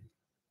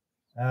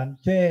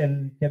Joel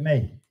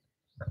Kemei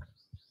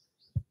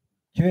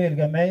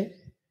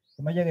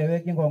komache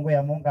kewekyi kongoi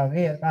amun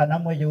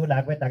kanamwech cheu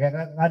lakwet age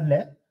kale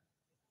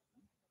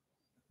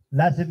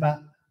lazima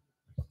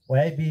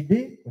koyai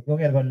bidii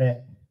koker kole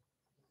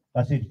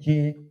kasirchi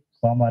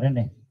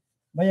bomorindet.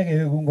 Mache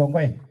kewekun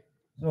kongoi.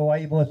 So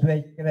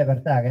waiboswech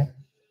kebeberta age.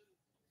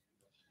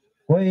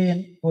 Koin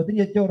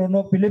kotinye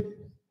choronok Philip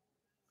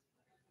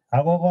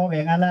ako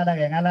kokeng'alal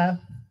akeng'alal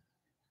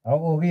ako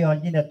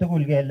kokiyonjine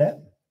tugul kele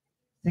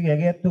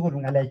sikeker tugul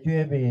ng'alechu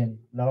eben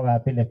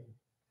lagokab Philip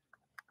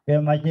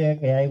kemache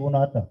keyai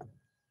kunoto.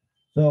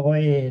 So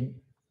koin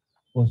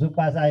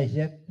kosubkei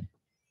saisiek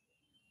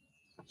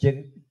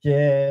che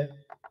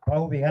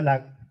bau biik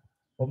alak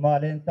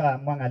komalen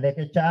tamwa ng'alek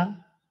chechang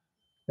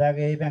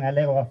takeibe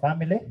ng'alek koba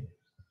family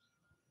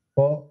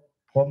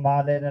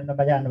komalen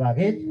nemayan nebo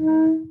kit.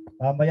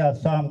 Kamache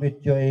asom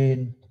kityo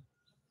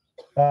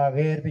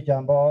kaker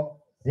bichombo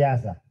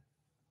siasa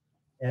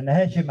en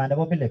heshima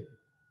nebo Philip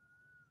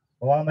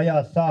kokamache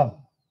asom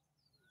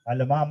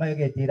ale mamache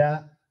ketira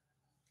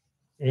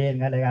en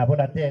ng'alekab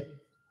bolatet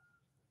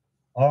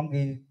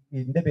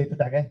onginde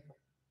betut age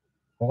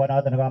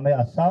kokonoto nekamache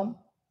asom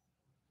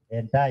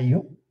en tai yu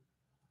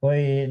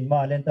koin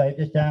malen toib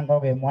chechang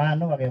kokemwa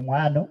ano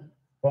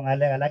ko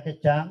ng'alek alak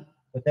chechang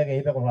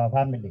kotakeibe koba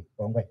family.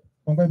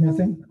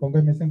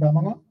 Kongoi missing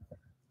Bamang'o.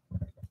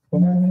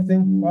 Kongoi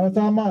missing.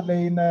 Asome ale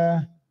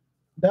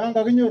ndan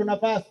kakinyoru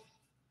nafas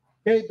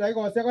keit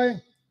dakikosiek oeng.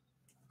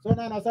 So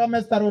nan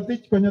asome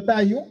Starotich konyo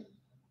tai yu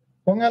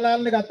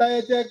kong'alal nekata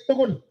echek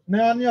tugul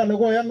neyoni ale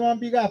koyonwon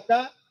biikab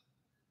gaa.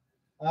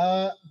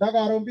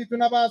 Ndakaron bitu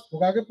nafas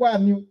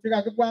kokakibwan yu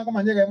chekakibwan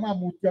komanyekemwa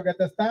mutyo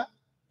ketesta.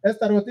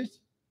 Esther Rotich.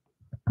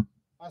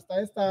 Pastor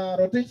Esther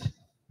Rotich.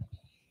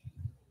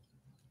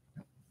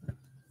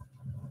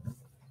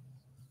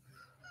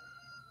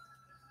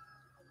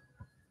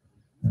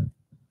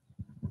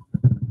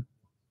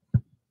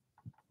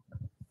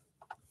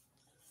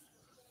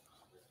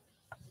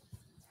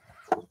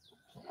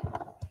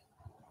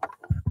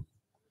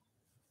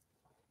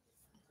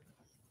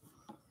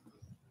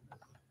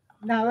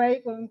 nawai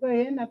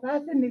kongoi en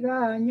nafasit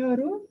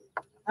nekanyoru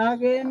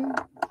ak en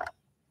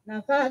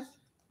nafas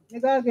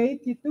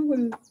nekakeityi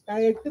tugul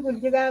kaek tugul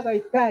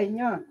chekakoit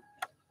kainyon.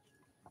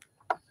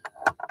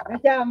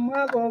 Moche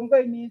amwa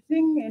kongoi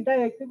mising en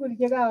toek tugul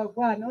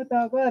chekakobwan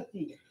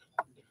otokoti.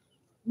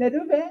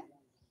 Nerube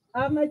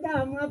amoche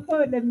amwa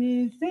pole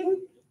mising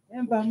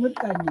en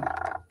Bamutanyu.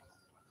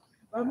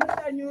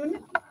 Bamutanyun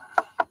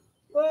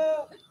ko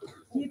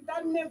chito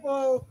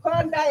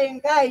nekokonda en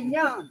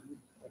kainyon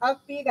ak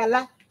biik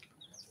alak.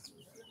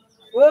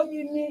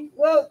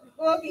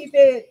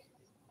 Kokibet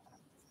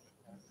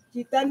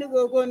chito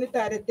nekokonu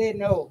toretet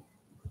neo.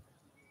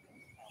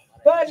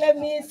 Pole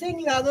mising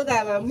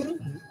lagokab Bamuru.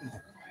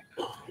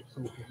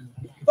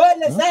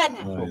 Pole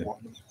sana.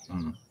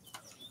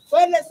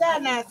 Pole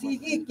sana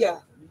sigikyok.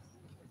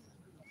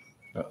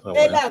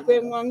 En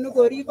lakweng'wong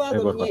nekoribok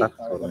komie.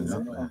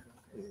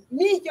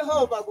 Mi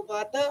Jehova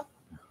koboto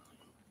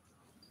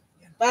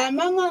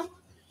Bamang'o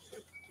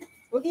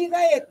ko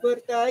kikoet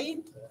bortoin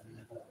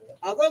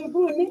ako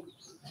nguni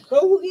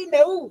kou kit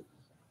neu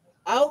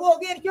ako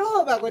koker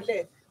Jehova kole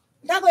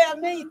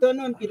ndakoyome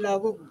itononji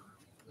lagokuk.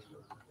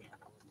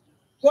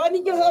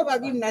 Koni Jehova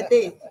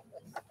kimnatet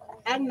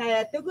ak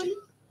naet tugul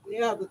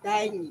neyobu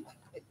tainyin.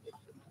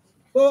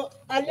 Ko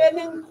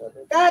alenen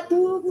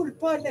katugul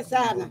pole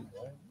sana.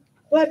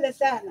 Pole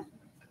sana.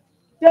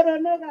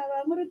 Choronokab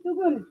Bamuru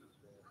tugul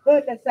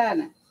pole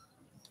sana.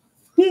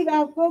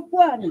 Biikab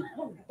kokwoni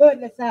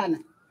pole sana.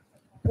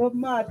 Ko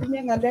matinye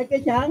ng'alek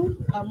chechang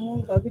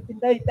amun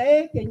kakitindoi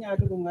toek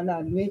chenyolu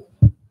kong'ololwech.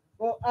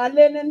 Ko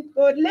alenen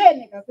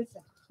poleni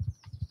kabisa.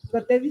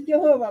 Kotebi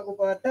Jehova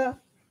koboto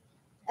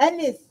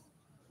Alice.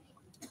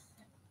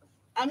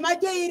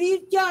 Amache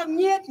irib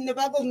chomyet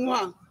nebo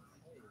kong'wong.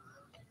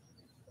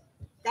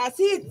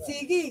 Kasit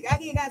sigik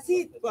ak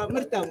ikasit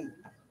Bamurtang'ung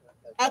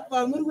ak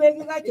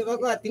Bamurwek iko chebo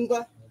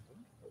kotingo.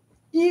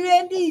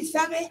 Iwendi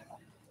isobe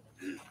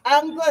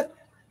angot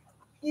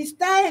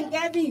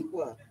istoengei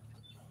biikwok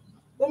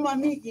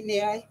komomi kiy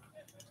neyoe.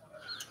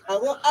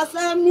 Ako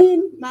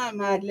asomin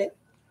mama ale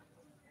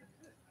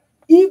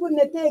ibu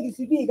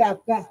netekisi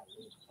biikab gaa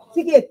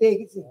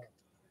siketekisi.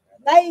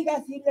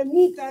 Taikas ile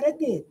mi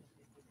toretet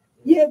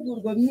yebur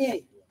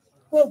komie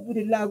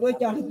koburi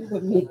lagochon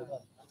komie.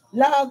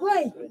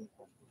 Lagoi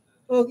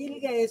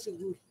okilgei en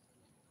sukul.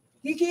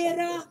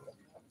 Kikero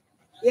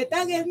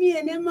yetakemi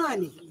en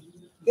emoni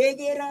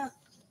kekero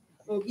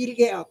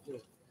okilgei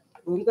akwet.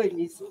 Kongoi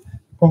mising.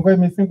 Kongoi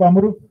mising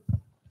Bamuru.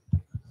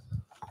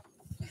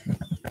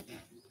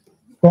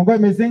 Kongoi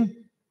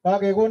mising.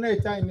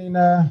 Kakekonech any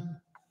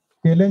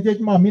kelenjech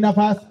mami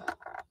nafas.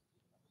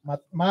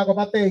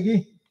 Makoba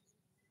teki.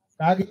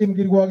 Kakiim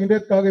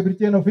kirwokindet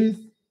kakebirchi en office.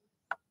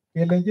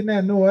 Kelenji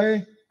ne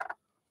neoe.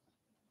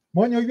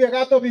 Monyoiwek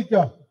kato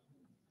biikcho.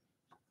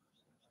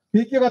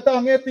 Biik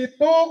chekatang'eti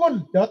tugul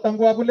choton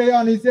ko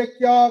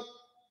abuleyonisiekchok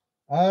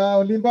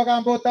olimbo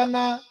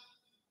Kambotana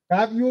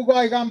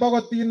kakyukoi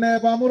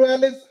Kambokotin Bamuru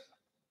Alice.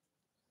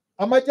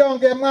 Amache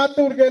ongemwa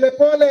tugul kele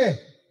pole.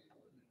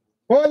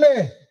 Pole.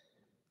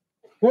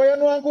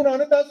 Koyanwa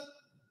ngunonitas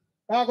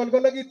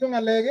kakolkolekitu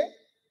ng'alek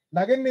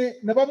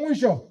lakini nebo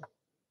mwisho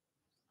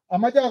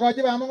amache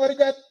akochi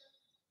Bamung'oriket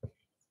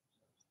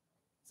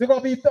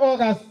sikobit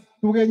okas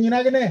tugenyin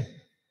akine.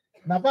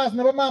 Nafas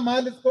nebo mama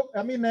Alice ko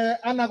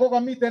Anna ko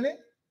kamiten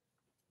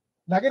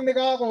lakini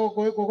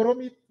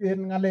kokoromit en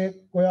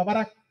ng'alek koyob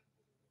barak.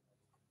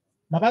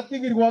 Mabatki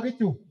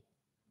kirwokichu.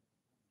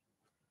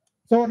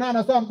 So nan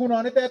asom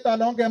ngunonitet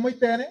ale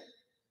ongemuiten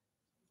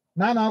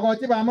nan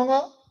akochi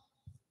Bamung'o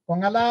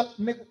kong'alal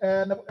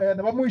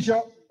nebo mwisho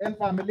en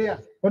familia.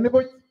 Ko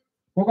nibuch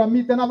ko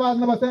kamiten nafas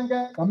nebo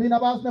Senge, kami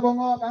nafas nebo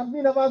ng'o,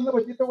 kami nafas nebo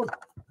chitugul.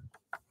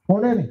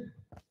 Poleni.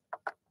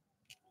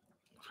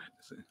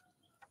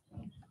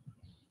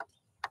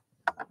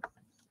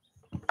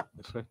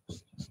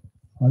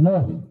 Hello.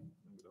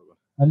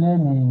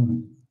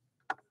 Aleni.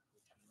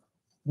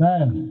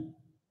 Ryan.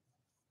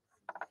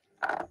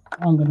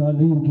 Angen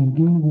ale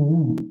ingingen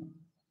kou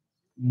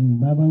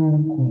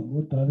babang'ung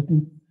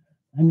kotoretin.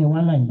 Ani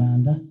walany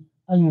banda.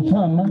 Ak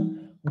isoman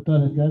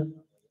kotoretin.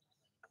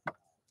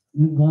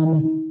 Ngome.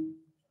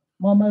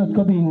 Mama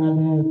kobit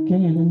ng'alek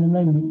chekele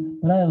nai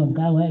Brian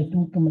kawai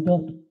tuguk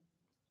chematot.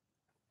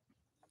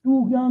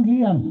 Tuguk chon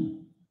kiam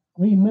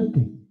ko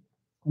imete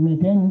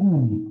kong'eten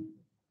nguni.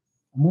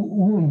 Amun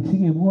ui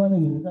sikebwone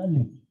kele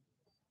kali.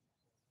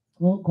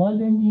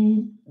 Kolenji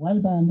wal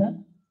banda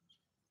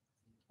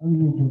ak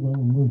ilenji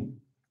kongoi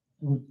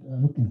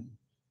sikotoretin.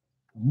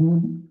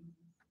 Amun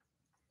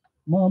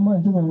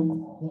momoche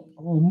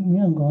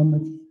sikomian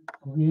kamet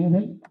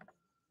kokere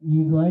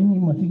ikoini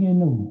mosiket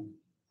neo.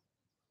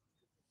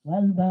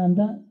 Wal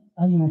banda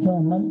ak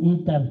isoman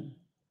itar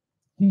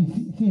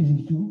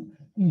sisich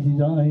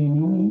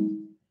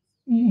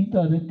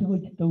itoreti ko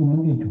chito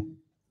komengechu.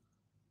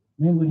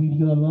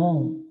 Mengoriryo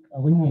lagok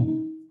ako inye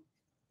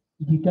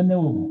chito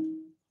neo.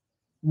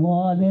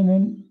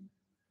 Mwalenen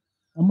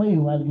amache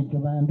iwal kityo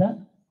banda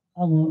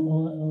ak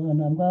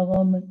onamgei ak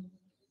kamet.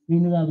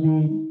 Binikab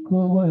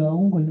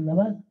koyogun kole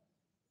labat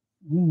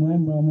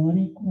imwoen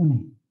Bamorik kuni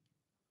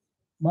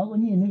Mako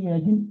ni ini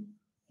kajin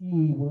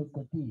ki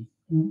koti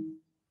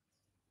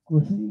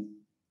kosi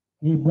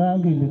ke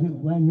bangi le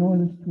banyon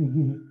ki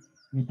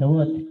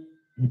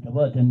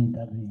itawat ni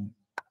tari.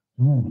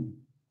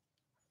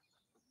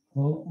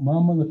 Ko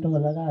mama ko to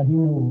laga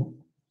hino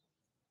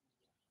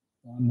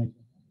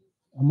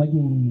amaji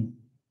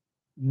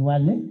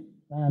iwale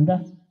anda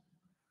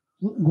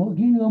go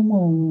gi mo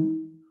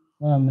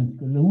amen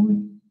ko lu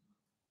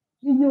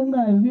ni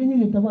nga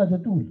ni itawat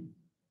tu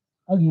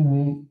agi me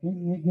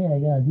ke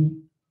ya di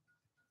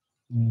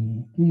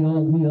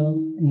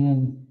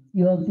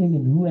yo tingi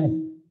duwe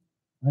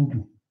antu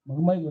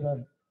magmai gora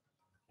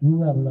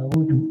duwa la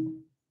goju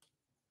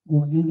go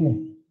gege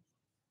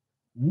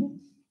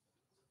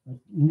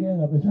inge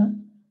ga besa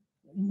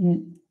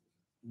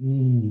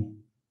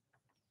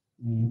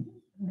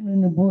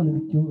ni bol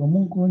chu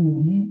amon ko ni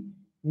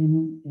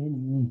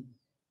ni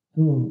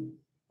so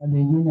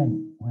ale nyina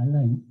wala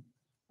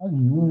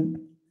agi yo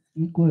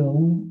iko yo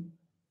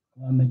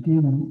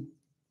ametemu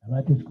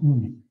abate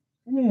skuli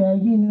ni ya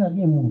gini na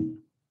gemu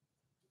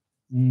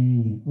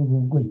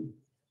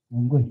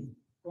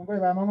Kongoi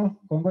ba mama,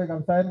 kongoi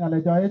kabisa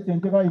ngale joe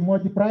chenje ko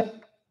imoji pride.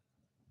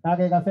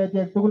 Kage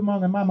kasete tugul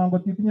mange mama ngo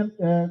titinye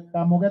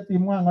kamuget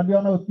timwa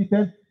ngalio na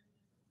utiten.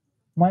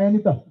 Maya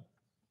nito.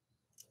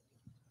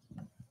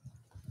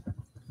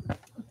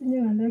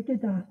 Tinye ngalek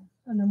chechang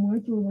ana mwoe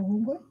Jehova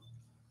kongoi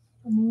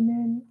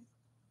amun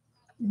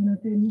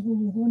kimnotet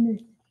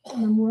nekokonech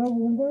ana mwoe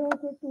kongoi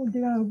ak tugul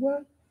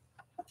chekakobwa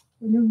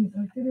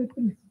konyokisoiset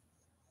kole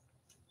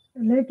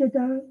ngalek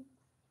chechang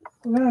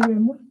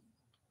kokakemwa.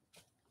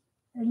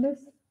 Eles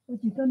ko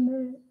chito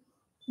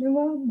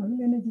neng'om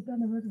makingene chito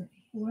nebo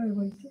koyoe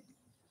boisiet.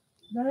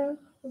 Ndaa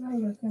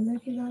kokakas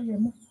ngalek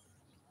chekakemwa.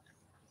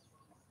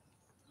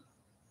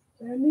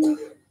 Yani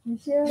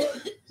kishare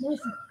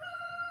message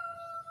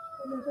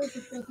anataka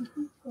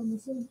kupatia kwa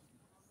msemo.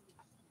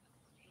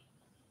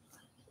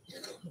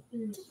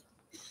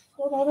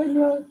 Ko baba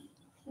nyo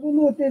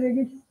ngumo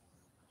teregi.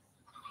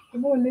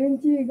 Kumo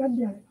lenji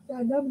gandia.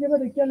 Adam jeba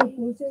de kyale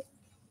pose.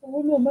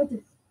 Ngumo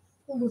mate.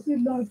 Ngo si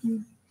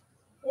laki.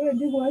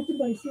 Ndi ko ati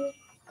boisiet.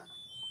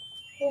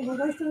 Ngo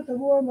kasa ta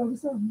go ma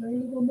bisa na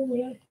ngo mo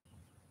ya.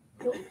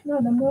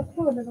 Na mo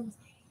ko na kabisa.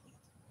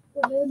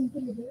 Ko ni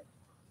tuli.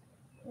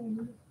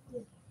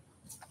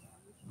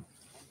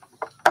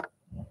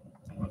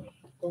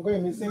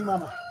 Kongoi missing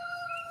mama.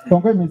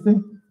 Kongoi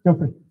missing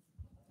Geoffrey.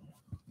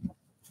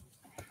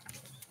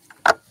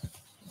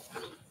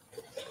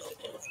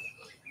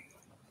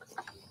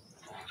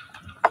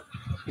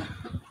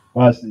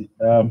 Basi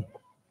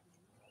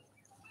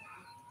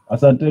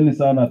asanteni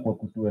sana kwa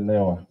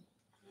kutuelewa,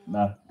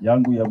 na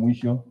yangu ya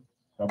mwisho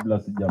kabla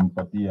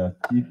sijampatia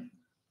chief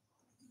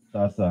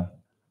sasa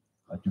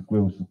achukue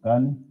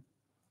usukani,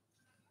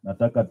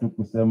 nataka tu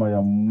kusema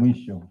ya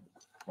mwisho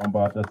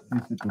kwamba hata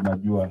sisi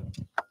tunajua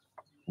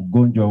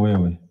ugonjwa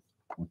wewe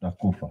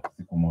utakufa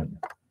siku moja,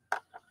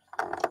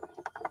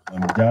 na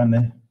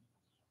mjane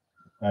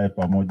kae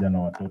pamoja na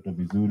watoto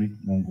vizuri,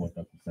 Mungu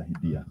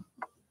atakusaidia.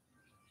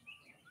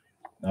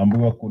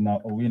 Naambiwa kuna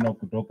Owino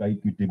kutoka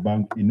Equity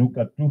Bank,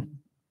 inuka tu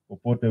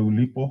popote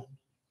ulipo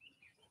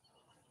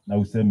na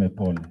useme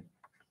pole.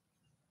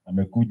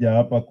 Amekuja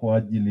hapa kwa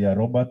ajili ya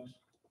Robert,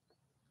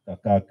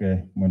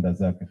 kakake mwenda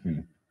zake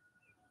Philip.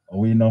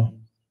 Owino,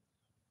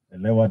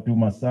 elewa tu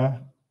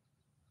masaa,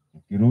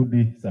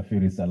 ukirudi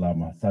safiri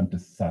salama. Asante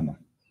sana.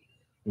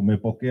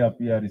 Tumepokea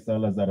pia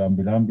risala za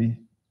rambirambi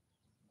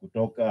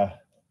kutoka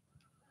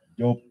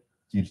Job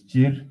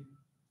Chirchir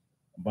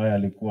ambaye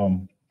alikuwa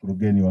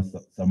mkurugenzi wa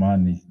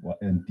zamani wa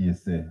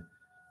NTSA.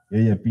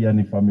 Yeye pia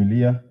ni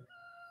familia,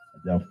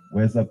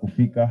 hajaweza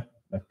kufika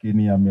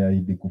lakini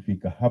ameahidi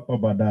kufika hapa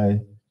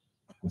baadaye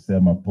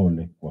kusema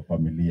pole kwa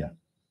familia.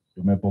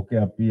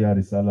 Tumepokea pia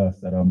risala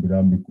za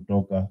rambirambi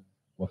kutoka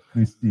kwa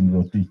Christine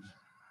Rotich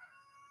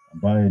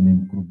ambaye ni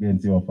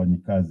mkurugenzi wa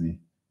wafanyikazi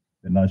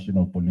the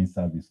National Police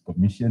Service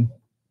Commission.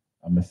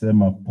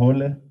 Amesema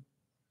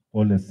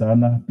pole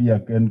sana. Pia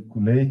Ken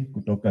Kulei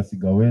kutoka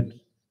Sigawet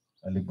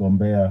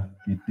aligombea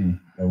kiti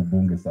ya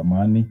ubunge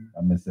zamani,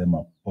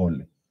 amesema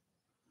pole.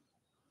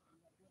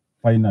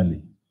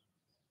 Finally,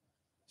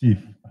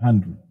 Chief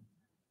Andrew,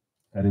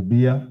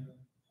 karibia,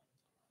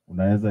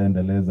 unaweza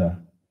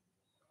endeleza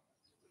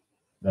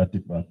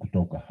ratiba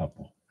kutoka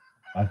hapo.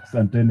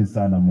 Asanteni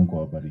sana, Mungu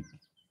awabariki.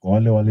 Kwa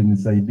wale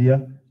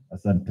walinisaidia,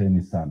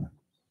 asanteni sana.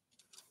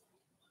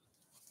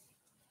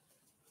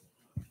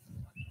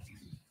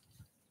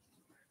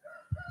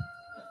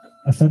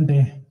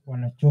 Asante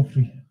Bwana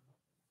Geoffrey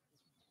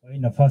kwa hii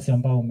nafasi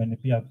ambayo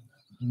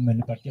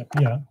umenipatia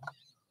pia,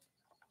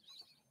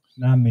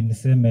 nami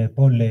niseme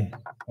pole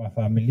kwa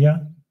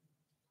familia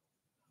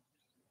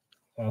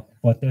kwa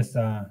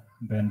kupoteza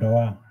mpendwa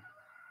wao.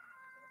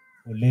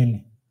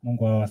 Poleni,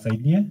 Mungu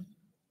awasaidie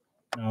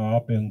na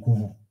awape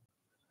nguvu.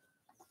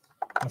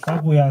 Kwa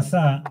sababu ya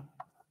saa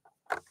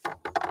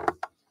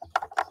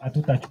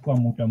hatutachukua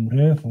muda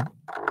mrefu,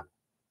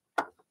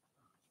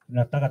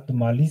 tunataka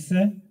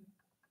tumalize,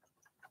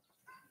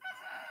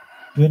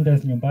 tuende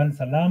nyumbani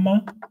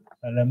salama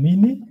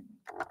salamini,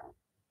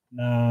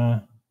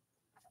 na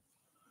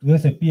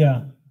tuweze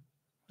pia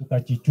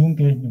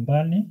tukajichunge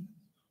nyumbani,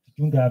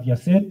 tuchunge afya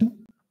zetu.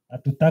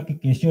 Hatutaki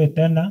kesho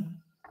tena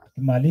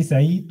tukimaliza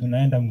hii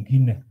tunaenda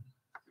mwingine.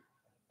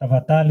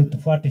 Tafadhali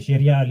tufuate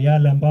sheria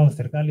yale ambao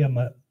serikali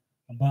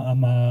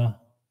ama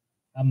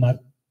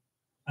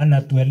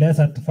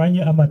anatueleza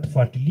tufanye ama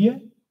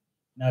tufuatilie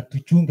na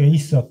tuchunge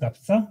hizo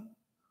kabisa.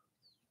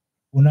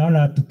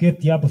 Unaona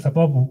tuketi hapo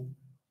sababu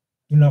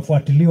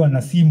tunafuatiliwa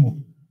na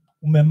simu.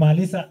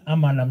 Umemaliza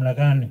ama namna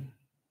gani?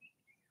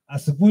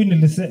 Asubuhi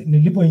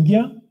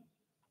nilipoingia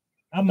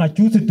ama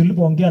juzi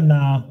tulipoongea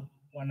na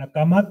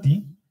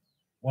wanakamati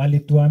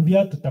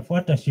walituambia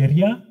tutafuata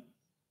sheria,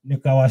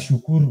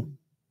 nikawashukuru.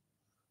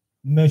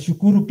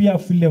 Nimeshukuru pia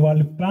vile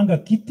walipanga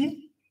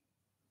kiti,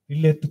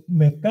 vile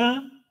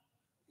tumekaa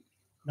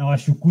na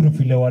washukuru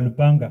vile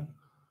walipanga.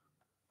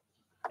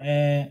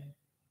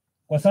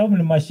 Kwa sababu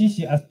ni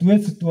mashishi,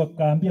 hatuwezi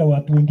tukaambia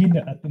watu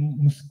wengine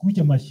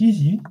msikuje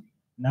mashishi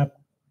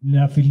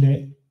na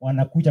vile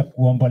wanakuja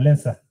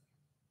kuomboleza.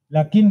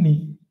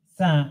 Lakini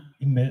saa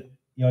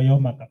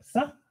imeyoyoma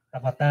kabisa.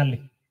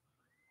 Tafadhali,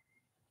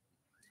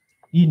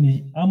 hii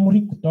ni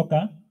amri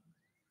kutoka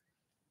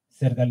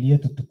serikali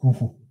yetu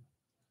tukufu.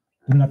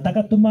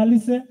 Tunataka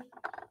tumalize,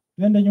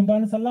 tuende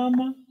nyumbani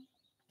salama,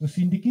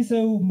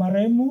 tusindikize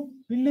marehemu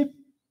Philip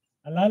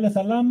alale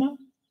salama,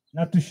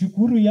 na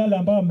tushukuru yale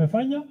ambayo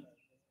amefanya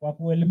kwa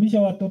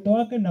kuelimisha watoto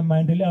wake na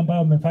maendeleo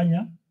ambayo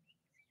amefanya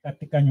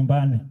katika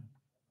nyumbani.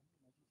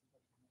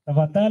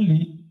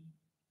 Tafadhali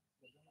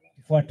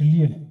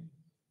tufuatilie.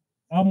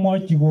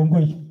 Amwachi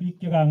kongoi biik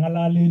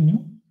chekang'alalen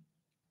yu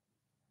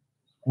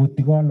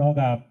kotikon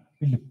lagokab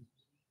Philip.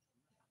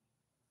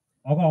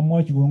 Ak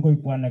amwachi kongoi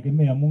Bwana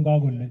Kemei amun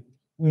kakole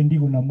wendi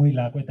konamwech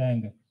lakwet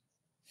agenge.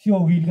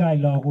 Siokilgei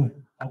lagok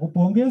ako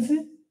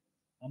pongezi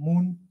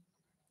amun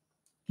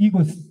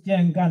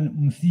kikochengan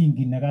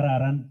msingi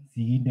nekararan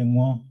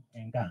sikindeng'wong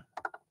en gaa.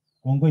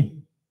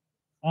 Kongoi.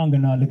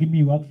 Angen ale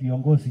kimi ak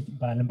viongozi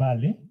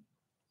mbalimbali,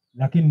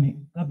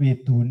 lakini ka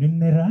betut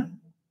nera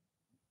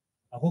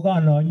ako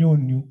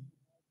kananyon yu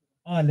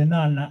ale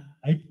nana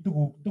aib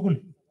tuguk tugul.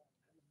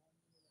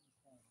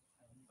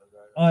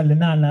 Ale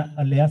nana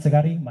ale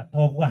asikarik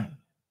matobwan.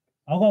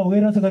 Ako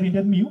awer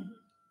asikarindet mi yu.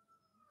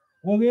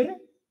 Koker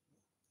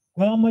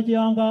ko amache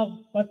yon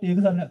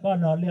katekisan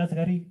kanale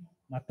asikarik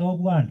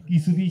matobwan,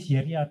 kisubi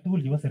sheria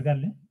tugul chebo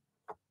serikali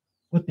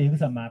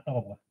kotekisan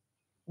matobwan.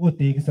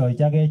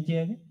 Otekisochi ak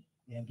echek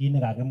en kit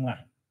nekakimwa.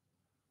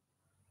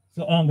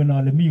 So angen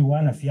ale mi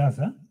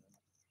wanasiasa,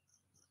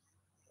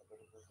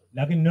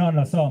 lakini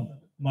nono som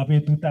ma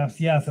betutab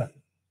siasa.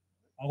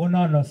 Ako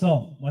nono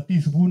som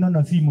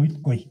matisubunon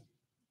simoit koi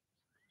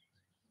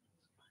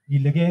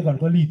ile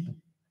kekolkolitu.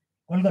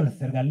 Kolkol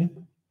serikali.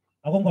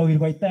 Ako ngowir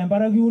koita en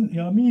barak yun,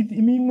 yo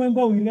imi ngweny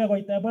kowirgei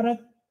koita en barak,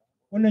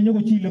 ko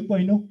nenyokochile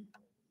kwaino.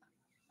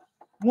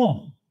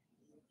 Ng'o?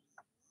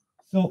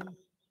 So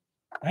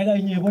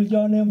kaikai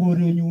nyebolchon en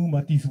korenyu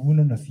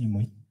matisubunon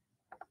simoit.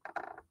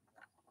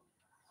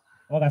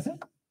 Okas?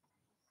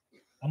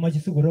 Amache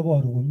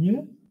sikoroboru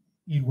komie,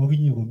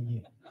 irwokinye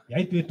komie.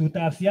 Yait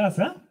betutab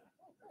siasa,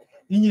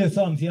 inye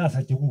som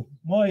siasa chekuk.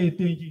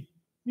 Moeten chi.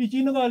 Mi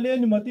chi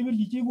nekalen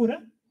matibirchi chi kura.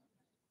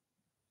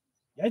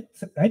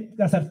 Yait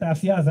kasartab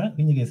siasa,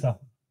 kinyikesom.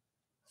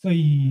 So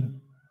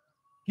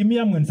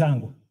kimia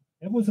mwenzangu.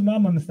 Hebu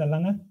simama Mr.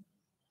 Langat.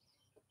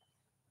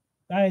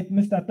 Kait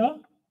Mr.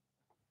 To,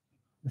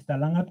 Mr.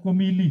 Langat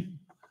komi leave.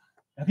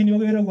 Lakini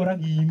okere kora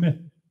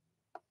kiime.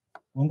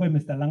 Kongoi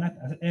Mr. Langat,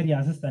 area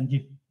assistant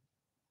chief.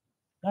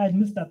 Kait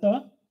Mr.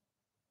 To,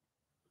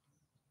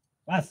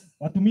 bas,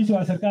 watumishi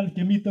wa serikali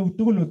chemite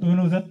tugul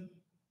otonoset.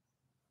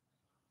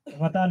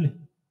 Tafadhali.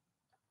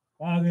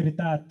 Wage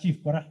retired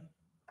chief kora.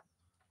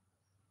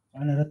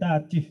 Wana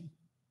retired chief.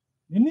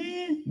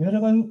 Nini, mere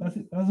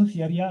kasu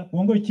sheria,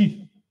 kongoi chief.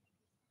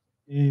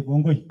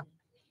 Kongoi.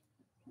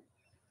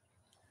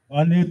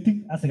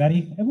 Wanetik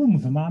asikarik, hebu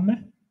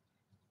msimame.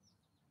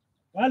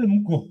 Wale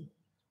mko.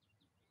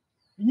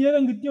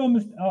 Inyegen kityo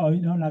Mr.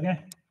 Inaona ke.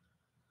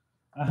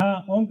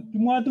 Aha,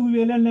 kimwa tugul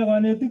kelen ne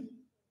kanetik.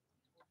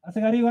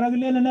 Asikarik kora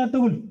kilelen ne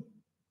tugul.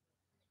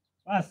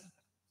 Bas.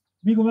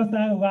 Mi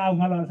komasta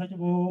kokang'ololso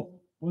chebo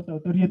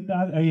authority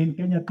in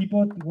Kenya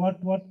Depot what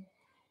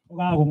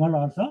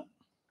kokang'ololso.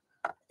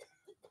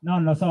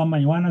 Nono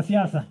somany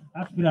wanasiasa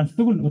aspirants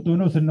tugul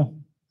otonose no.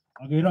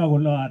 Akero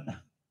kole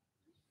ata.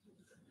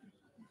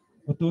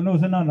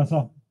 Otonose nono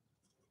som.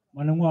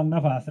 Maneng'wong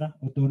nafas ra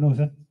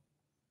otonose.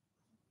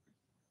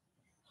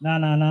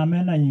 Na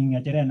mena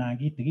ng'echere na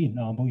kitikin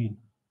nombo kin.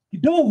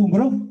 Kidogo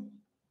ngoro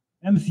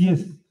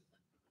MCS.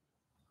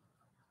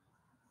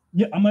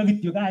 Ye ama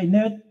kityo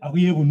kainet ako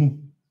yebunu.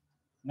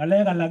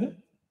 Ng'alek alak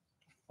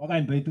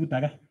kokany betut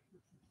age.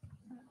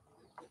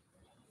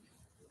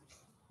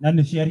 Na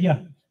ni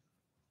sheria.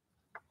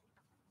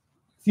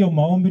 Sio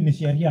maombi, ni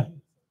sheria.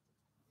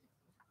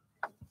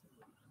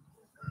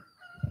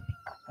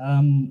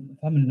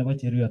 Family nebo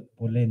Cheruiyot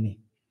poleni.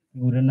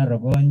 Kiguren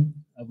Rogony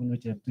abunu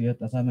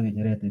Cheptuiyot asame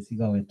ng'echeret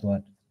sikawe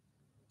Tuat.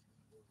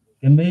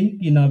 Kemei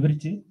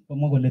kinabirchi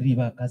komwa kole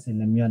riba kasi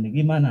nemioni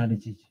kimanali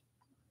chichi.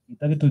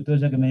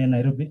 Kitakituitosi ak Kemei en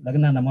Nairobi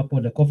lakini anamwa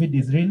pole COVID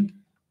is real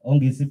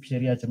ongisip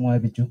sheria chemwoe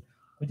bichu.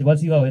 Ko chebo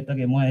sikawet ak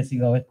kemwoe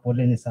sikawet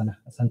poleni sana.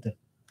 Asante.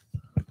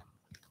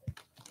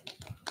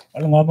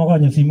 Wala ngoma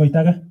konyo simoit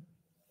age.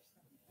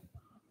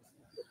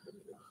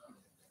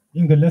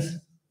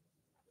 Ingles.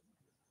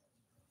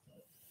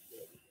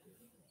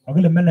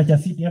 Akile manager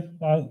CDF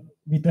pa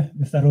bite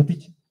Mr.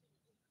 Rotich.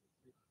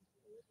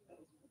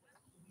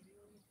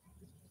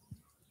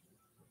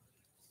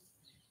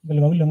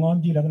 Akile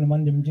ngom ji lakini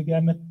man jimji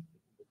kemet.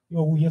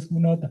 Yo kuyes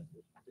kunota.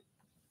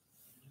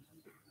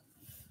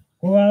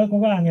 Ko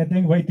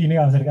angete kiboitinik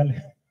ab serikali.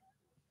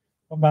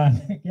 Ko man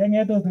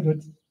keng'et ot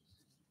Rotich.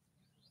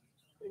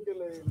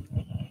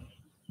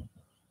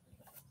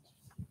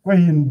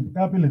 Kwain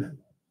kapilis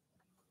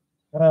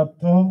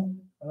karapto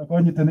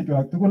konyitenik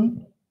chwak tugul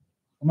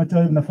amache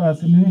aib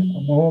nafas ini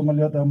amwowo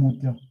ng'oliotab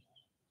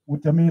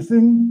mutyo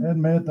mising en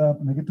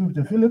meetab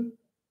nekitupche Philip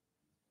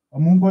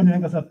amun konyo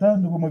en kasarta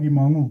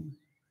nekomakimong'u.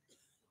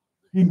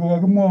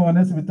 Kingokakimwowon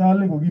en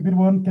sipitali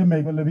kokibirwon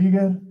Kemei kole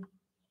biker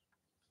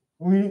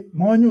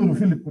manyoru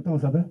Philip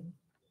kotokosobe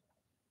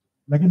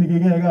lakini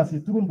kikiyai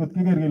kasit tugul kot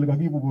keker kele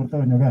kakibu borto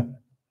konyo gaa.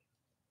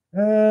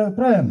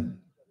 Brian,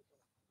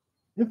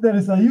 if there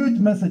is a huge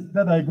message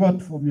that I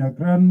got from your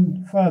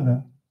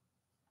grandfather,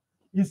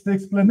 it's the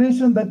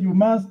explanation that you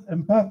must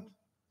impact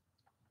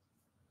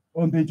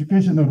on the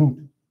educational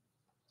route.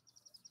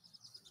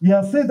 He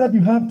has said that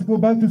you have to go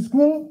back to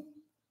school,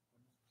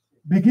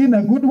 begin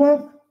a good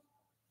work,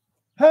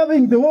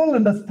 having the whole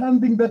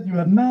understanding that you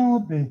are now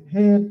the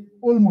head,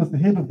 almost the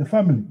head of the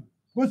family,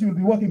 because you will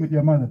be working with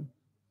your mother.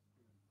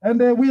 And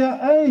we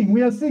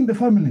are seeing the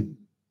family.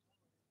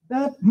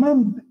 That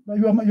mom,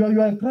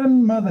 your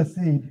grandmother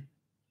said,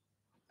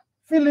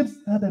 Philip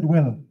started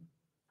well.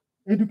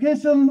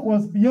 Education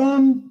was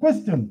beyond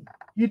question.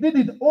 He did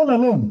it all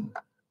alone.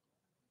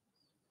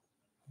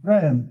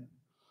 Brian,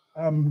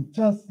 I'm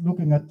just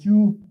looking at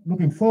you,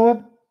 looking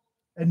forward,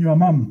 and your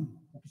mom,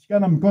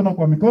 ukishikana mikono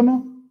kwa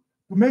mikono,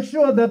 to make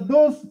sure that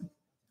those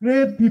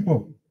great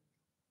people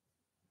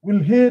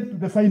will head to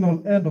the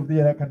final end of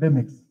their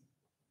academics.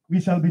 We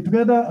shall be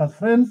together as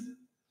friends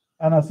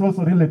and as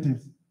also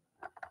relatives.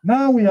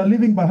 Now we are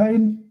leaving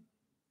behind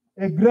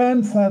a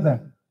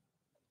grandfather.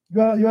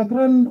 Your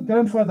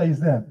grandfather is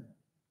there.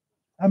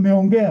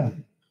 Ameongea.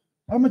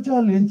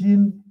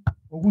 Amachalenjin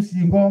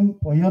ogusingong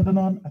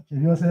oyondonon ak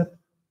chepyoset.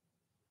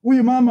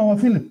 Huyu mama wa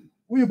Philip,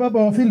 huyu baba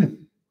wa Philip.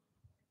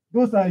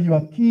 Those are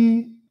your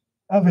key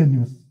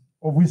avenues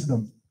of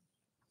wisdom.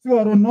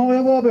 Siwaro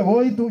noe gobe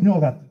goitu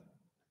nyogat.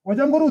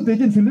 Wajam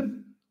korutejin Philip.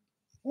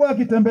 Kwa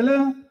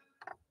kitembelea.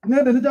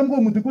 Nende ni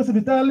jambo muti kwa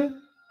hospitali.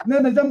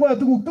 Nende jambo ya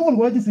tuguk tugul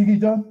kwa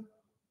jisigijo.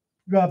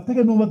 You have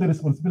taken over the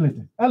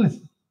responsibility. Alice,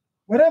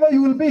 wherever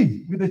you will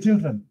be with the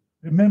children,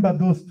 remember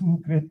those two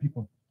great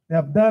people. They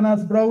have done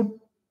us proud.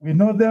 We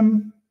know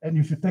them, and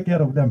you should take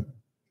care of them.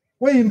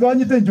 We in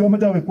Ganyite Joma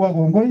Jawe kwa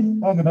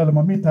gongoi, angenala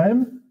mami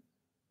time.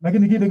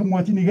 Lakini kide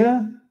kumwachini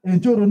ga, en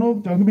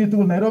choronok changi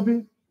tool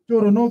Nairobi,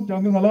 choronok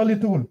changi ngalali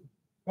tool.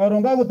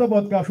 Karonga ko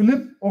tabot ka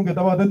Philip, onge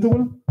tabot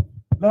tool.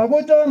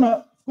 Lago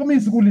chana kumi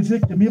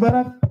skulishek chemi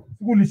barak,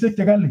 skulishek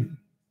chegali.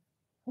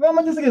 Kwa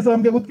manjisi ke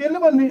samke kutkele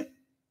bani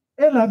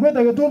ela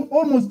gweta ke tool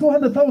almost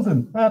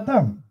 200,000 per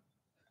term.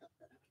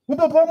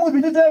 Kuto kwa mu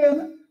biji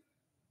tegen.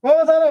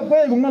 Kwa sara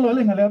kwa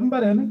ngalali ngale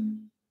mbareni.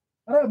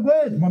 Ara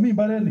gwej mami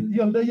bareni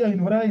yalda ya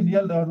inurai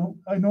yalda no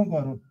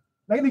ainongaro.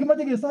 Lakini kama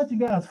jige search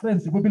ga as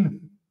friends go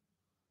Philip.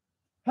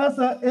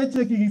 Hasa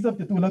eche kikisap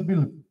che tulak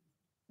Philip.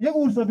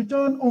 Yegur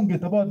sabichon onge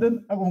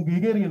tabaden ak onge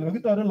gergel ko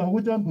kitore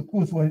lagochon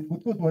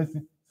kutkuswai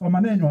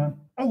somanenywan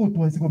ak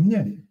kutwai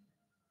komie.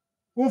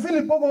 Ko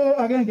Philip ko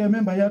agenge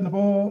member ya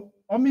nebo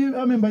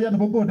member ya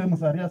nebo board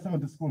Musaria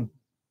Secondary School.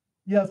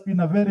 He has been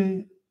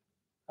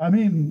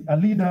a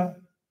leader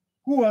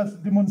who has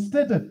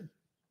demonstrated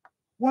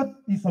what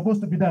is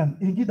supposed to be done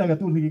in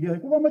Kitagatul.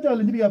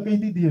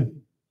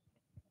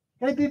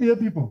 KTDA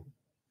people,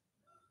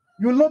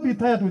 you will not be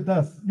tired with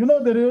us. You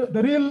know,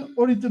 the real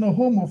original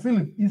home of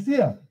Philip is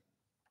here.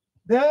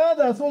 There are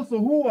others also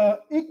who are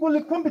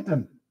equally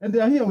competent, and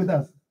they are here with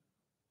us.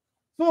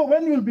 So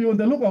when you will be on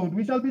the lookout,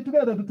 we shall be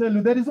together to tell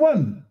you there is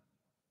one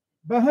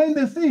behind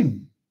the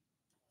scene,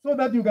 so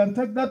that you can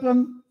take that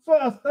one, so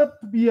as that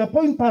to be a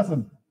point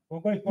person.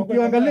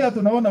 Ukiangalia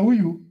tunaona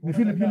huyu ni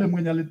Philip yule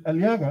mwenye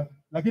aliaga,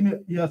 lakini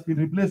he has been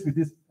replaced with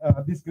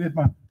this great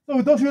man. So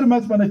with those very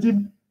much, Chief,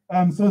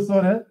 I'm so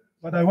sorry,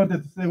 but I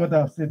wanted to say what I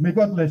have said. May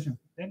God bless you.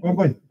 Thank you.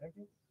 Thank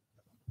you.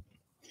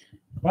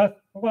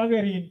 But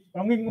Kageri,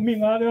 coming me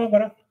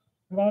ngara,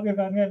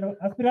 Kageri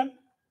aspirant.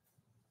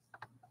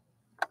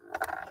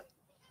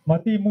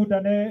 Mati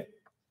mutane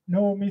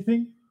no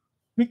missing.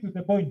 Speak to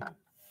the point.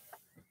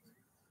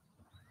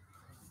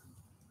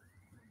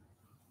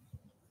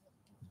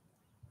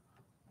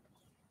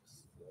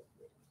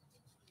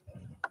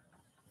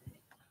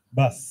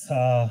 Bas,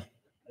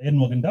 en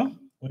moginda,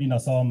 odina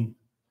som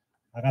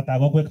agata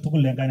gokwek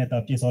tugul en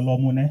kainetab Jesu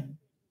Lomune.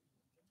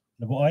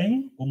 Nebo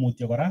oeng ko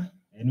mutyo kora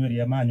en weri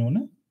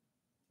emanyun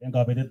en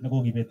kabetet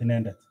nekokibet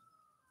inendet.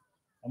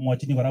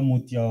 Amwachini kora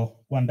mutyo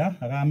kwanda ak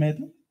kamet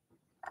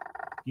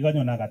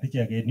kikanyo nakat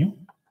ichek en yu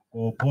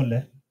ko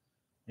pole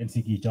en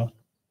sikicho.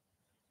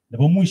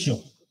 Nebo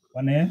mwisho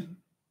wane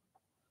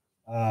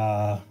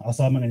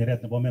asome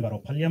ng'echeret nebo member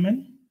of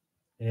parliament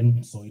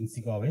en Soin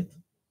Sikawet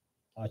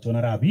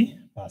Chona Rabi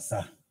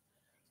Pasa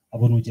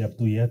abunu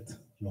Cheptuyet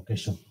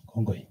location.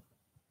 Kongoi.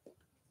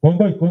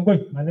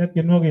 Kongoi, ng'alek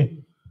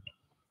chenwogen.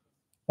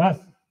 Bas,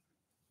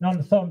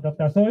 non som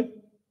Dr. Soy,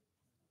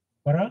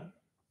 kora.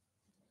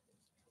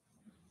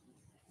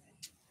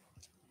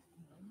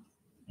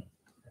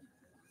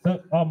 So,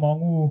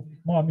 amang'u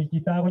momi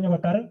chito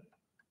konyokotar,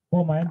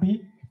 former MP,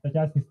 Mr.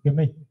 Justice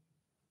Kipkemoi.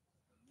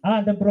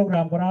 Ande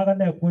program kora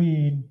akane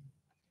kuin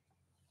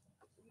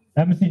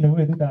MC nebo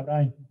betutab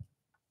raini.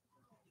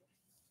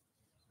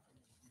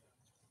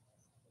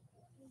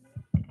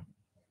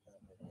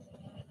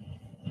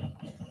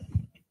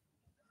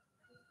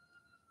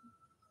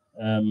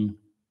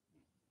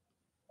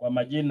 Kwa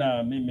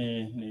majina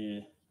mimi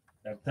ni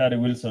Daktari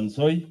Wilson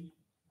Soy,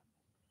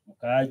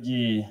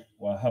 mkaaji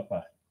wa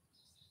hapa.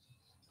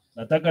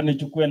 Nataka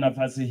nichukue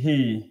nafasi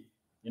hii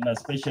in a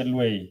special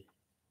way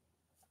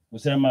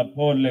kusema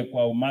pole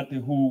kwa umati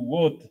huu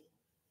wote,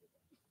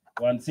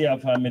 kuanzia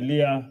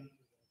familia,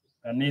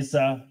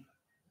 kanisa,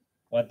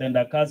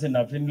 watendakazi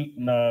na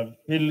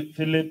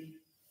Philip,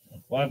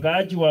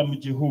 wakaaji wa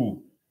mji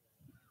huu,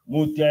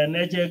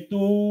 mutianeche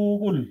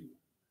tugul.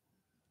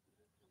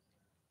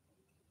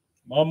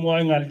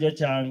 Mamwa ngal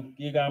chechang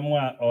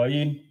kikamwa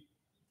oin.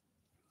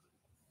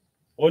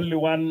 Only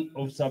one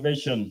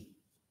observation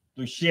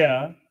to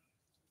share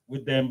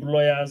with the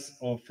employers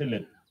of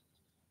Philip.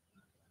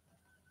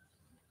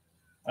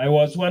 I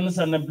was once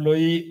an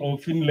employee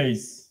of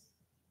Finlay's,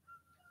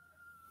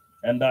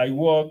 and I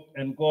worked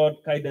and God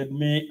guided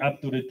me up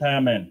to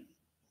retirement.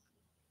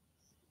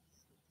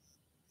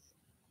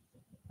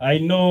 I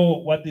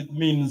know what it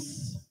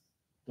means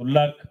to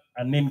lack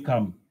an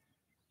income.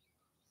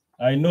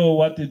 I know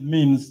what it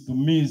means to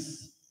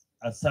miss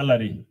a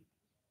salary.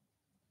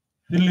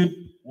 Philip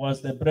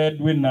was the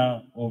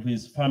breadwinner of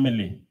his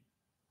family,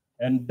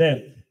 and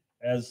death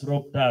has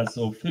robbed us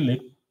of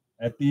Philip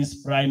at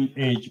his prime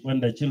age when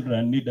the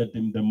children needed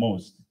him the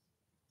most.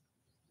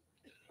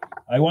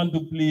 I want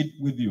to plead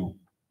with you,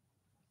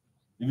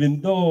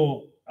 even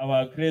though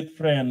our great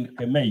friend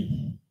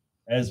Kipkemoi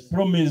has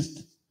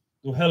promised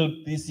to help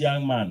this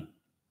young man,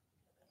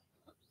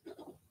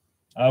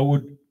 I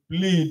would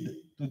plead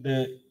to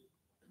the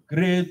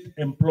great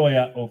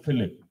employer of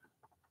Philip,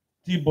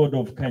 T-Board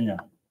of Kenya,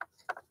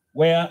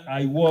 where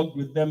I worked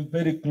with them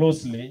very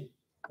closely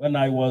when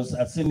I was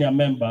a senior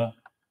member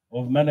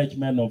of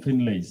management of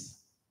Finlay's.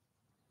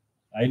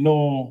 I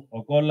know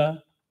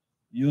Okola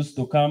used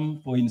to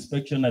come for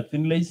inspection at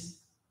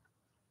Finlay's.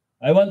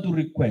 I want to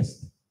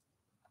request,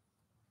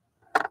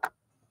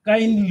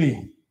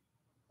 kindly,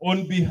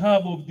 on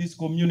behalf of this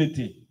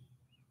community,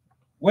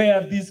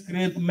 where this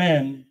great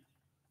man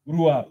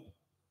grew up,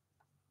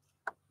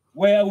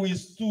 where we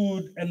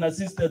stood and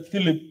assisted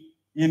Philip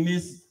in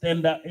his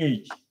tender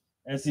age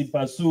as he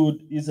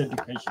pursued his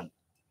education.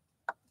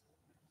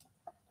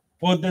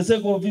 For the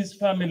sake of his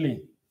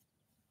family,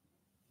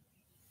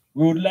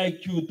 we would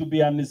like you to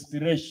be an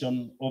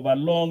inspiration of a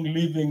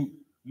long-living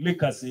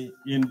legacy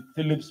in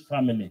Philip's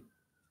family.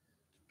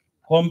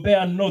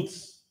 Compare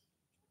notes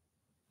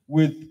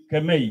with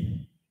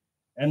Kipkemoi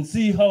and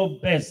see how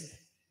best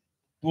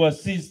to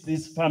assist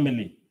this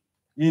family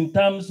in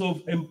terms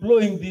of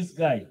employing this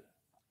guy,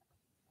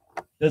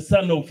 the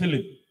son of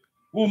Philip,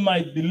 who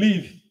might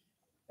believe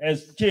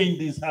has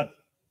changed his heart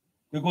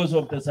because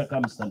of the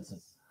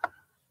circumstances.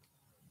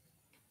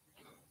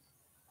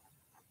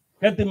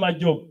 Get him a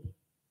job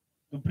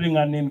to bring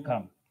an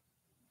income,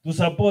 to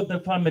support the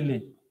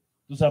family,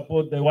 to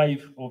support the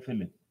wife of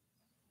Philip.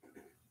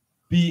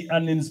 Be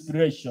an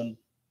inspiration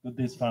to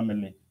this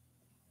family.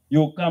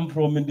 You come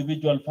from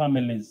individual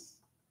families,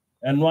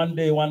 and one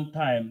day, one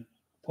time,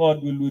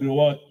 God will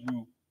reward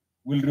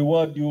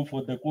you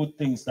for the good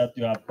things that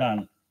you have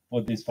done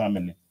for this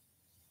family.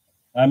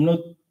 I'm not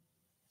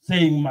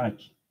saying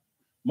much.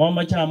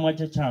 Mama chama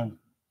chang.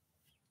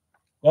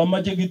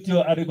 Kama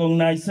chegityo I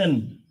recognize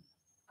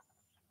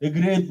a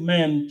great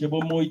man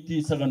chebo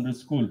Moiti Secondary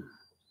School.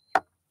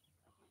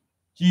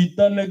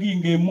 Chito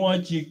neginge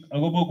mwochi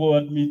agobo ko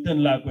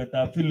admiten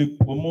lakwetab Philip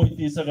ko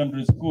Moiti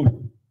Secondary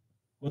School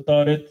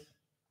kotoret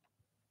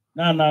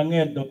na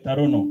nanget Dr.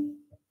 Rono.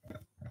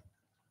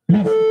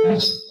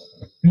 Please.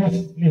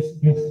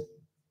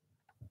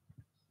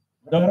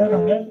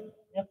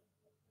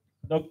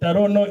 Dr.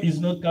 Rono is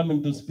not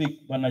coming to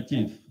speak, Bwana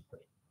Chief.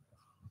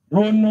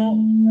 Rono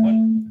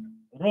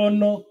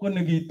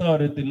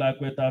konegitoreti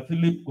lakwetab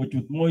Philip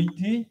kochut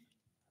Moiti.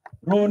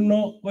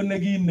 Rono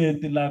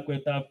konegineti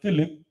lakwetab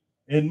Philip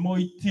en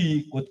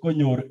Moiti kot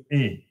konyor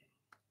A.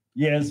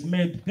 He has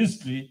made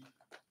history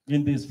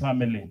in this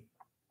family.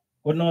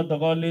 Konoto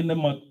kolene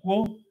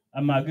matko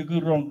amaki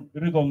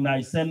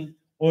recognize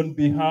on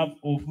behalf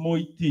of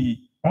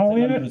Moiti.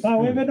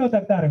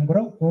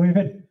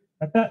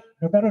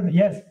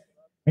 Yes.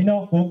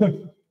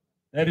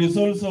 There is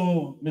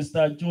also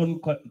Mr. John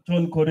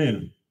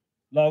Korir.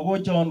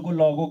 Lagok chon ko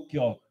lagok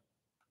kyok.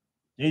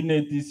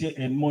 Inetisie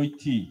en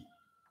moiti.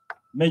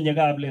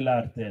 Menyegable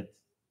lartet.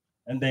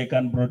 And they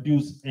can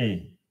produce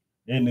A.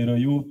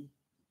 Eniroyu.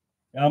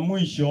 Ya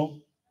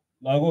mwisho,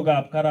 lagok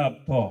ap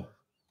karab to.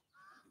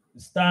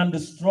 Stand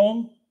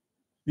strong,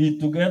 be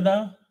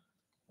together,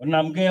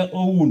 onamge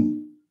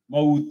oun,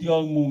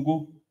 mautiong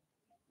Mungu,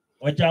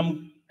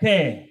 ocham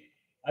ke,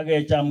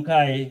 age cham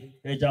kai,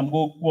 ke cham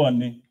go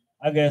kwani,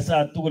 age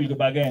sa tukul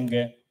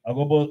kibagenge,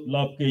 agobo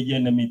love ke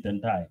yene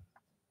miten tai.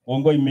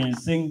 Ongo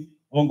missing,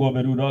 ongo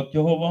berurok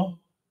Jehovah,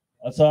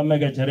 asame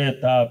ke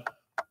chereta,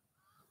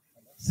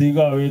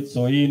 siga with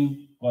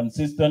soin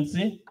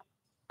consistency,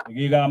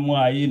 giga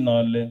mwai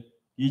nole,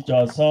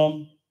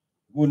 ichasom,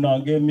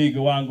 gunange mi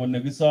kiwango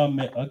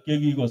nekisome ak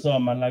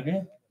chekikosoma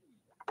lage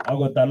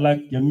akot alak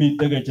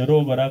chemite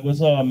kecherok kora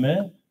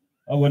kosome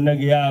akot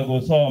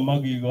nekiakosom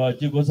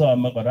akikochi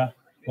kosome kora.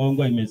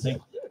 Kongoi missing.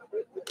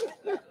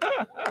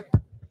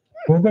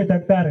 Kongoi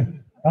daktari.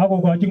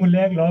 Kakokochi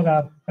ng'ulek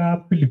lagokab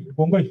kap Philip.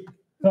 Kongoi.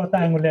 So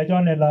tai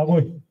ng'ulechone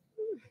lagok.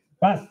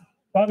 Bas,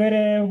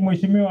 kakere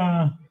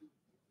mheshimiwa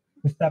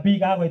Mr. P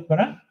kakoit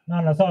kora.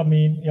 Nana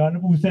somin yon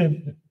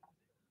ibuse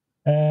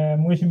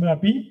mheshimiwa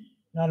P.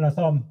 Nana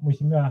som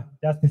mheshimiwa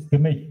Justice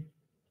Kemei.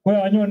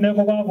 Kwa anyone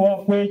ko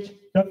kakoakwech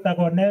Dr.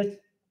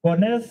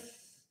 Gones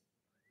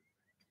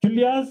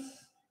Julius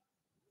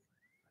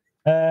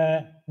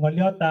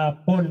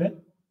ng'oliotab pole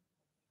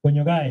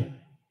konyo gai.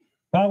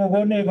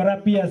 Kakokone kora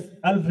PS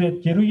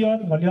Alfred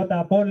Cheruiyot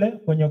ng'oliotab pole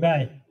konyo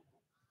gai.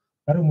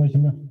 Karibu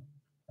mheshimiwa.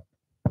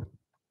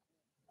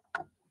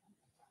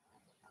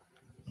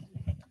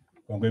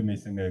 Kongoi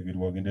missing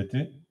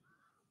kirwogindet,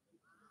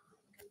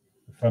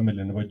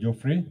 family nebo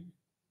Geoffrey,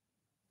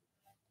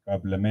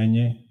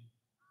 kaplamenyi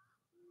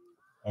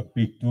ak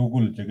biik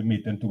tugul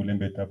chekimiten tugul en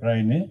betutab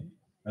raini,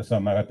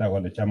 asomagata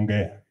kole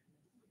chamgei.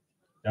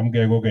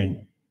 Chamgei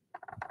kokeny.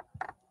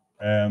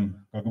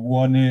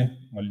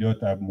 Kakibwone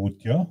ng'oliotab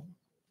mutyo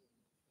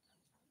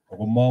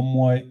ako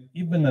mamwoe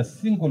even a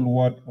single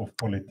word of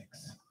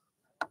politics.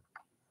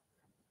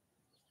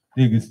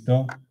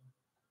 Tegisto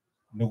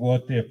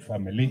nekoteb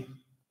family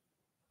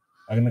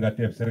ak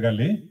nekateb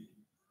serikali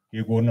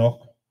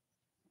kekonok.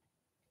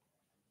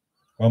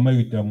 Kamach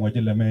kityo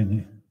amwochi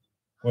lemenyi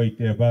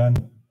koiteban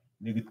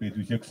nekit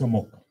betusiek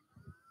 3.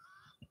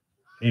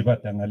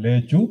 Ibata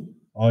ng'alechu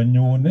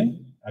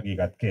anyone ak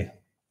ikatkei.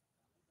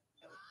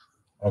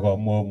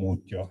 Akamwa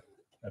mutyo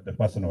at the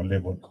personal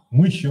level.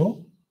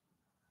 Mwisho,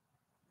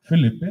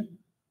 Philip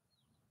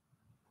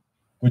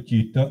ko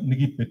chito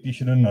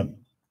nekipetitionenon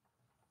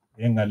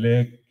en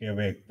ng'alek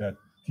kewekta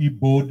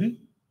T-board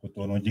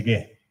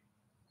kotononjigei.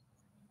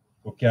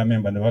 Ko kia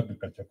member nebo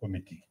Agriculture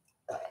Committee.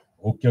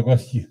 Ko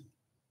kiakosyi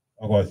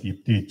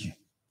akosiptechi.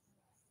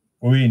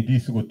 Kowendi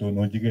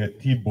sikotononjigei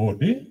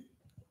T-board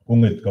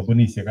kong'et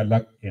kampunisiek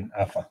alak en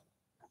AFA.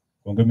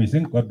 Kongoi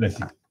missing, God bless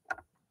you.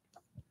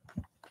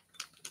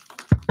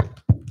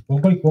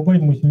 Kongoi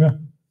mheshimiwa.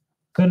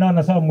 So now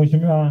nasa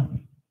mheshimiwa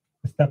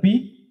Mr. P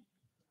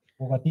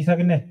kukatisha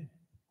kine.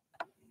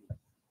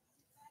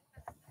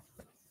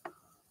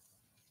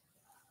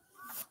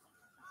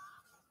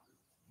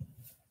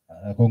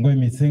 Kongoi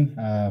missing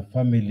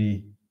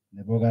family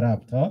nebo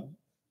Karapto,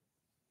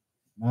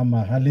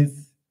 Mama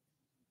Halis,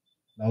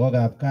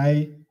 lagokab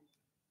Kai,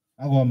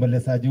 ak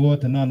waombolezaji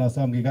wote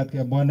nasom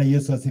kikatkei. Bwana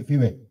Yesu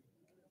asifiwe.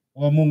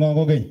 Omungo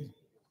kokeny.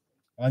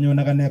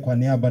 Anyone akane kwa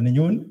niaba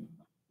nenyun,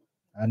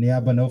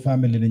 niaba nebo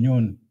family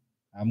nenyun,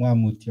 amwa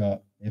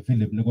mutyo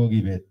Philip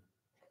nekokibet.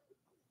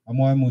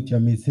 Amwoe mutyo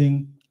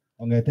missing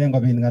kong'eten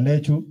kobit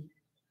ng'alechu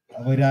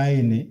akoi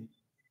raini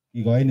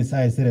kikoini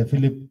saisere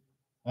Philip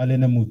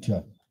alene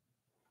mutyo.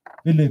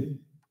 Philip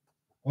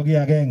ko ki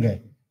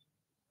agenge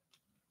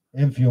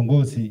en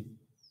viongozi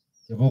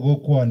chebo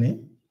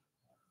kokwoni,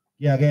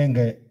 ki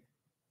agenge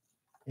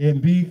en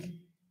biik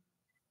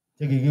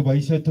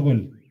chekikiboisie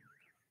tugul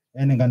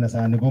en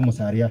nganasani bo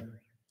Musaria.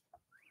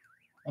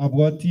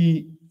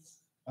 Abwoti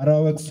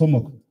arawek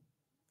 3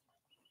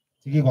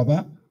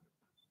 chekikoba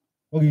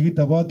ko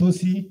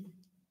kikitobotosi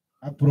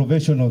ak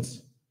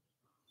professionals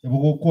chebo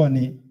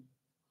kokwoni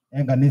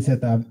en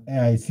kanisetab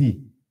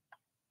AIC.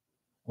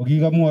 Ko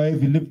kikamwoe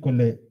Philip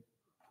kole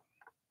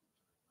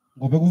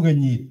ngobeku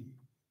kenyit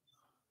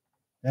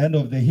end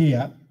of the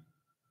year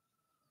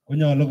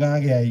konyolu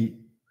kakeyai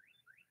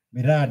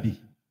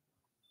miradi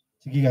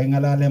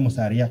chekikaking'alalen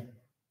Musaria.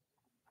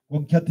 Ko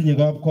kiatinye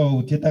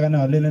kapkwautiet akane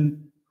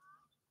alenen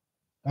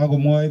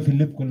kakomwoe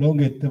Philip kole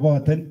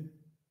ongeteboten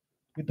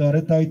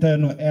kitoretoito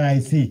ano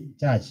AIC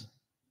Church.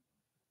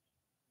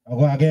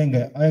 Ako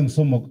agenge, aeng,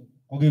 3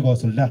 ko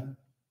kikosulda.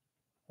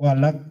 Ko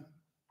alak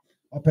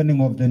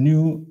opening of the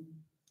new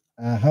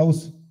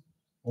house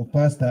of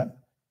pastor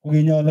ko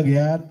kinyolu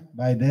keyat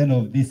by the end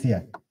of this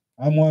year.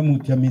 Amwoe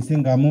mutyo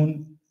missing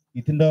amun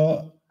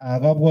kitindo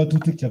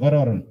kabwatutik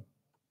chekororon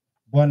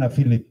Bwana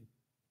Philip.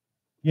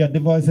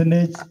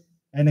 Kiadivoisenech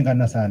en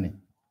nganasani.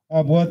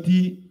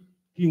 Abwoti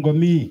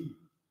kingomi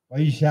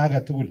boisie age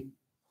tugul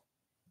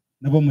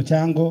nebo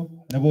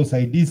mchango, nebo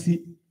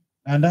usaidizi,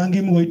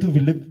 andangi mwoitu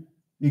Philip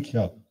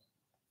Bikshop.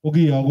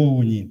 Uki yago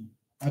unyin,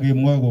 age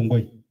mwoe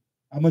kongoi.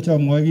 Amache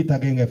amwoe kit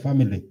agenge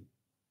family.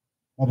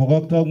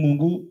 Mabokokto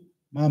Mungu,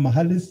 Mama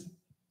Halis,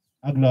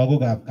 ak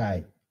lagokab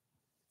Kai.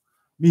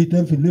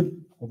 Miten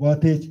Philip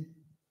kobotech,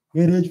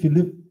 kerech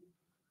Philip,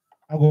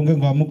 ak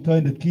ongen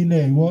kamuktoindet kit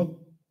neyaiwo.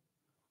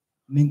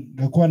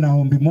 Ningekuwa na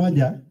ombi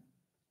moja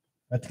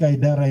katika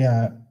idara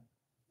ya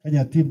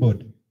Kenya Tea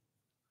Board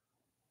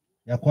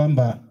ya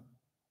kwamba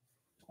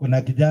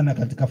kuna kijana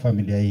katika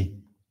familia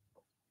hii,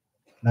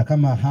 na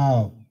kama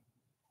hao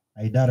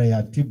idara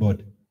ya Tea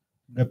Board,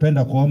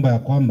 ningependa kuomba ya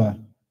kwamba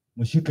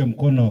mshike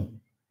mkono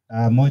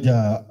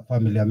moja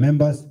familia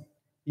members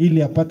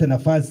ili apate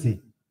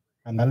nafasi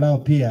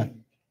angalau pia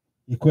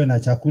ikuwe na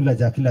chakula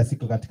cha kila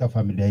siku katika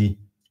familia hii.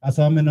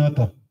 Asa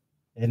wamenoto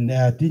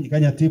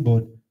Kenya Tea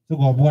Board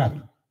sikobwat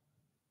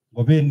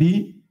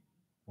ngobendi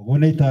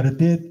kokone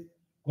toretet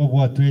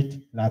kobwatwech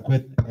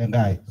lakwet en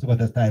gai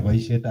sikotestai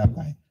boisietab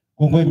gai.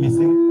 Kongoi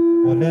mising,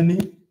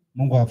 poleni,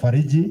 Mungu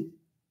afariji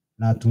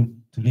na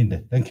tulinde.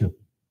 Thank you.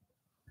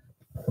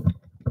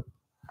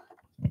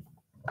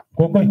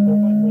 Kongoi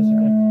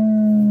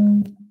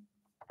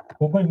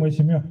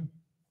mheshimiwa.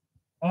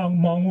 Ang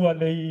mangu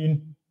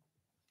alein.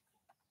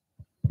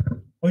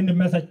 Oinde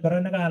message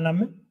para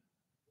nakanam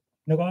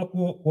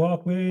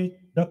ko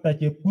Dr.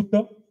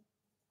 Chepkuto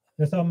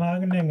nesoma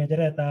akine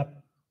ngecheretab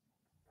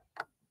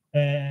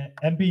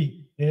MP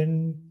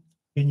en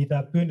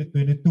kenyitab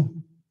 2022.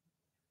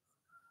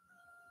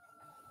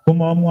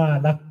 Komamwa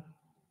alak.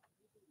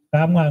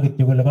 Kamwa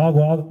kityo kole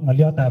kakwo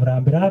ng'oliotab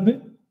rambirambi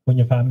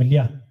kwenye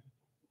familia.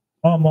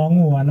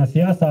 Amangu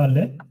wanasiasa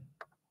ale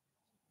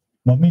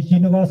mami chi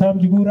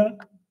nekasomchi kura,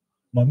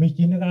 mami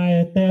chi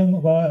nekaeteng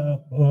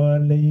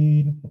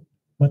ole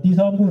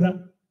matisom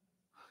kura.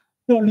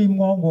 Nyolu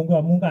imwowon kongoi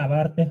amun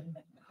kabarte.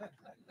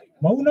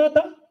 Mau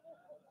noto?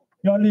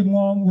 Nyolu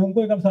imwowon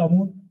kongoi kabisa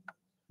amun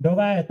ndo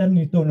kaeten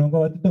itonon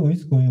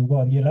kokois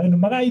koborye, lakini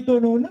makai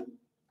itonon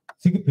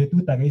sikip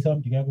betut age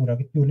isomchigei kura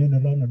kityo en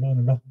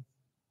olon.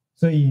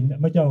 So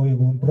amache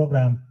awekun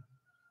program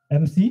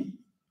MC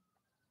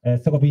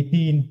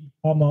sikobit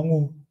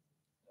amangu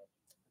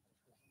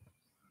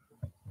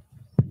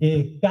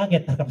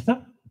kaketar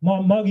kabisa,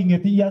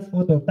 making'eti yes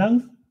vote of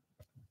thanks.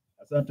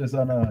 Asante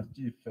sana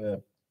Chief.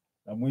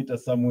 Namuita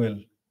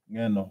Samuel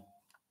Ngeno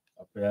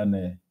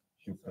apeane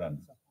shukran.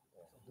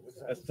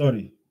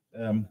 Sorry,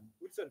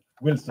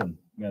 Wilson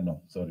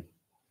Ngeno, sorry.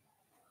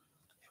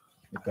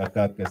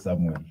 Nikakake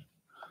Samuel.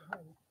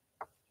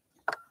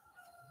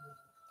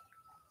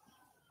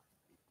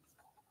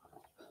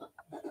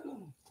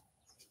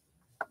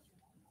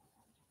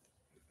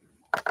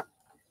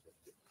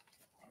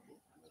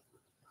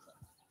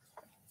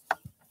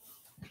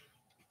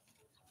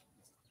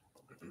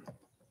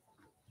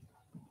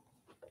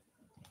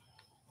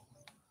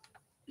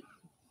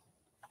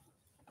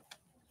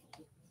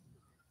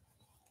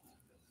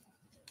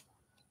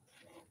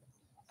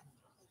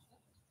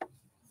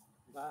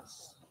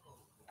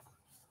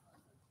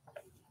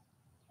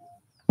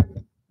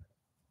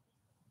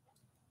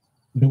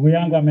 Ndugu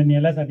yangu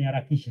amenieleza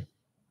niharakishe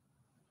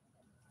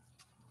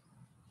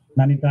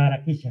na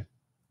nitaharakisha.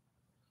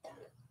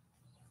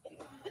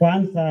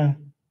 Kwanza,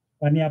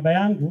 kwa niaba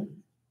yangu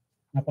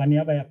na kwa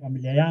niaba ya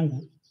familia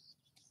yangu,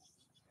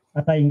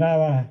 hata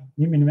ingawa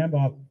mimi ni memba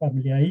wa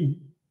familia hii,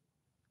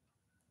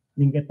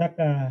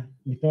 ningetaka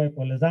nitoe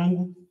pole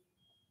zangu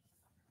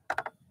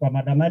kwa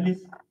Madam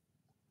Alice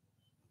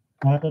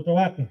na watoto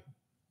wake.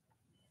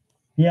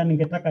 Pia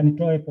ningetaka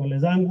nitoe pole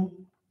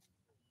zangu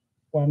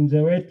kwa mzee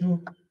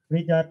wetu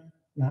Richard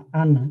na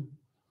Anna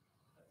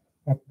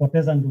kwa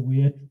kupoteza ndugu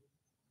yetu.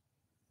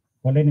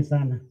 Poleni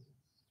sana.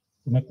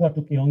 Tumekuwa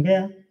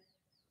tukiongea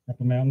na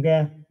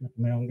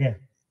tumeongea.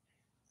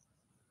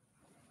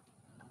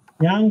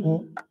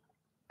 Yangu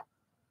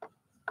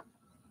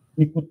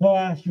ni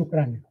kutoa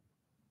shukrani.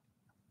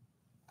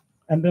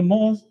 And the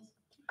most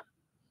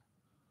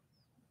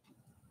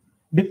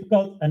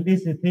difficult and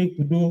easy thing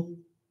to do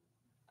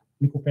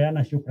ni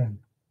kupeana shukrani.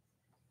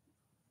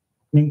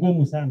 Ni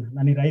ngumu sana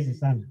na ni rahisi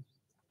sana.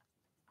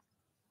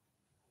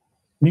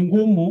 Ni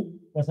ngumu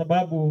kwa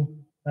sababu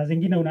saa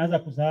zingine unaweza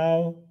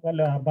kusahau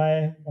wale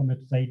ambaye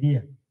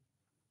wametusaidia,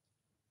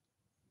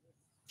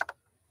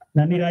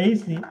 na ni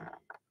rahisi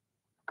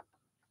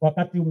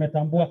wakati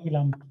umetambua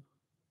kila mtu.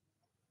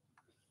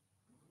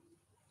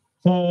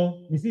 So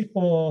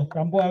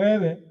nisipotambua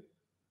wewe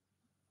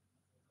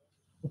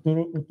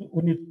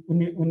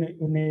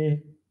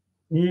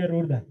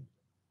ruda.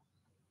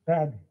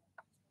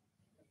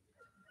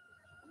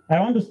 I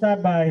want to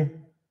start by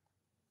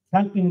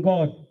thanking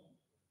God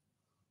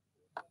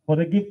for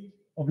the gift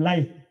of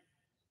life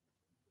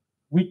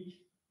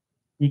which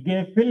He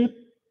gave Philip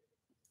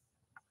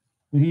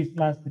to his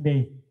last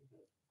day.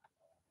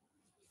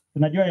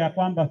 Tunajua ya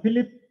kwamba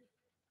Philip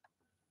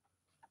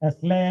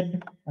has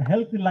led a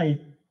healthy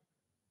life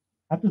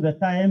up to the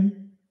time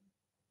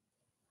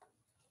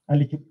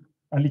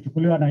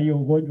alichukuliwa na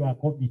hiyo ugonjwa wa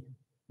COVID.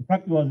 In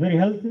fact, he was very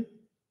healthy.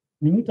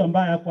 Ni mtu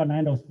ambaye hakuwa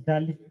anaenda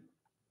hospitali.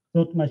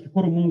 So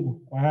tunashukuru Mungu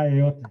kwa haya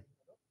yote.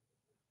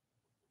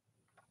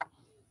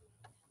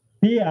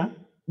 Pia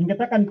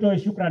ningetaka nitoe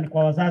shukrani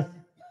kwa wazazi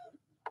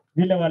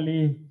vile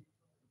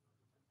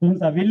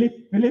walitunza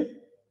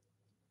Philip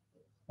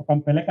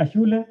wakampeleka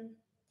shule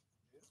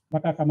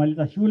mpaka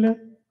akamaliza shule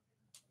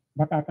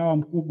mpaka akawa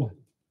mkubwa.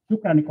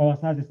 Shukrani kwa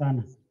wazazi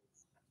sana.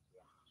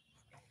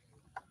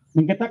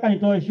 Ningetaka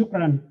nitoe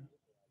shukrani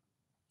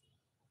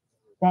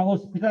kwa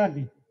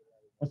hospitali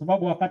kwa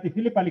sababu wakati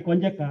Philip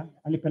alikonjeka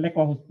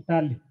alipelekwa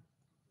hospitali.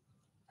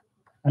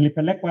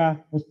 Alipelekwa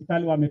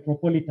hospitali wa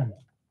Metropolitan.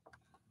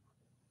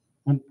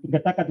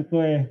 Ningetaka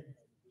tutoe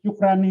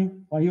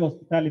shukrani kwa hiyo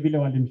hospitali vile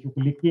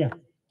walimshughulikia.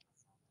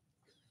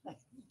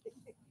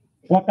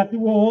 Wakati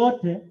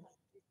wote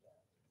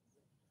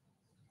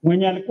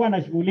mwenye alikuwa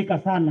anashughulika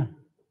sana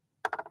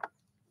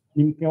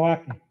ni mke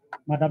wake,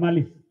 Madam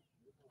Alice.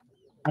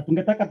 Na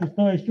tungetaka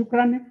tutoe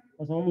shukrani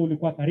kwa sababu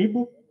ulikuwa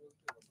karibu.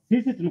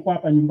 Sisi tulikuwa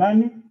hapa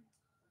nyumbani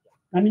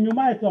na ni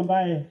nyumaye tu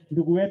ambaye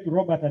ndugu wetu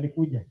Robert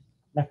alikuja.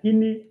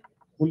 Lakini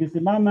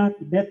ulisimama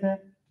kidete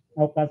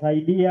na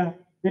ukasaidia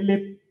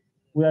Philip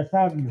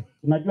kuyasavyo.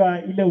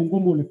 Tunajua ile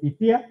ungumu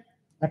ulipitia,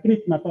 lakini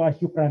tunatoa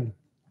shukrani.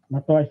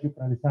 Tunatoa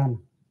shukrani sana.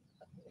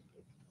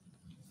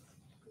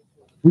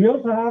 We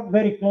also have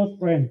very close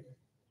friends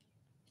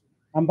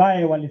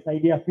ambaye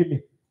walisaidia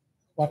Philip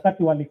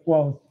wakati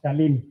walikuwa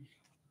hospitalini.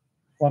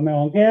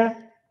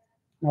 Wameongea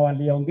na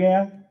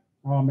waliongea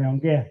na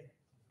wameongea.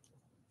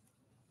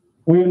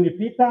 Huyu ni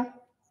Peter,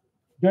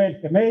 Joel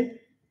Kipkemoi,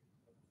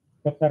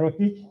 Dr.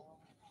 Rotich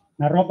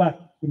na Robert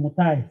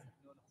Kimutai.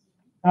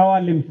 Hawa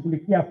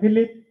walimshughulikia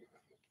Philip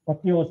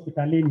wakiwa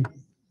hospitalini.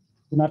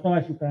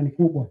 Tunatoa shukrani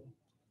kubwa.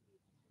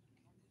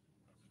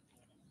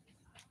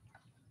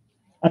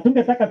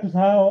 Hatungetaka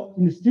tusahau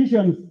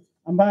institutions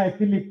ambaye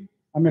Philip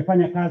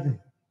amefanya kazi.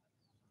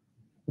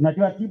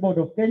 Tunajua T-Board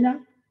of Kenya,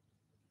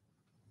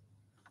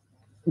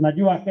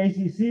 tunajua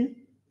KCC,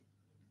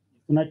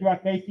 tunajua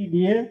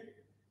KTDA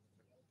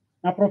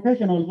na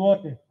professionals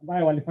wote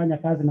ambaye walifanya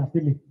kazi na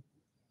Philip.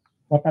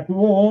 Wakati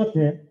huo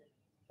wote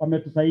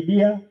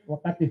wametusaidia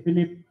wakati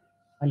Philip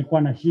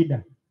alikuwa na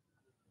shida.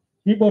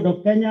 T-Board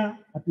of Kenya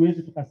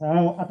hatuwezi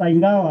tukasahau, hata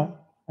ingawa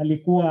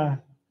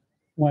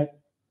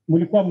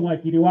mlikuwa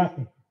mwajiri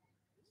wake.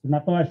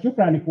 Tunatoa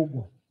shukrani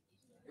kubwa.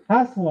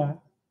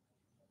 Haswa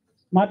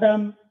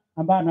Madam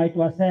ambaye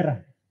anaitwa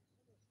Sera.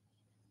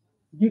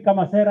 Sijui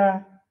kama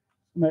Sera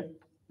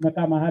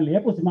umekaa mahali.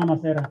 Hebu simama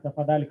Sera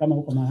tafadhali kama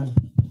uko mahali.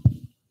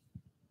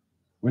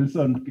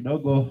 Wilson,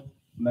 kidogo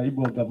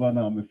naibu wa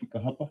gavana amefika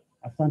hapa.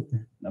 Asante.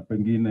 Na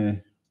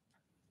pengine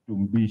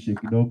tumbishe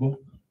kidogo.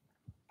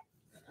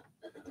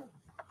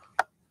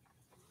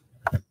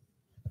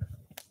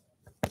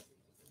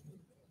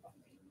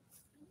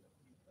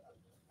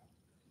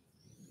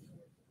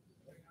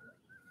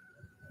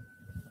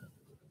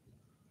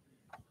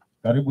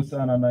 Karibu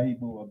sana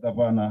naibu wa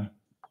gavana,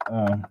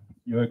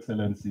 Your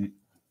Excellency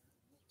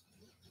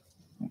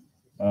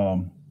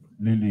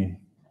Lily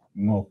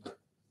Ng'ok.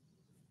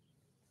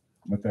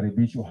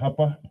 Umekaribishwa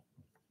hapa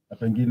na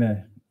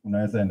pengine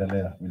unaweza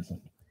endelea Wilson.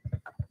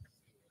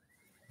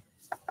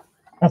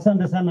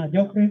 Asante sana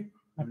Geoffrey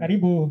na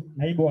karibu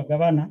naibu wa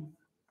gavana.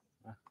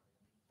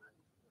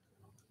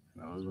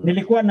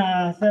 Nilikuwa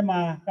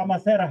nasema kama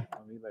Sera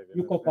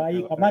yuko kwa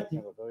hii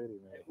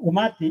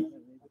umati,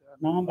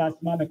 naomba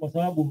asimame kwa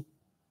sababu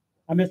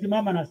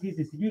amesimama na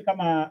sisi. Sijui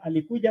kama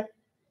alikuja.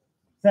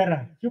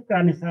 Sera,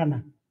 shukrani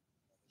sana.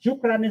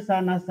 Shukrani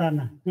sana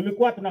sana.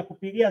 Tulikuwa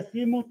tunakupigia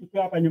simu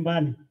tukiwa hapa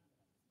nyumbani.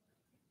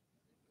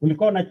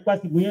 Ulikuwa unachukua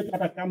simu yetu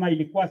hata kama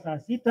ilikuwa saa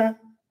 6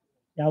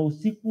 ya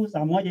usiku, saa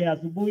 1 ya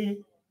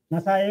asubuhi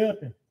na saa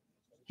yoyote.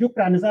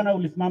 Shukrani sana,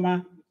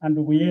 ulisimama na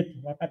ndugu yetu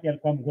wakati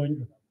alikuwa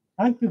mgonjwa.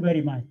 Thank you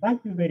very much.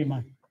 Thank you very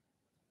much.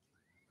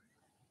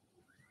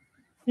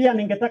 Pia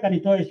ningetaka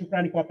nitoe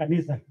shukrani kwa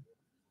kanisa.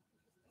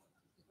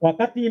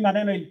 Wakati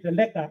maneno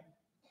ilitendeka,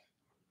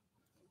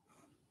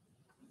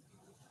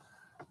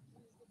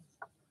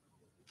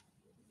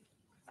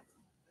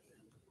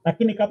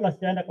 lakini kabla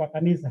sijaenda kwa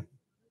kanisa,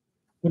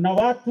 kuna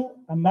watu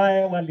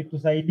ambaye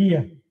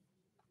walitusaidia.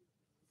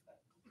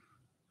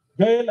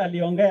 Joel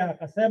aliongea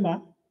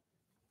akasema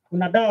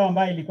kuna dawa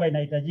ambayo ilikuwa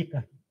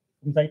inahitajika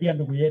kumsaidia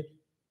ndugu yetu,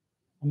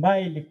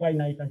 ambayo ilikuwa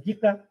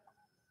inahitajika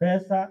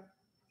pesa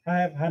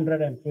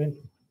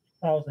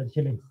 520,000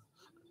 shillings.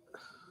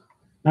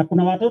 Na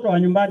kuna watoto wa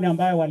nyumbani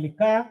ambayo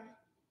walikaa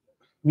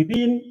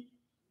within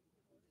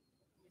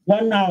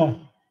 1 hour.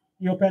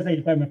 Hiyo pesa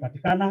ilikuwa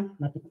imepatikana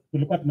na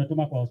tulikuwa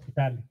tumetuma kwa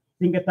hospitali.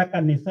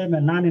 Singetaka niseme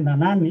nani na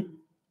nani,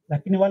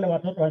 lakini wale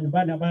watoto wa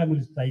nyumbani ambao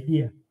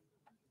mlisaidia,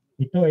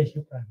 nitoe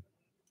shukrani.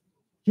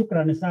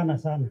 Shukrani sana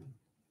sana.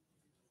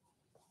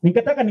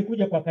 Ningetaka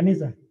nikuje kwa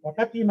kanisa.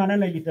 Wakati hii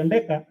maneno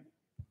ilitendeka,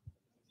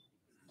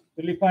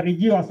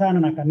 tulifarijiwa sana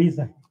na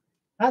kanisa.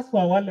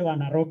 Haswa wale wa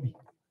Nairobi.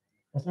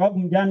 Kwa sababu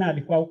mjana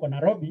alikuwa huko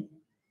Nairobi,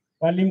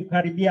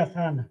 walimkaribia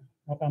sana,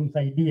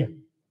 wakamsaidia.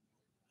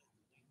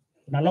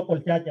 Kuna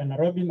local church ya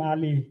Nairobi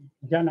mahali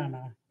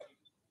mjana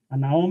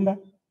anaomba.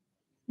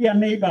 Pia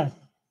neighbors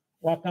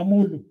wa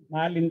Kamulu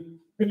mahali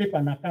Philip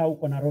anakaa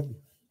huko Nairobi,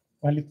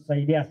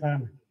 walitusaidia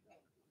sana.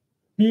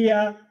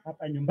 Pia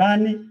hapa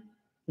nyumbani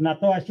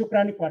tunatoa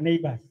shukrani kwa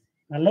neighbors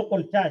na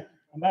local church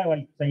ambayo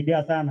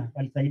walitusaidia sana,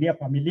 walisaidia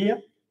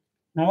familia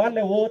na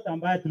wale wote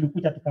ambaye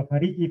tulikuja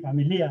tukafariki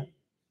familia,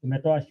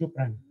 tumetoa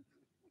shukrani.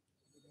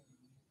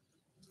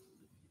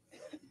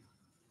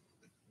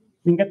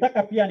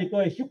 Ningetaka pia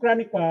nitoe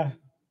shukrani kwa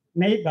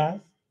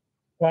neighbors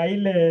kwa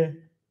ile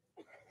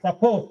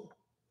support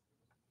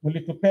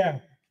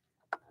mlitupea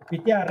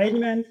kupitia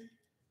arrangements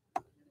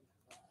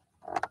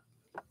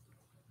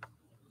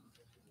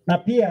na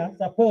pia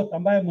support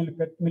ambayo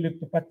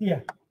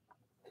mlitupatia.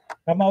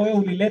 Kama wewe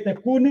ulilete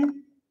kuni,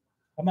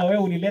 kama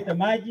wewe ulilete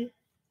maji,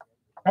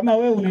 kama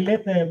wewe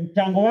ulilete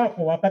mchango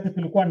wako wakati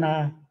tulikuwa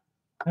na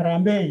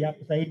harambee ya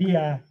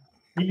kusaidia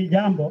hili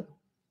jambo,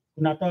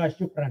 tunatoa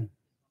shukrani.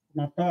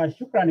 Tunatoa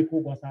shukrani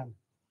kubwa sana.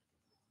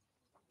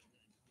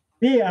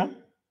 Pia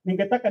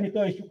ningetaka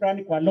nitoe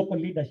shukrani kwa local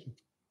leadership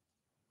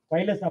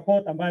kwa ile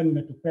support ambayo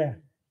mmetupea.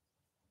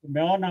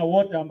 Tumeona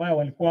wote ambao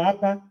walikuwa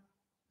hapa,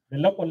 the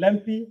local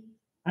MP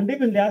and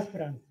even the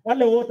aspirants,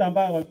 wale wote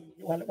ambao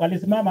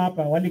walisimama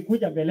hapa,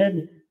 walikuja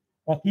mbeleni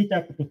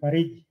wakicha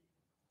kutufariji.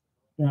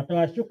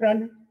 Tunatoa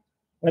shukrani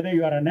whether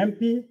you are an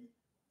MP,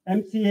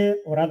 MCA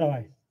or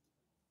otherwise.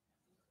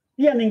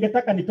 Pia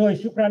ningetaka nitoe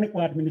shukrani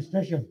kwa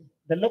administration,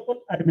 the local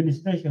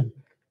administration,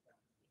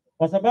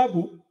 kwa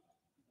sababu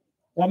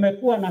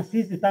wamekuwa na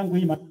sisi tangu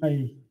hii matunda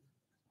hii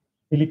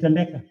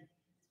ilitendeka.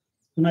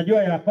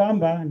 Tunajua ya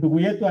kwamba ndugu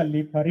yetu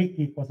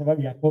alifariki kwa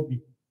sababu ya COVID.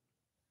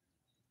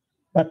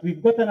 But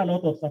we've gotten a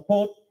lot of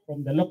support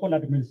from the local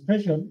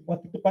administration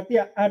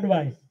wakitupatia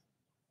advice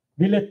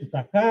vile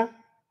tutakaa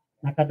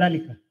na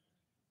kadhalika.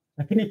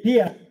 Lakini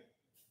pia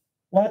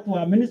watu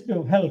wa Ministry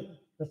of Health,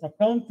 the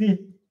sub-county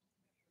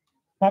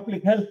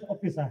public health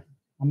officer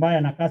ambaye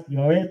anakaa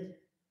Cheruiyot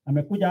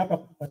amekuja hapa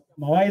kutupatia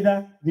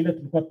mawaidha vile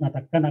tulikuwa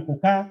tunatakikana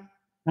kukaa,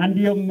 na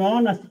ndio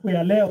mmeona siku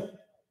ya leo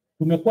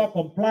tumekuwa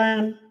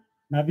compliant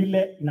na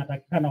vile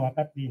inatakikana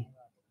wakati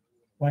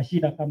wa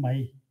shida kama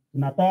hii.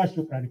 Tunatoa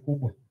shukrani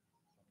kubwa.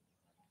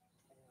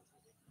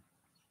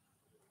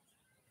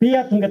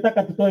 Pia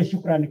tungetaka tutoe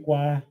shukrani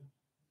kwa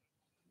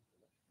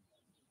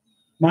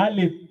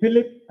mahali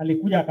Philip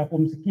alikuja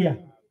akapumzikia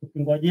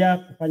tukingojea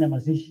kufanya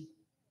mazishi,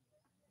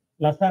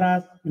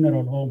 Lazarus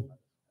Funeral Home.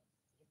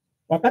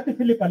 Wakati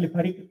Philip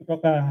alifariki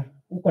kutoka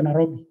huko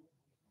Nairobi,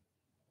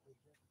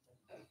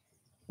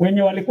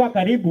 wenye walikuwa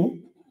karibu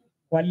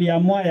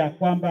waliamua ya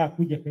kwamba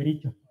akuje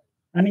Kericho.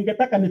 Na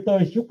ningetaka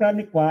nitoe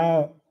shukrani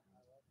kwa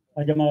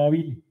wajamaa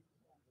wawili,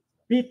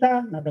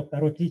 Peter na Dr.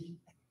 Rotich.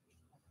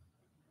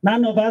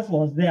 None of us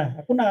was there.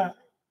 Hakuna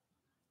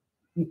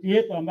mtu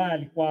yetu ambaye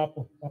alikuwa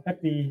hapo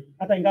wakati,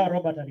 hata ingawa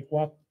Robert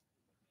alikuwa hapo,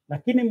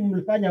 lakini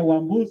mlifanya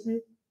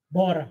uamuzi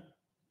bora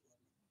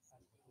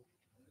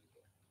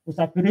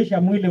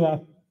kusafirisha mwili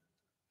wa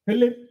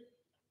Philip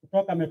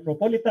kutoka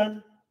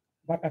Metropolitan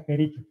mpaka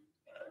Kericho,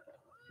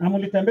 na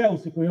mlitembea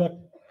usiku yote.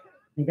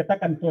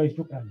 Ningetaka nitoe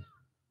shukrani.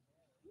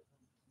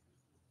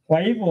 Kwa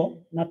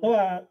hivyo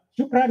natoa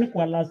shukrani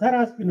kwa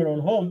Lazarus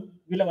Funeral Home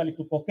vile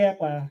walitupokea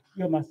kwa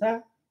hiyo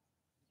masaa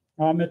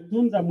na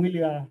wametunza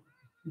mwili wa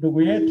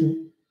ndugu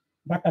yetu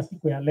mpaka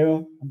siku ya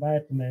leo ambaye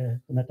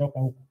tumetoka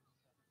huko.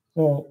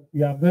 So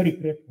we are very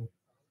grateful.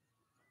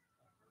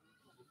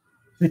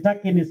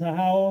 Sitaki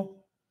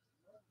nisahau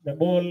the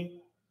ball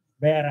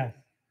bearers.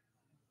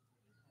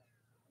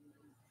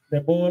 The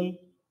ball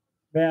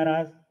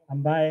bearers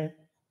ambaye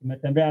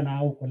tumetembea na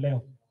huko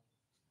leo.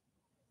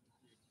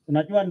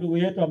 Tunajua ndugu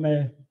yetu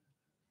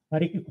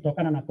amefariki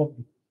kutokana na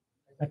COVID.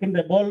 Lakini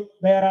the ball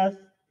bearers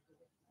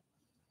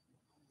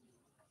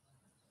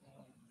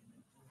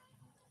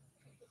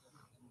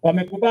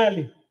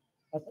wamekubali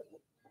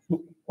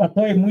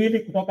watoe mwili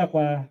kutoka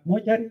kwa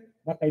mochari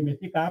mpaka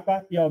imefika hapa,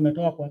 pia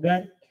wametoa kwa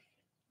gari.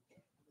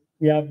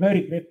 We are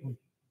very grateful.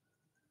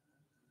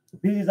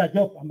 This is a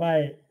job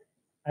ambaye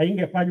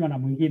haingefanywa na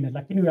mwingine,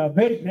 lakini we are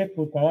very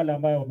grateful kwa wale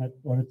ambao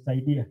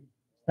wametusaidia.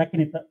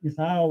 Lakini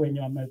nisahau wenye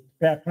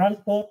wamepea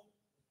transport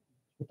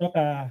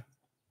kutoka,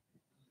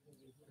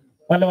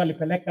 wale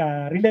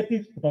walipeleka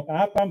relatives kutoka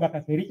hapa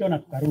mpaka Kericho na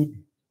tukarudi.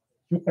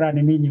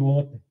 Shukrani ninyi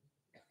wote.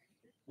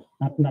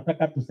 Na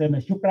tunataka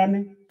tuseme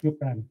shukrani,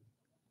 shukrani.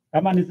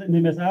 Kama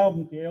nimesahau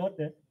mtu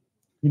yeyote,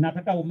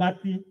 ninataka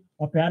umati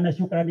wapeane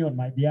shukrani on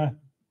my behalf.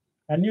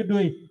 Can you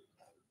do it?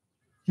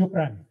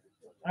 Shukrani.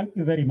 Thank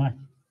you very much.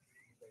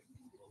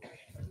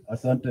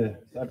 Asante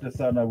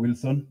sana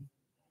Wilson.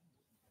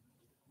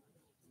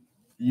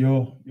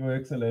 Your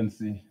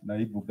Excellency,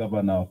 Naibu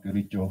Governor wa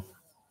Kericho,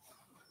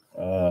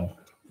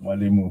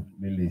 Mwalimu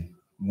Lili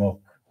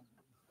Ng'ok.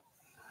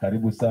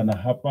 Karibu sana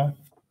hapa.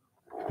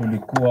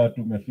 Tulikuwa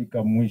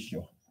tumefika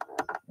mwisho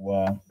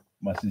wa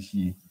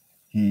mazishi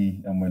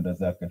hii ya mwenda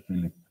zake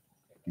Philip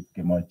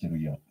Kipkemoi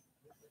Cheruiyot,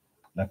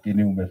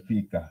 lakini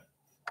umefika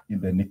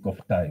in the nick of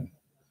time.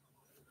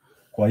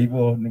 Kwa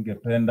hivyo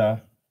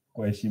ningependa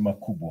kwa heshima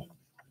kubwa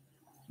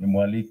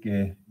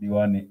nimwalike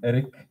Diwani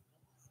Eric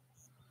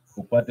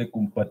upate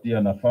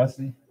kumpatia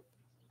nafasi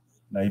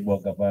naibu wa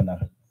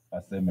gavana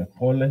aseme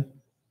pole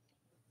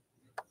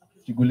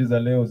Shughuli za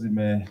leo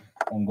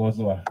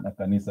zimeongozwa na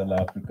kanisa la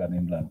African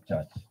Inland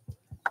Church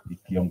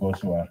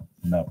ikiongozwa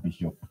na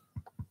Bishop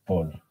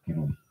Paul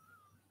Kirui.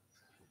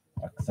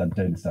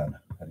 Asanteni sana.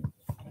 Karibu.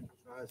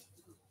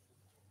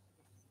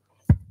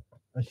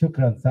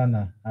 Shukran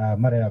sana.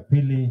 Mara ya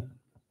pili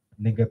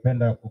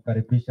ningependa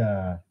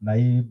kukaribisha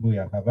naibu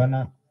ya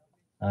gavana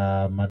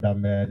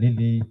Madam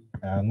Lily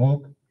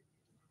Ng'ok,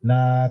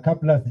 na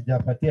kabla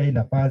sijapatia hii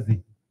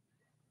nafasi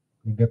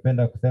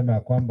ningependa kusema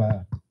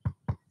kwamba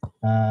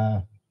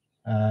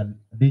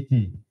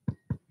DG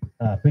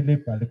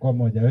Philip alikuwa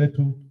mmoja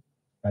wetu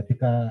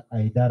katika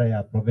idara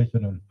ya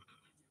professional.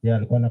 Yeye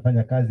alikuwa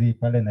anafanya kazi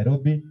pale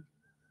Nairobi,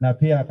 na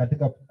pia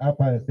katika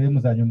hapa sehemu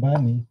za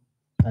nyumbani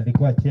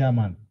alikuwa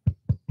chairman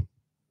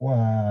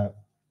wa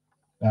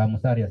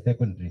Musaria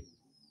Secondary,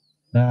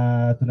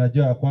 na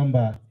tunajua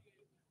kwamba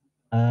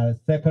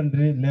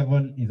secondary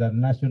level is a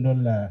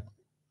national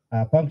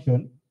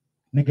function.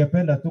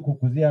 Ningependa tu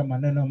kukuzia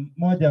maneno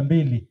moja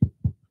mbili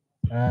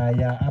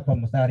ya hapa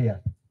Musaria.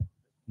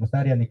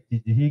 Musaria ni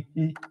kijiji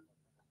hiki,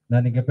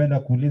 na ningependa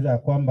kuuliza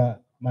kwamba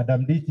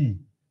Madam DG,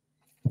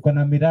 tuko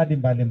na miradi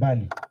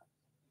mbalimbali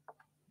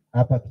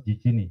hapa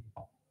kijijini.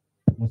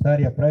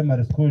 Musaria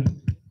Primary School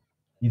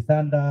is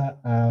under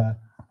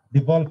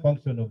devolved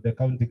function of the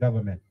county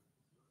government,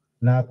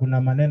 na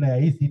kuna maneno ya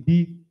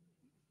ECD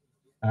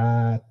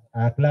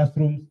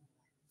classrooms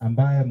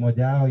ambayo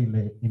moja yao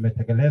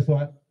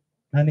imetekelezwa,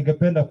 na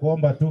ningependa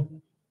kuomba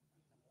tu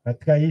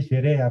katika hii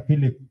sherehe ya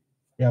Philip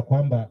ya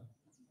kwamba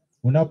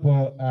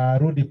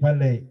unaporudi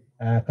pale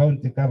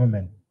county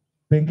government,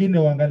 pengine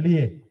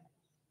uangalie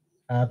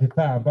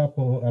vifaa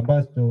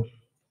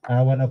ambazo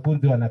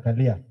wanafunzi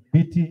wanakalia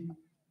viti,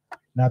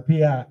 na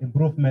pia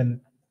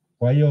improvement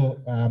kwa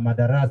hiyo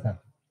madarasa.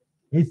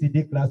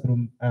 ECD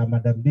classroom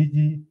Madam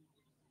DG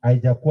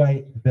haijakuwa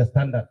the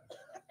standard,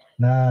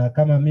 na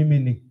kama mimi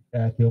ni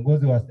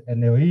kiongozi wa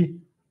eneo hii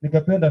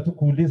ningependa tu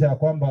kuuliza ya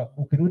kwamba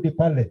ukirudi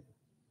pale,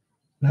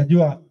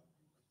 najua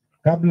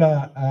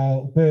kabla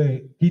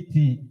upewe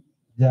kiti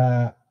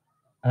ya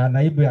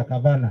naibu ya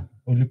gavana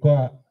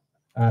ulikuwa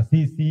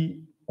CC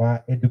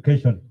wa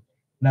education,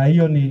 na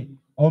hiyo ni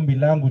ombi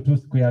langu tu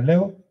siku ya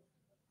leo,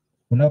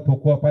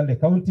 unapokuwa pale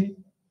county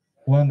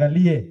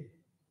uangalie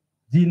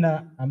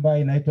jina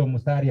ambayo inaitwa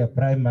Musaria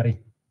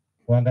Primary,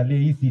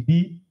 uangalie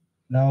ECD,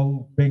 na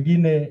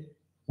pengine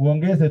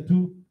uongeze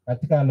tu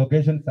katika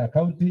allocations za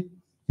county,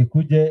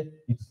 sikuje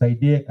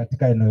itusaidie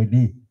katika eneo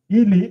hili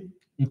ili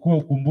ikuwe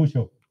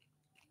ukumbusho.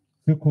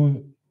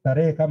 Siku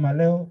tarehe kama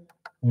leo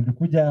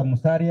ulikuja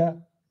Musaria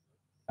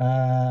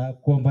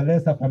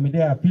kuomboleza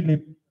familia ya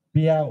Philip,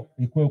 pia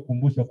ikuwe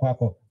ukumbusho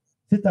kwako.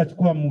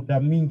 Sitachukua muda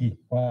mingi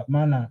kwa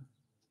maana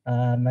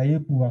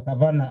naibu wa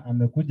gavana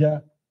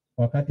amekuja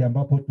wakati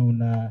ambapo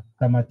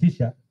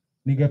tunatamatisha.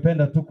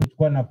 Ningependa tu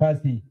kuchukua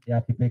nafasi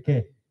ya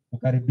kipekee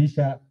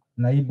kukaribisha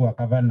naibu wa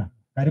gavana.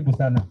 Karibu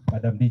sana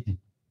Madam DG.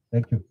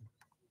 Thank you.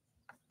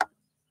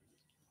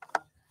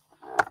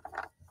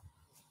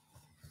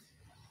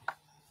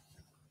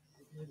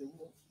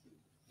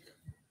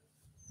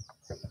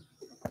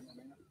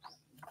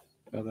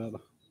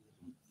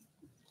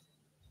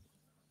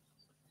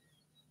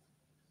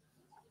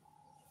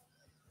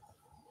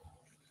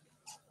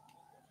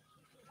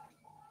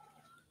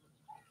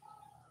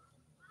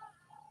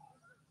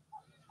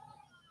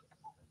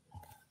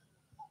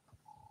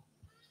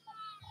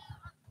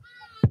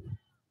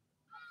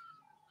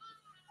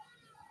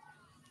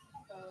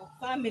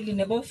 Family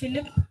nebo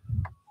Philip,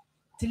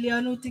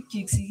 tilyanutik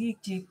chik,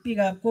 sigik chik,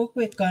 biikab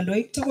kokwet,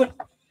 kandoik tugul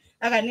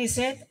ak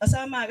kaniset,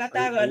 asome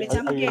akataa kole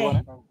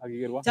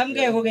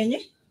chamgei kokeny.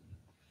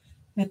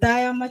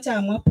 Netai amache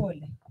amwa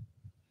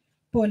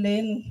pole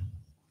en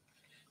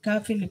ka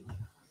Philip,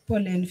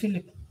 pole en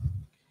Philip.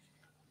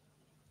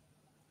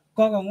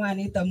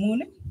 Kokong'wanit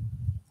amun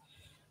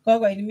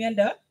kokoit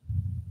miondo,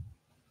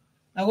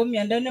 ako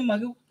miondo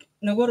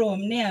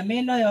nekorom nea,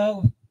 menoe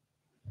akot,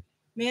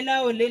 menoe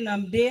ole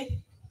namden.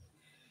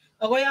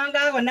 Ako yan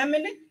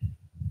kakonamin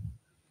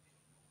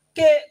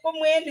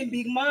komwenin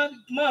biik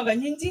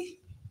makanyin chi,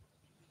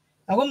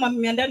 ako ma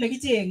miondo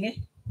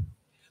nekicheng'e.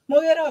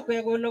 Mokere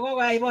akwek kole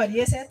kokoai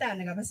boriet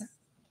setani kabisa,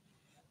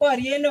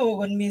 boriet neo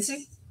kot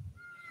mising.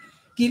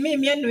 Kimi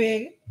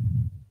mionwek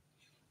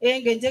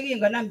en keny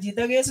chekingonam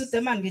chito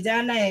kesute man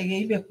kijanaek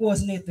keibe kwo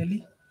osnet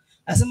oli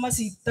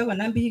asimasipto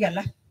konam biik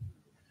alak.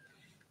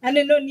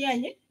 Ani noni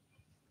any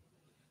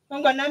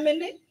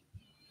kongonamin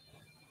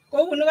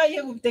kou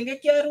nekoyeku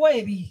tengek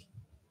rwoe biik.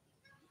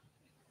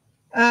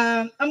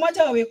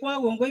 Amache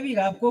awekwa kongoi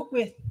biikab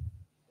kokwet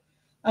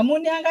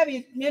amun yan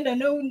kabit miondo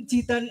neu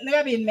chito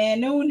nekabit meet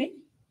neuni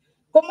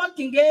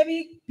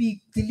komokyingei biik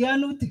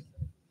tilyanutik.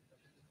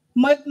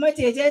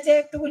 Moche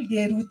echek tugul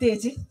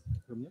kerutechi,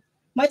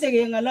 moche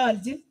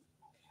keng'ololchi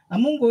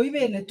amun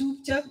koibet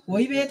netupcho,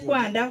 koibet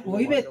kwanda,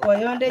 koibet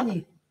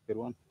boyondenyin.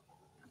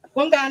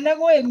 Ko nganda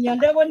koek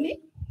miondo koni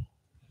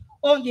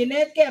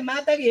onginetkei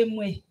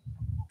matakemwei.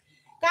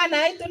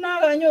 Kanaitu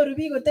nakanyoru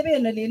biik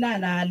koteben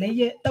olinan ale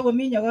iye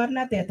takomi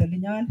nyokornatet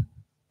olinyon.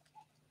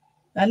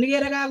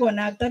 Anikere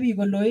kakonakta biik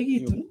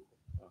koloekitun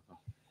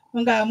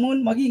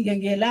ngamun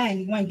makingen kele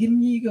any ngwany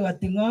kimyi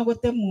kotingo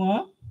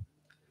kotemng'o,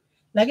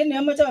 lakini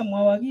amache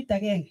amwowo kit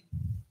agenge.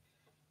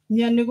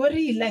 Mioni ko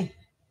real any.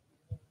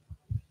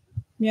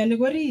 Mioni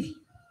ko real.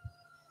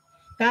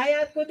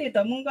 Kayat kutit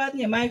amun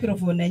katinye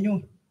microphone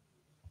nenyun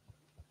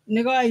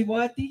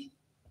nekaiboti,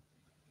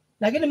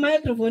 lakini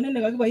microphone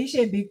ini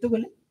kakiboisien biik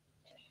tugul.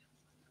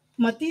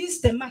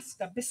 Matiste mas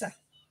kabisa.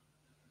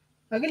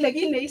 Kakile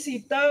kit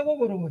neisiptoi ko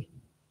koroi.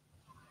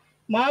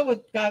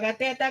 Makot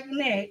kakatet ak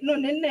ne,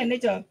 noni ne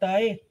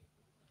nechoktoen.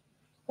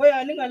 Ko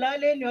yon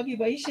ing'ololen yu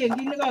akiboisien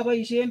kit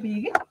nekaboisien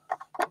biik,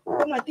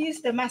 ko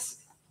matiste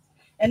mas.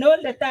 And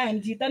all the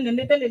time, chito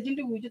netelelchin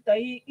tuguchuto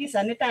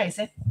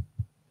isanitize.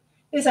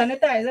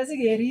 Isanitize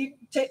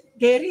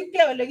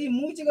sikeribkei ole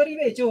kimuchi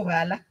koribe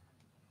Jehova alak.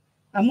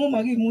 Amu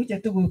makimuche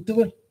tuguk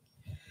tugul.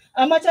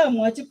 Amache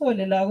amwochi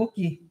pole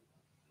lagokyik.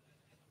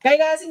 Kai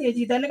kasinye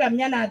chito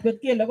nekamyanat kot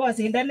kele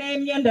kosindane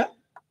miondo,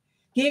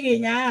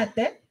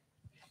 kikinyaate,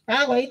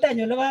 kakoit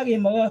any ole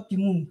kakemokokyi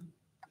Mungu.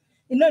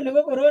 Inoni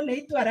ko korot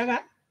neitu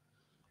haraka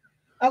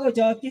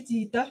akochokyi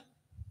chito.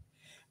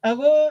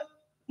 Ako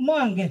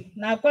mongen,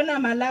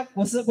 napkonam alak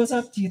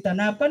kosop chito,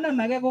 napkonam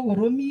age ko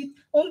koromit,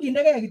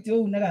 ongindegei kityo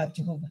eunekab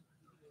Jehova.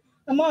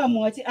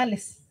 Amwamwochi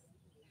Alice,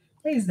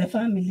 where is the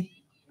family?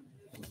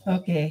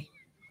 Okay.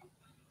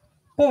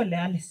 Pole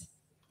Alice.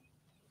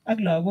 Ak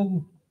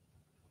lagokuk.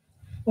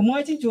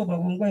 Omwochin Jehova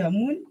kongoi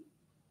amun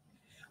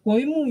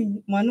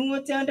koimuny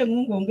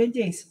manung'otiondeng'ung kongen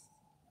Jeiso.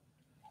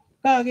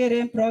 Kaker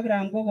en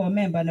program ko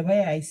member nebo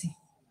AIC.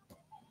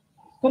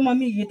 Ko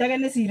mami kit age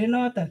nesire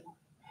noton.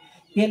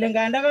 Kele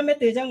nganda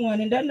kametecha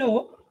ng'wonindo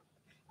neo,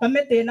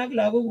 kameten ak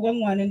lagokuk ak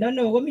ng'wonindo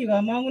neo, komi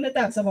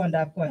kamang'unetab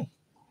sobondab kwai.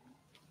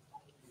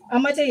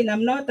 Amache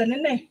inam noton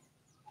ine.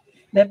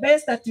 The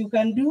best that you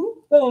can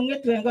do ko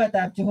ong'etu en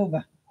kotab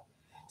Jehova.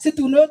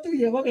 Situn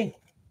otuye kokeny.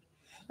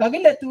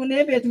 Kakile tun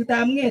en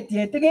betutab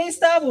ng'etiet,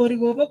 tikeisto borik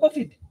kobo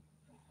COVID.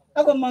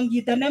 Akomong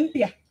chito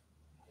nempya.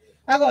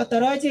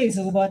 Akotoro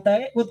Jeiso koboto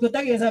kotko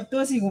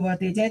takesoptosi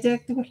koboto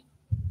echek tugul.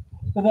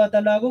 Koboto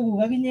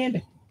lagokuk ak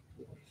inyendet.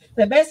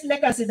 The best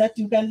legacy that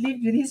you can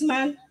leave with this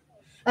man,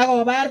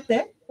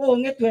 akobarte, ko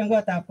ong'etu en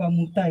kotab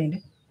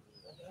Kamuktaindet.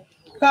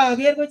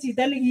 Kaker ko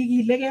chito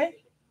nekikilegei,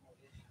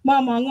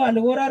 mamang'u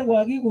ale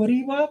kororwo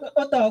kikoribok,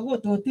 otogu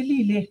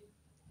ototililen.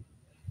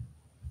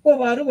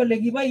 Koboru kole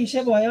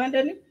kiboisie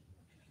boyondoni,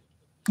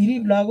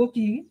 kirib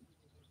lagokyik,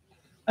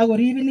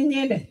 akoribin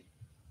inyendet,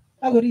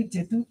 akorib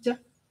chetupcho.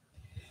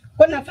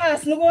 Ko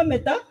nafas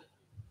nekometo,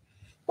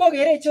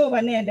 kokere Jehova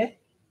inendet.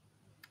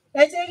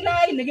 Echek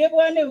laini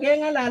kebwone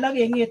keng'alal ak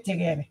keng'etye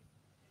kebe.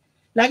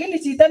 Lakini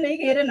chito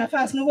neikere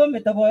nafas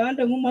nekometo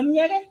boyondeng'ung mami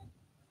age.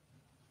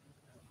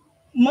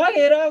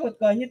 Makere akot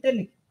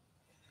konyitenik.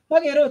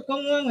 Makere akot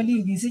kong'wong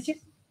olin kisichin.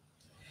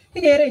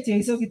 Ikere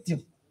Jeiso kityo.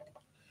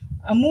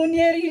 Amun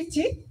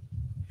yerikyi,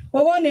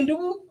 kokonin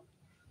tuguk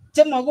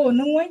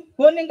chemakonu ng'weny,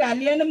 konin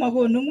kalyet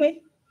nemakonu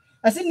ng'weny.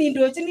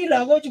 Asinindochini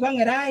lagochu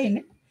kang'et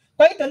raini,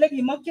 koit ole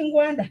kimokyin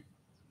kwanda.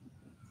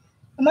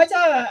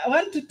 I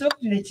want to talk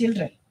to the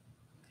children.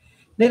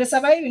 The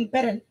surviving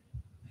parent,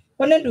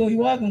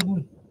 konendoiwok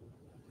nguni.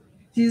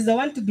 She is the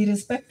one to be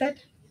respected.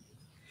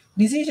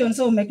 Decisions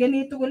so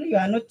makeni tugul, you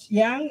are not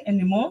young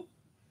anymore.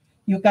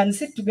 You can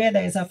sit together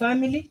as a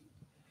family.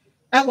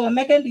 Ako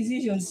making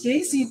decisions.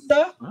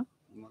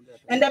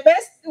 And the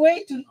best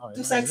way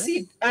to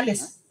succeed,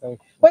 Alice,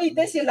 ko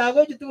itesyi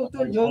lagochu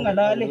tugul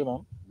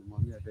chong'olole.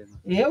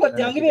 Akot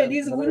yon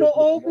kibendi sukul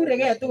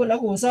okuregei tugul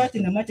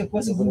akosochin nemoche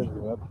kwo sukul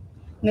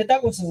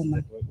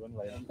netakosoman.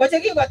 Ko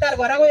chekikotar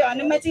kora ko yon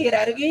imoche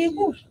irar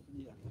kikur.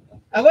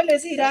 Ako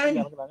nesire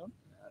anyun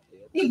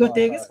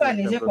ingotekis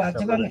kwanisiek-kwak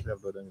chekong'et.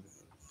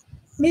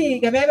 Mi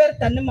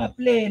kebeberta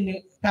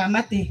nemaplain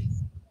kamatik.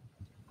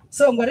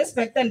 So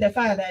ngorespekten the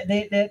father,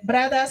 the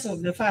brothers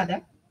of the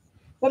father,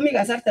 komi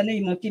kasarta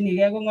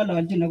neimokyinigei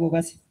kong'ololchin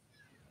akokose.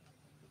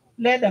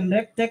 Let them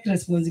take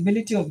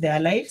responsibility of their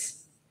lives.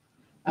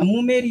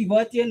 Amu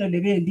meriboti en ole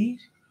bendi,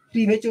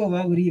 ribe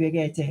Jehova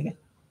koribegei icheket.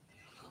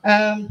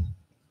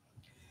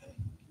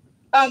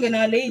 Angen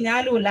ale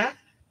inyalulat,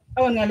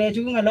 akot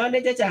ng'alechu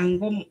king'olole chechang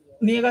ko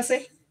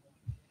mekose.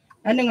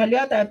 Ane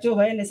ng'oliotab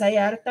Jehova en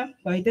Isaiah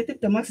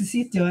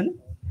 40:28 yon,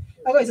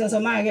 akoi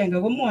 31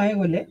 komwoe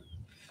kole,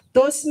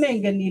 tos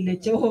mengen ile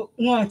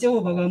ng'o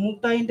Jehova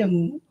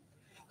Kamuktaindeng'ung?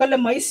 Kole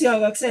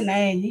maisyokokse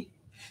naenyi.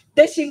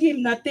 Tesyin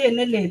kimnatet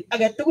nelel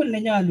age tugul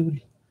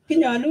nenyoluli.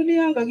 Kinyoluli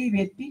yon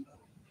kakibet biik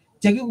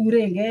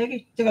chekikurengei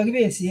kiy,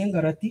 chekakibesyen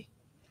korotik.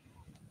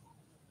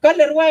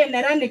 Kale rwae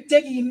neranik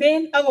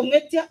chekimen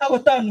akong'etyo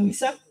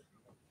akotanuiso.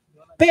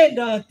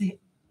 Bendoti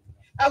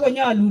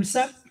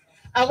akonyolulso.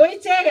 Ako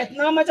icheket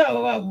nomoche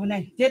akokakun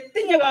any,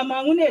 chetinye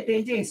kamang'unet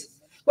en Jeiso,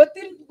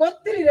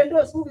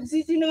 kotirirendos kou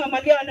kisichinik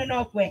amalyonen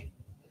okwek.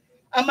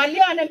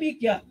 Amalyonen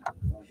bikyok.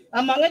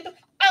 Amang'etu.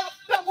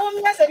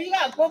 Akomiose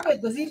biikab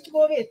kokwet kosir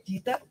chekobet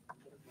chito.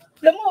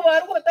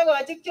 Lemoboru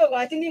kotokochik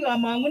chokochini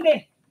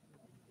kamang'unet.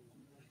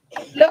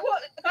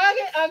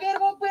 Aker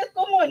kokwet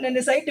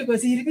komoneni saidi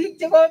kosir biik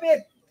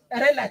chekobet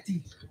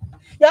relative.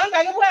 Yon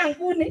kakibwa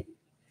nguni,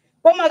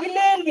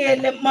 Komakilen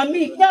kele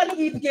mami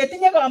nyalu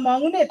ketinye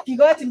kamang'unet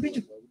kikochin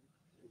bichu.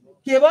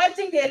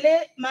 Keborchin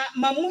kele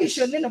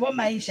mwisho nebo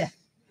maisha.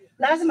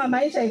 Lazima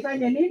maisha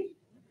ifanye nini?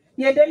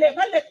 Iendelee.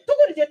 Kale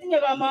tugul chetinye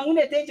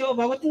kamang'unet en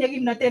Jehova kotinye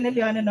kimnatet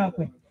nelyonen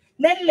akwe.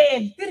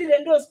 Nelel,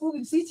 tirirendos kou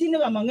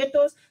kipsichinik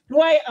amang'etos,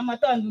 rwae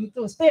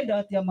amatanduitos,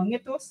 pendoti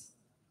amang'etos.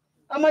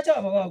 Amache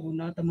abakakun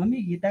noto,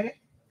 mami kit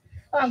age.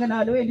 Angen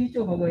ale wendi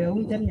Jehova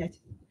koyaun chemiach.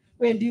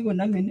 Wendi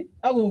konamin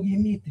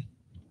akokimite.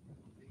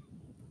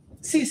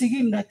 Sisi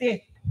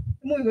kimnatet.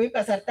 Imuch koib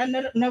kasarta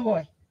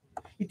nekoi.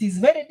 It is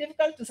very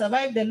difficult to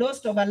survive the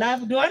loss of a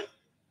loved one,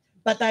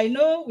 but I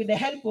know with the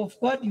help of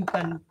God you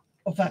can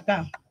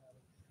overcome.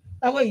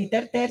 Akoi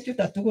iterter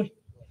chuto tugul.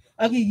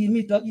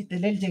 Akikimitu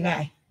akitelelchi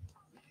gai.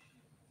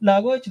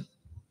 Lagochu,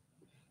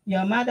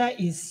 your mother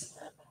is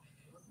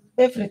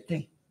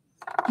everything.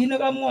 Kino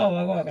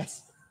kamwawa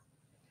kokas.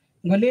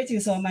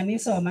 Ngolechi soman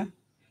isoman.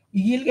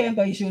 Igilgei en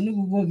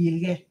boisionikuk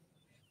kokilgei.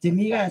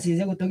 Chemi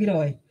kasisiek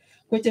kotokiroi.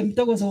 Ko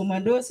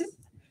chemitokosomandos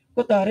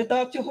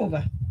kotoretok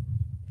Jehova.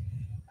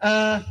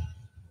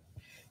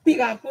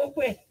 Biikab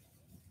kokwet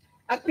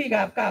ak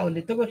biikab gaa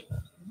oli tugul.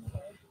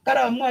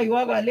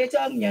 Karamwoiwok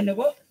alechon mioni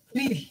ko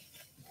real.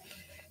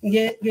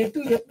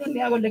 Ngetuye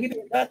tuni ak ole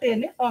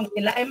kibendoten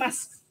ongelach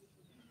mask.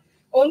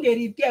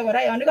 Ongeribgei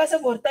kora yon ikose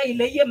borto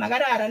ile iye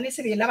makararan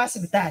isibilaba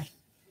sipitali.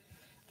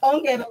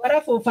 Ongebe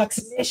kora for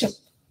vaccination.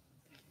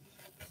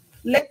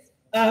 Let's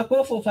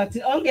go for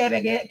vaccination.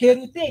 Ongebe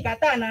kerutei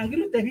katanan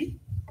kirute biik.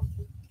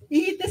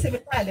 Iite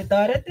sipitali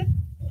toretin.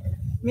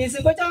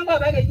 Mising ko chon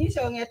koba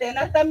kenyisiek kong'eten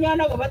artam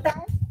yon akobo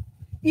tai.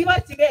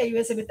 Iborchigei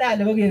iwe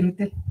sipitali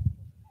kokerutin.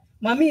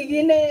 Mami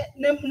kit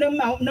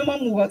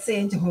nemamukokse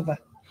en Jehova.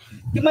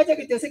 Kimoche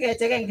kityo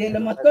sikecheken kele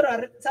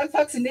matkoror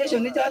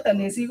vaccination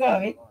ichoton en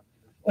sikowet.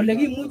 Ole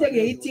kimuche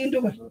keityin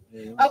tugul.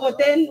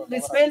 Akot en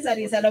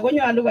dispensaries ala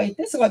konyolu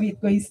koit sikobit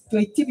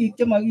koityi biik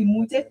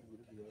chemakimuche.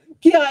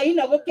 Kiyoin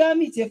ako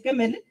kiami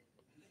Chepkemel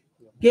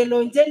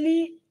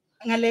keloncheni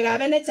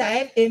ng'alekab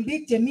NHIF en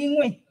biik chemi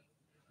ng'weny.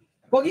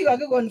 Ko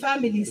kikakikon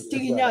families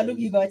chekinyolu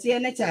kikochi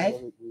NHIF.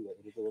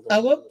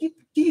 Ako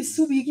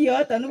kisubi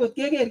kiyoton akot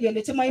keker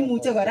kele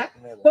chemaimuche kora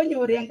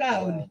konyor en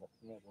gaa oli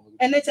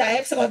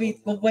NHIF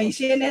sikobit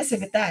koboisien en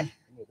sipitali.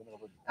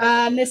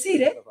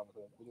 Nesire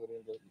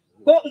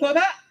ko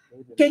ngoba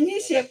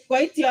kenyisiek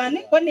koit yon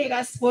ko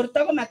nikas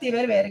borto ko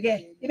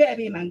matiberbergei,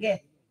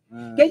 ibebimangei.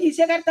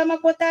 Kenyisiek 40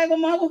 kwo tai ko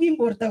makokim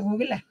bortoguk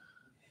kila.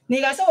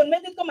 Nikas okot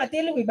metit ko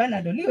matilugui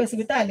Panadol, iwe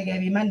sipitali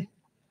kebimanin.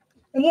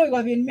 Imuch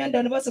kobit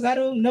miondo nebo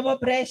sukaruk, nebo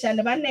pressure,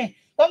 nebo ne.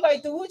 Ko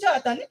ngoit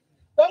tuguchoton,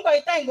 ko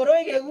ngoit any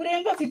koroi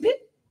kekuren COVID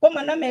ko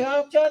manamegei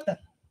ak choton.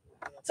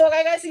 So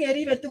kaikai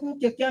sikeribe tuguk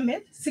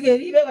chekiame,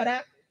 sikeribe kora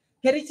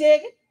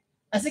kerichek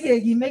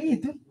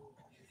asikekimekitun.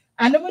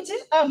 Anibuch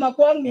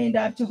amakwong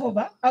miendab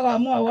Jehova ak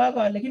amwowok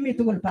ale kimi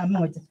tugul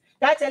pamoja.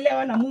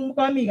 Kachelewan amun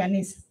kami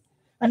kanisa.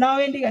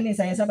 Anawendi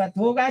kanisa en Sabato,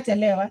 ko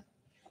kachelewan.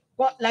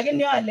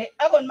 Lakini ale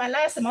akot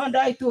malasima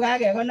ndaitu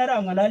kakekonor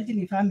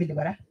ang'ololchini family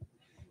kora.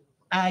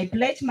 I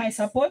pledge my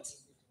support.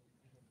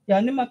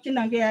 Yon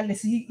imakchinigei ale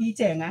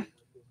icheng'a.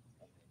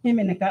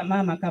 Mimi ni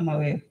mama kama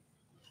wewe.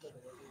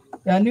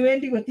 Yon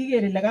iwendi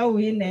kotiker ile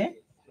kauit ine,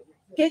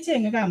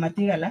 kecheng'e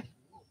kamatik alak.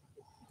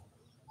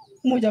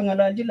 Imuch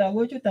ang'ololchi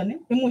lagochuton,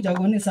 imuch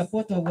akonin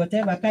support of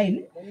whatever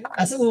kind,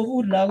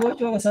 asikobur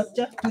lagochu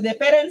akosopcho. To the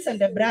parents and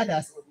the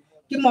brothers,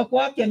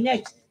 kimakwok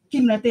chemiach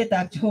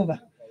kimnatetab Jehova.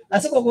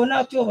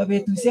 Asikokonok Jehova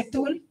betusiek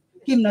tugul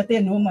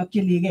kimnatet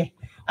neomakchinigei.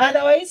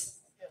 Otherwise,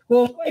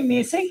 kongoi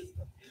mising,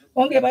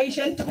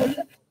 ongeboisien tugul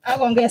ak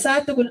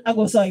ongesat tugul ak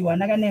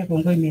kosoiwon akane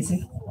kongoi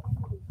mising.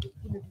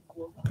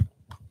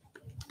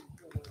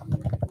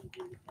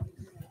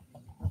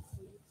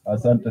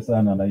 Asante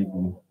sana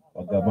naibu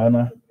wa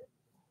gavana,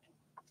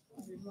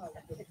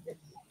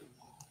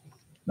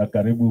 na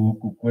karibu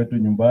huku kwetu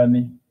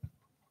nyumbani,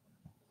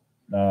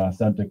 na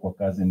asante kwa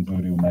kazi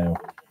nzuri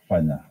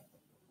unayofanya.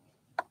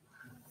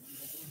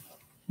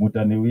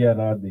 Mutaniwia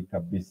radhi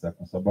kabisa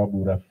kwa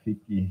sababu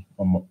rafiki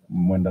wa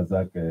mwenda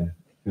zake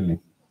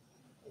Philip,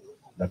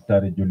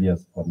 Daktari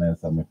Julius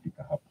Konesa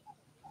amefika hapa.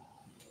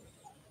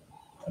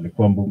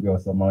 Alikuwa mbunge wa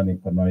zamani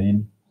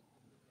Konoin,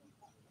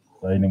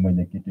 sasa ni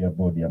mwenyekiti ya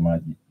bodi ya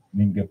maji.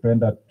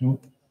 Ningependa tu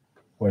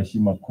kwa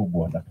heshima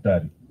kubwa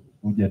daktari,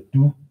 uje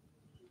tu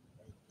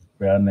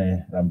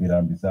peane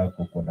rambirambi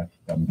zako kwa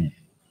dakika 2.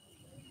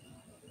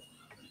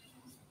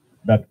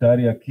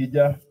 Daktari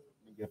akija,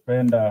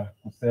 ningependa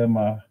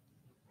kusema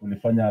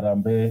ulifanya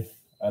harambee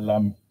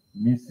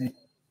Alhamisi,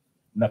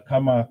 na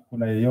kama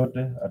kuna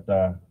yeyote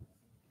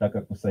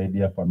atataka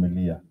kusaidia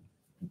familia,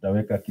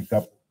 tutaweka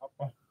kikapu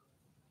hapa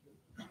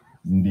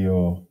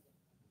ndio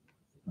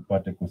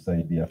upate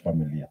kusaidia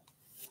familia.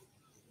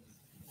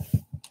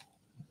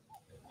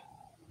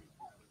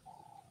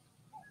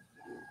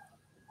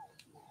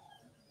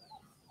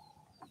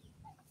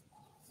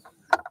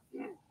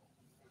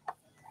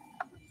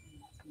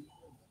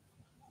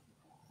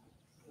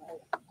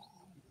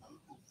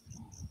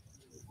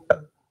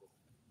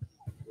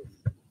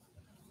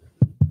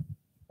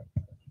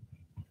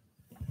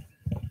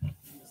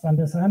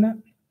 Asante sana.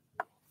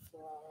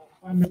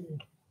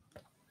 family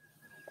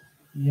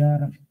ya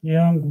rafiki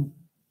yangu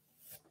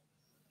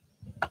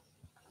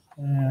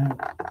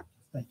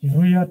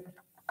Cheruiyot,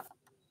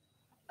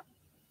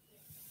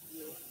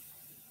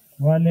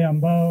 wale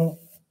ambao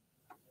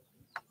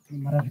ni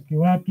marafiki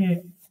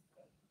wake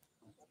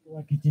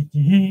wa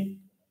kijiji hii,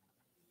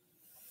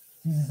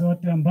 sisi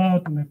sote ambao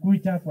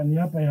tumekuja kwa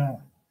niaba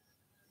ya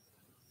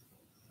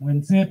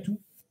wenzetu,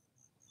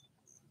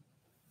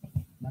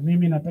 na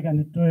mimi nataka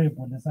nitoe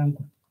pole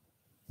zangu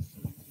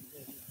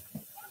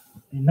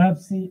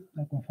binafsi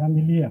na kwa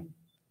familia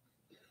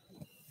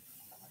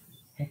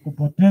kwa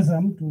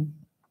kupoteza mtu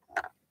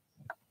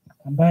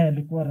ambaye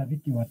alikuwa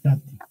rafiki wa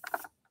dhati.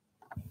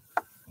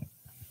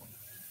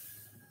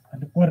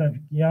 Alikuwa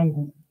rafiki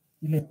yangu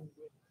ile.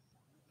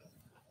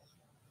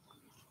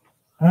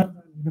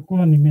 Hata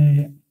nilikuwa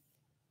nimejaribu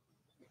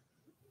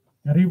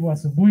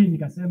asubuhi,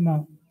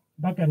 nikasema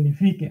mpaka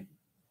nifike,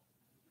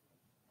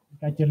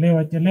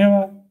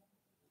 nikachelewa.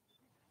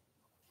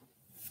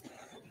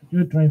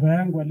 Sijui driver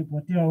yangu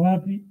alipotea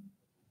wapi,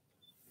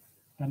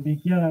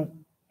 kambikia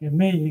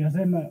Kipkemoi,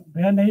 nikasema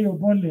peana hiyo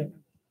pole,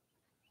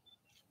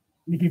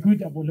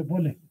 nikikuja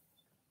pole.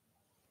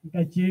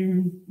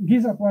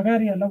 Nikajiingiza kwa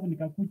gari alafu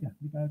nikakuja,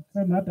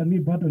 nikasema hata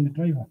mimi bado ni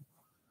driver,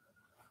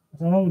 kwa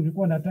sababu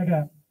nilikuwa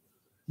nataka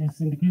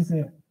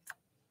nisindikize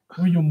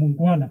huyu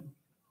muungwana,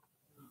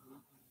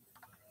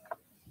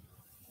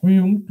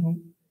 huyu mtu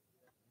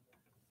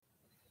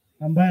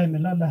ambaye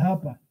amelala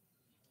hapa.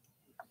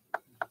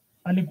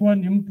 Alikuwa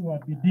ni mtu wa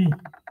bidii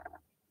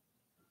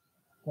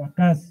kwa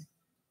kazi,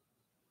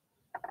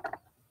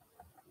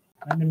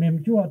 na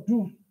nimemjua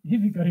tu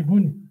hivi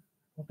karibuni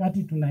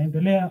wakati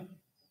tunaendelea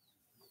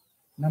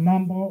na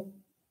mambo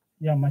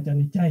ya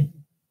majani chai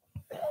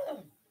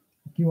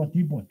akiwa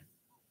T-board.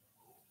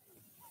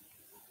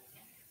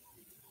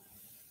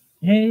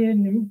 Yeye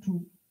ni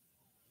mtu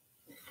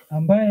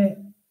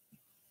ambaye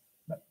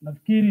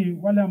nafikiri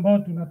wale ambao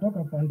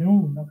tunatoka pande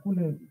huu na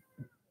kule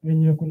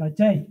wenye kuna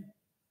chai,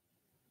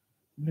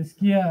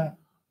 nilisikia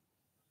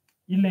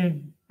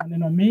ile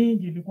maneno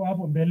mingi ilikuwa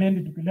hapo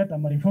mbeleni tukileta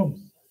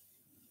reforms,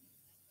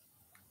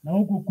 na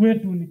huku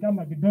kwetu ni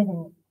kama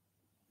kidogo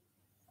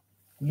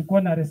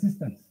kulikuwa na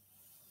resistance.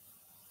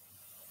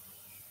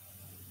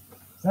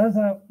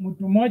 Sasa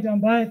mtu mmoja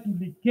ambaye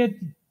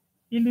tuliketi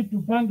ili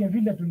tupange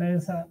vile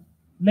tunaweza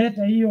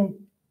leta hiyo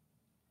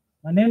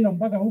maneno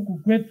mpaka huku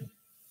kwetu,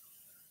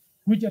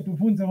 kuja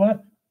tufunze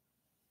watu,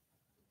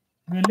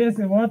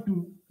 tueleze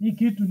watu hii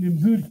kitu ni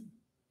mzuri,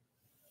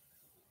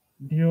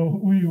 ndio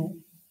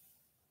huyu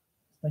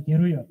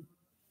Cheruiyot.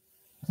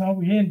 Kwa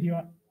sababu yeye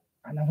ndio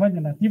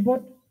anafanya na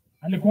T-board,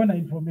 alikuwa na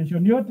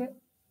information yote,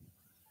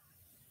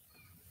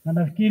 na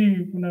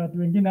nafikiri kuna watu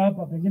wengine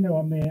hapa pengine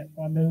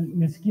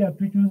wamesikia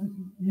tu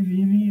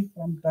hivi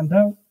kwa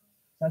mtandao,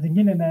 saa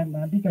zingine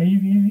naandika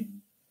hivi,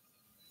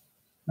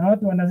 na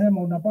watu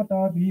wanasema unapata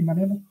wapi hii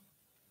maneno?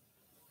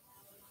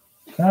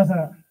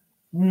 Sasa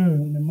huyu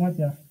ni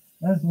moja,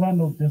 that's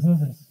one of the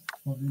sources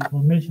of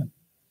information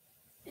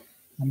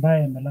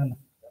ambaye amelala.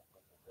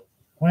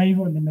 Kwa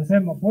hivyo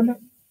nimesema pole,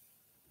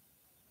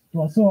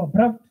 tuwasoa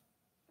abrupt.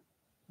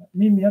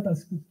 Mimi hata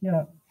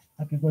sikusikia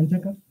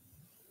akigonjeka,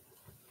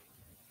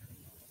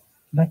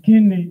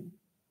 lakini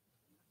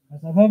kwa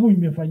sababu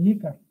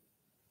imefanyika,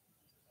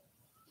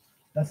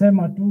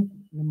 tasema tu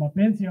ni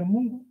mapenzi ya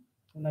Mungu.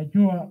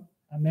 Unajua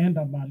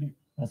ameenda mahali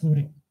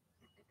pazuri.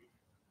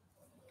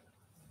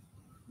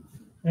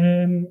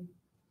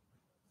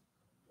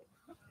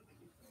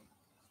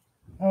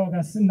 Au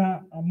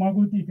kasina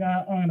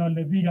amagutika ana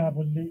lebiga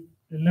bolli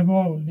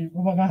lebo li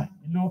obaga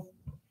ilo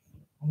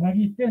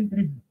amagi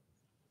tentrib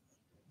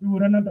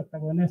durana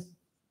taktagones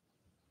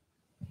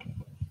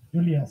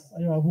Julius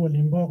ayo abu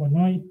limbo ko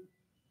noi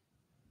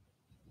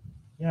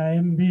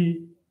ya MB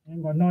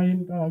ngo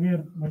noi ka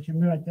agir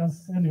machimira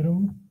chas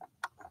eliru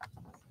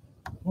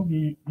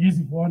ogi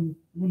easy one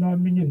uno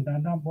minin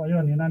danda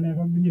boyo ni nane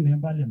ko minin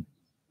embalem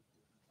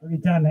ogi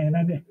chana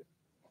enade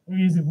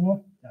ogi easy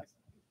bo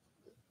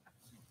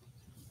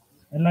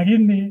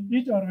lakini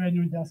hicho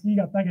orwenyu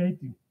jasiga tage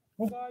iti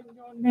ko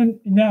nyonen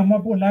nya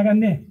mapolaga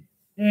ne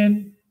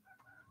en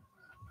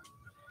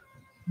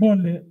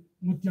bole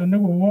mutyo ne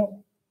gowo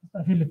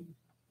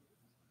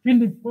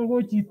Philip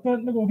ko chito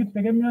ne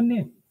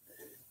kokitegemeane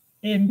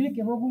en biik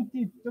chebo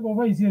kutit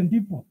chekoboisien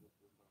tipo,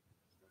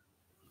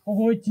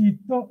 ko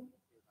chito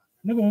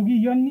ne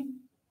kokiyoni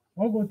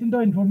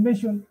kotindo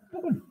information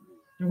tugul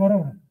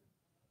chekororon,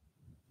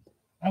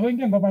 ako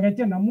ingen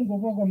kobakechen amun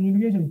kobo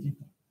communication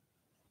chito.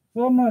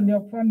 Somali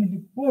ak family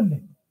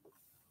pole,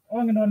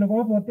 ongen ole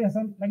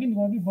kopotesan, lakini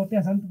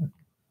kokipotesan tugul,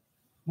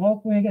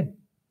 mokwegen.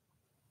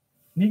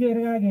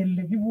 Nikere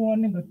kakele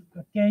kibwone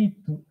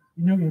kotkeitu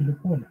inyokele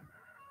pole.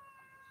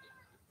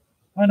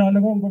 Ana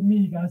ole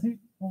kongomi kasi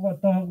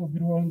kokoto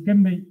kobirwon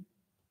Kipkemoi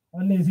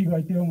ale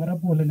sikoite kora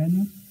pole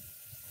nenyu.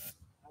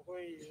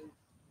 Akoi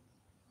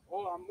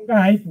amun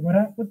kaitu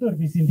kora kotor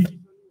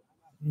kisindikizoni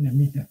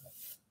nemiten.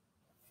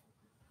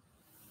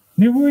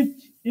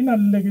 Nibuch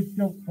inole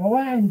kityo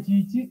kowany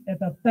chichi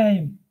at a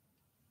time.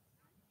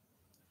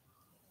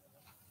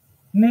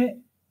 ne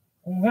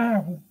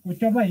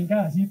kochoba eng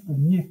kasit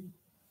komie.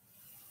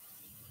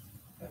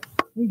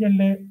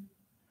 Ngele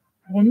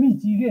komi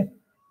chiket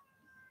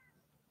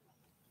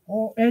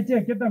ko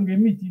echek chetam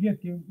kemi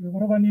chiket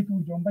kekorogoni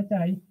tuguchon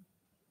chaik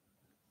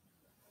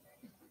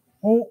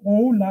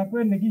kou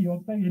lakwet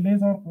nekiyokto kele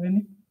sor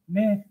kwenik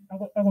ne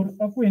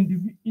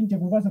akwendi inche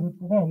kokase kot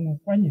ko kong'ung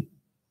kwanyin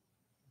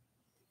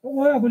ko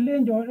koya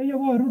kolenjon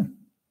yekorur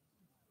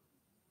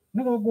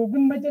ne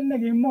kokimache ne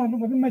kemolu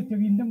kokimache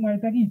kinde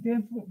mwaita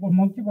kiten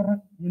komongchi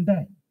kora en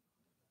tai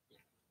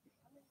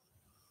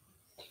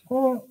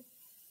ko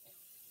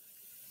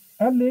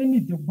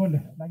aleni pole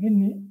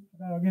lakini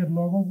kaker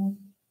lagokuk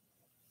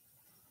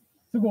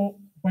siko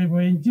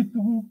boiboenchi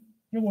tuguk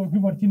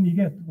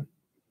chekokiborchinigei tugul.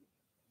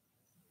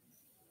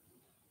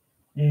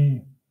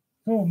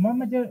 So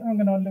mamache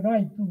angen ale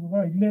kaik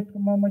let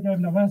mamache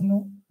nafas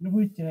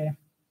nebuch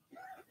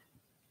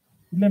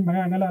ile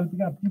makang'alal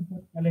biikab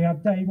Kipkemoi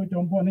ng'alekab chaik ko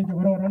chon bwone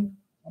chekororon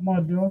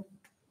amolyot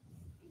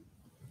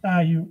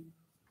tai yu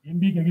en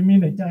biik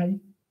chekimine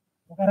chaik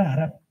ko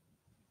kararan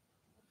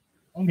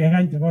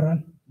ongekany chekoron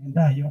en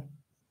tai yo.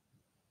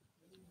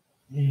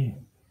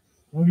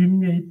 Ko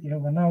kimyeit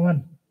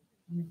kewalawan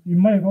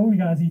imoe koui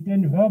kasit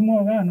en yu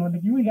kamwoe kan ale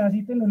kiui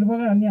kasit en olibo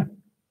gaa nia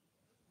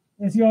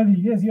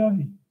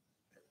kesioki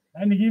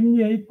lakini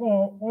kimyeit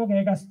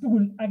kokekas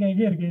tugul ak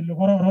keker kele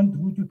kororon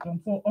tuguchuton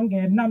so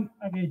ongenam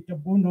ak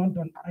kechop kou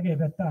noton ak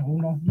kebe tai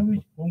kou non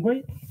nibuch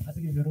kongoi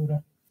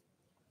asikeberuron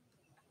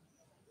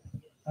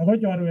ako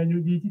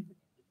chorwenyu chichi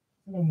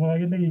sikomwoe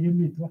kele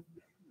kikimi tuan.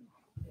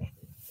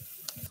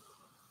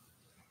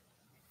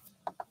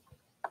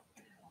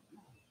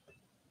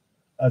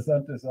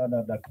 Asante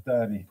sana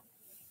daktari.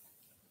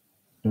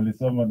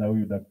 Tulisoma na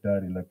huyu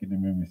daktari lakini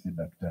mimi si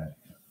daktari.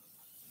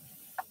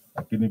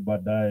 Lakini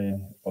baadaye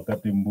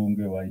wakati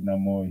mbunge wa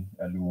Inamoi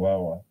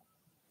aliuawa,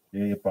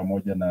 yeye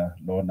pamoja na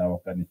Lona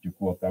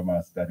wakanichukua kama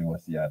askari wa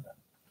ziada.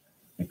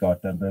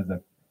 Nikawatembeza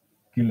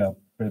kila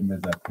pembe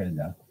za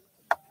Kenya.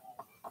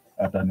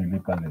 Hata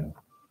nilipa leo.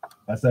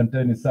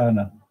 Asanteni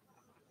sana.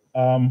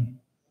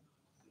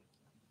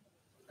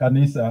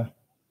 Kanisa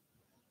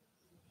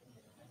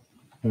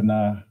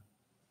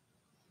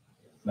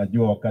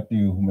najua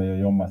wakati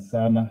umeyoyoma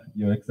sana,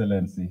 Your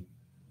Excellency.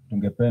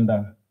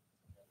 Tungependa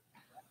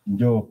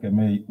njoo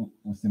Kemei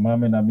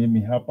usimame na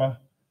mimi hapa.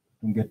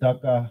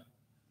 Tungetaka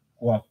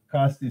kwa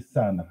kasi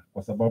sana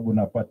kwa sababu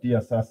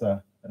napatia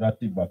sasa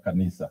ratiba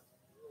kanisa.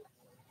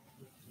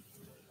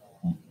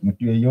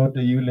 Mtu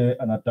yeyote yule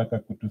anataka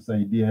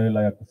kutusaidia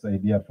hela ya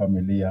kusaidia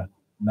familia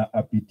na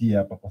apitie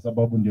hapa kwa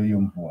sababu ndio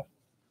hiyo mvua.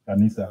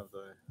 Kanisa.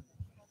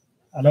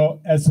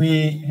 Hello, as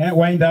we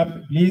wind up,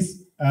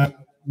 please,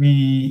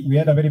 we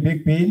had a very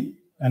big pain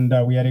and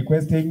we are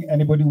requesting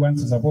anybody who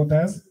wants to support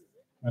us.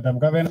 Madam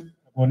Governor,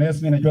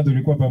 Onesme najua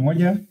tulikuwa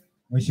pamoja.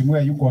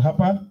 Mheshimiwa yuko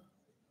hapa.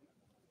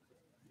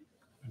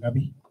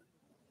 Ngapi?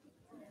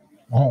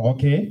 Oh,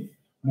 okay.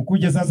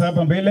 Mkuje sasa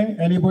hapa mbele.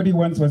 Anybody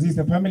wants to assist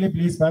the family,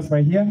 please pass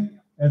by here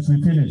as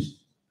we finish.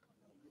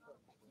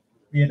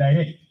 We are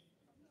direct.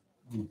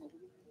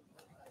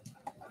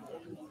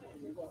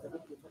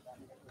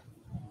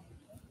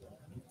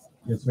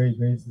 Yes, wait,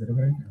 the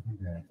Reverend.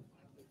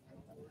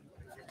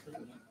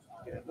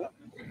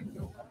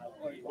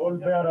 All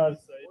bearers,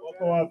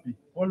 wako wapi?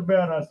 All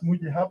bearers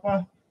muje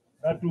hapa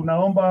na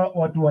tunaomba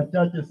watu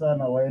wachache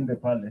sana waende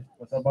pale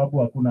kwa sababu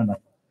hakuna na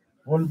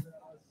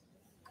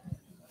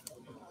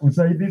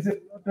usaidizi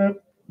wote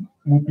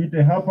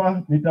mupite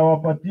hapa,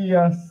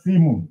 nitawapatia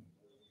simu.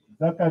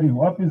 Zakari,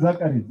 wapi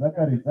Zakari?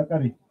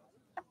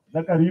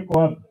 Zakari yuko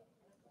wapi?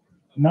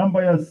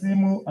 Namba ya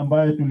simu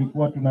ambayo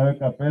tulikuwa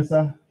tunaweka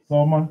pesa,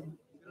 soma.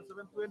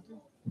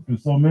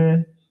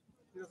 Tusomee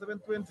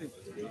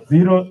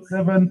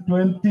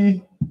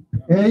 0720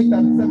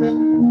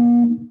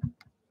 837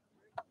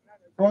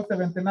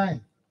 479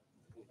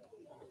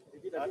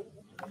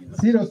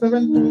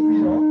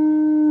 0720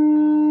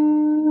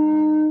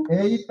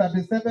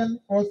 837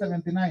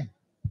 479.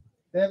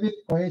 David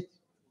Koech.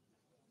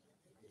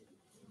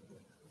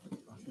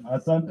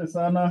 Asante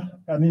sana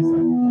kanisa.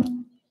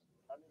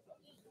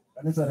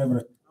 Kanisa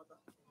Reverend.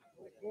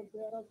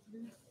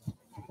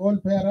 All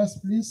parents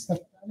please,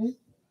 tafadhali.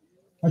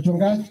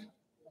 Wachungaji,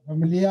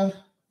 familia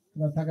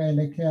tunataka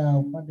elekea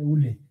upande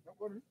ule.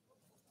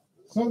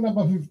 Song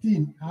number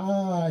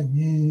 15.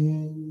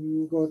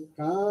 Nyingo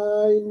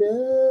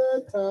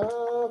kaineta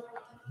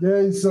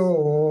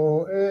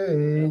Jesu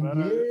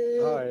engi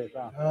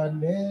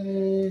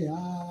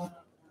anea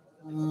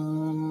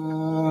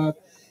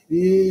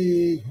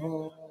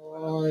iho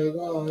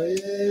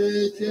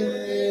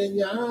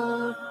Kenya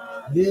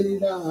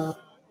linda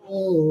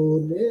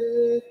one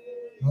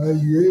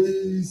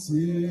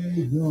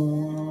ayesiga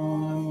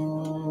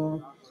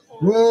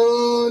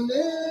one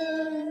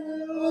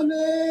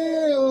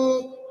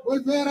all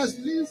bearers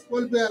please,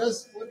 all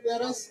bearers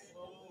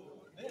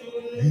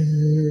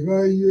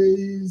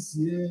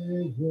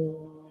ayesiga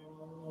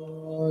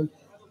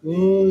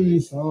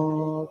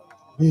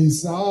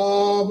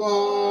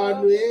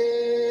Isabanwe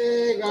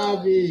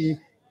gabi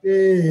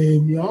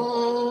temya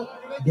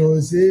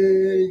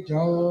Dose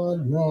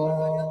Jalwa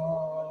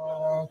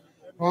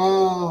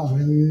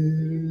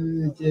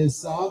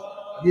Jesa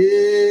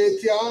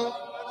Getya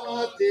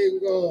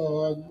Tingo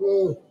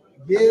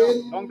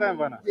Long time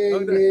bana.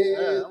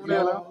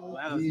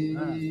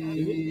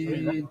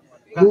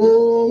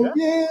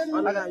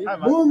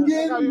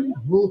 Mungkin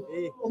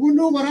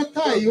Bunu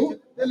Maratayo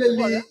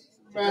Teleli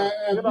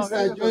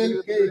Mr.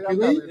 Joel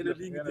Kipkemoi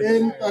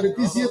en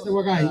tartisia te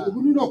wagai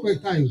Bunu no kwe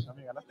tayo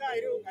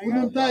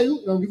Bunu tayo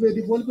yang give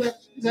di ball back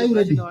tayo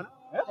ready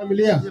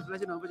familia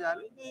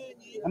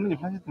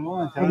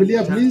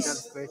familia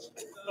please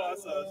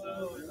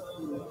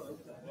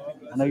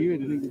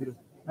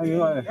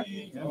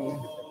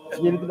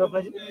Jadi tu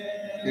dapat je.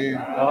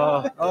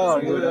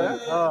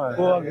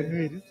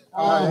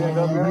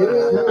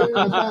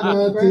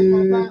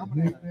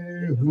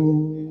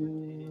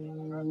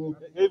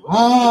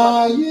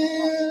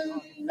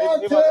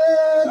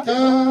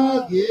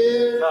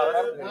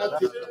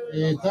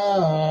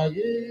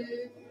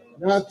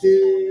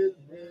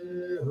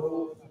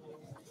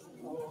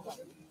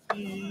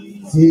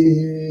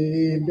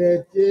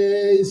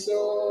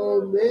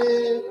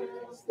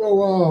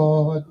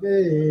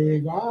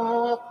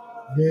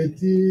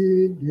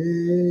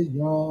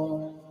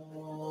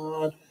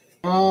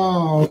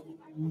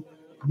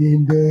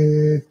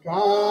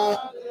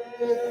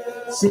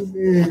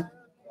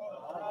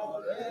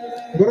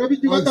 Gurabi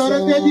juga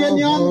tahu dia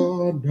nyan.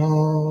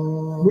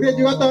 Murid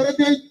juga tahu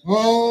dia.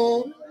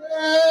 Apa?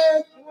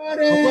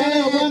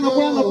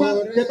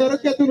 Dia tahu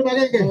dia tu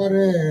bagai ke?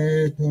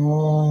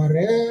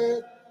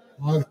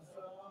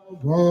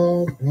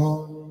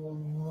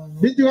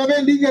 Bin juga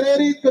ben di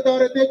galeri ke tahu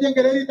dia yang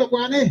galeri tu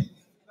puane.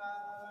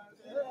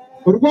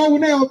 Urba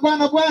une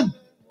apa?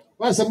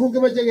 Basa Mungu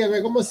majenge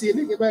kama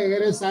sini kiba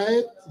gere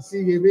side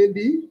si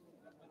gebendi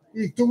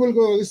itumul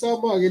go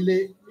sama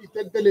gele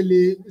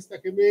itentelele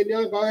Mr. Kemeni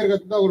ang kawer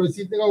katna go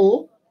sinte ka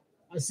o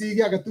asigi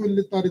akatul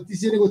tariti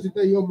sini go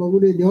sinte yo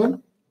mangune nyon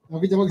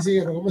aki jamak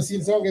sige kama sin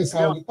sa ke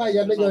sa ta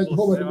ya na nyon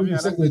ho ba ni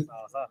segwet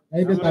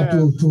ai de ta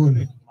tu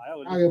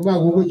age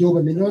ma go go jo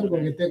ba ni nyon go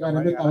gete ka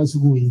na me ta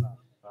subui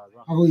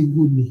ago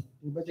iguni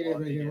majenge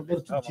be go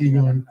tu chi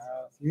nyon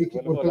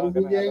iki porto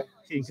bunye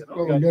ko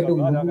ndio go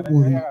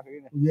buri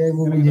ye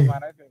mo bunye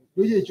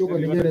Oye, choba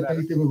ni nyere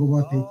tagite be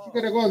gobate.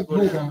 Kikere gon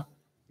tuga.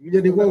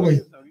 Nye de gogoy.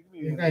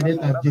 Kai de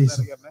tar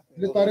Jesu.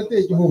 Le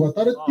tarete Jehova,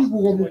 tarete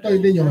bugo mutai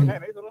de nyon.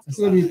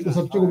 Aso ni ko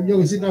sabcho ko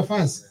nyo sin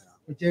nafas.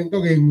 Ko chen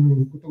to ge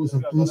ko to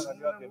sabtus.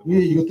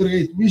 Ni yo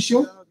tere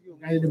mission.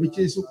 Kai de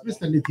Jesu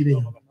Kristo ni tire.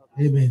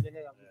 Amen.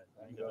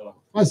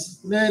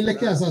 Pas na le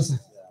kya sasa.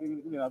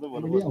 Familia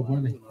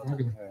bwana.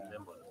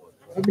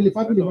 Family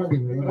wage.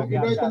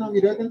 Ngidoy tan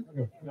ngidoy tan.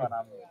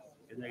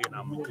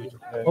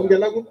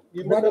 Ongela ko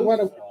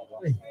bwana.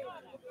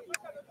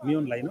 Ni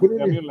online.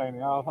 Ni online.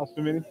 Ya, first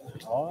minute.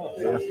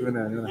 First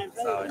minute.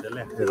 Sawa,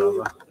 endelea.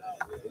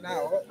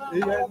 Now,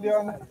 dia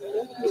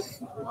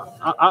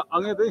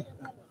ang ito.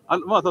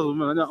 Masa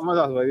sumena,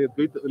 masa sumena.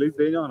 Late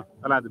day niya.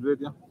 Ala de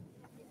date niya.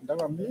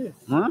 Daga mi.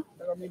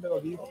 Daga mi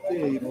daga di.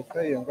 No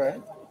kay ang kay.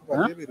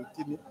 Pati bi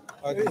rutini.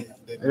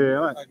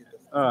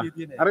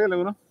 Arga le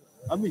uno.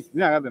 Ami,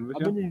 ni aga den.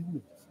 Gitu.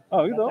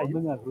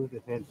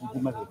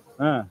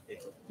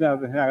 Ya,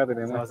 aga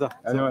den.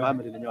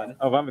 Family niya.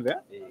 Family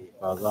ya.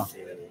 Sasa.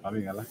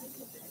 Ami ngala.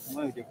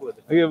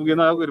 Oye, porque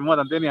no hago irmão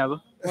antenia,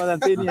 ¿no?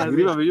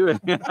 Gripa me llueve.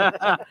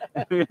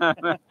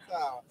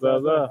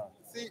 Sasa.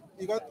 Si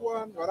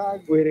igatuan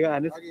warag.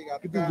 Kuirganis.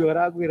 Kitu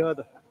jora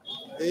kuirota.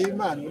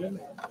 Man.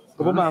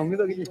 Como más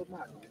un gitu.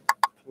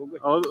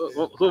 Oh,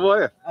 so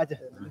boy. Aja.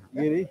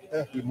 Gini,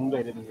 imunga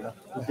ini mila.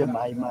 Udah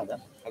mai mada.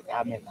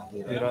 Kami tak.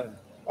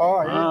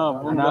 Oh,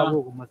 nah,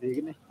 aku masih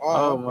gini.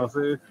 Oh,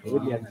 masih.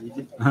 Udah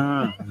jadi.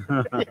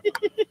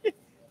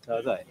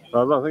 Sasa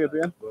gitu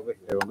kan?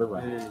 Ya,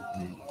 bebas.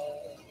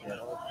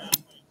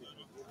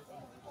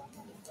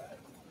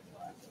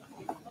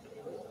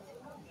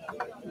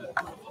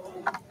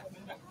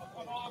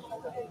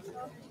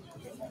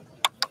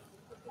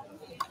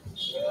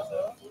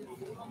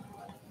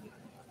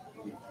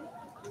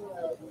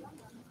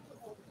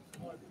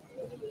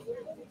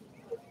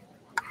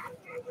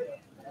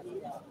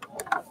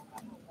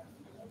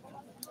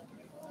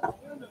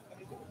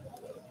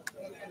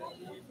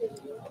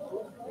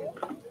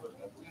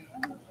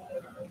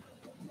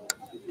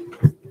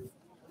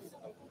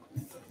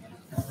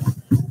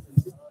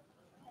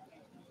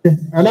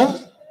 Ala.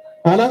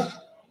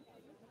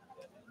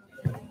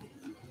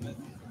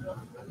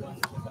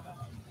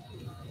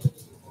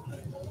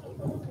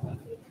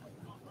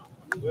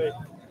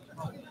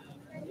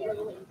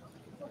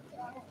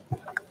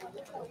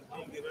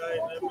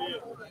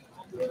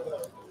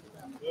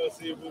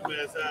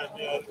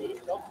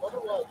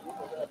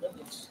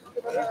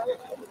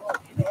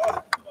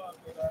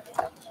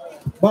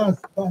 Bas.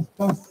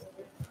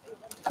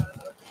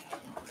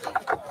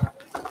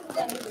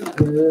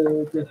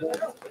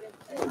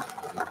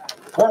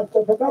 Kwa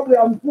sababu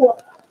ya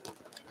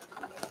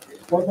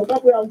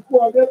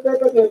mvua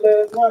geteka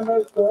gele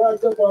mwana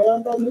kwa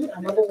yandani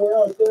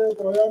anapokuwa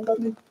kwa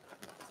yandani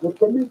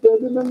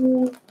Committed in a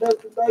new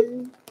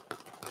day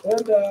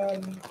and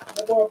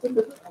about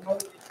and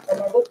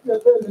I got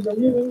to in the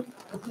meeting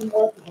between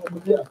what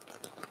from here.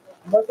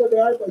 But the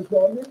guy was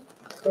Johnny,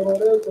 so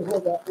there's the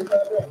whole in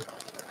that way.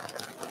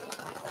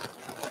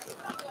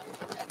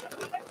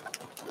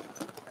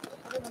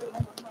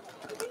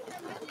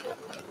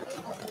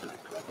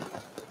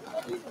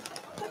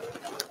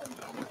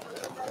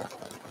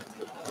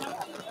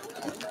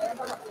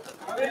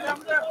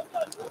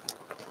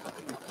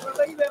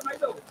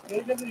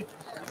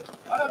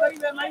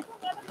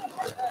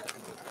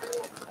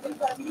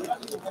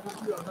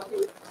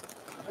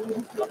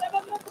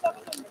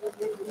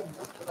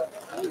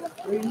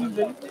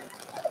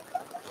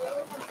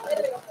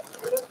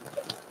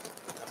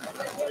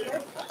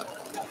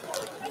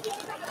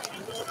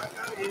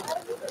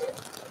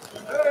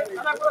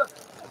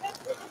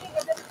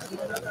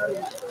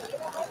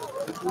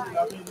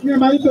 Near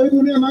my so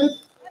near my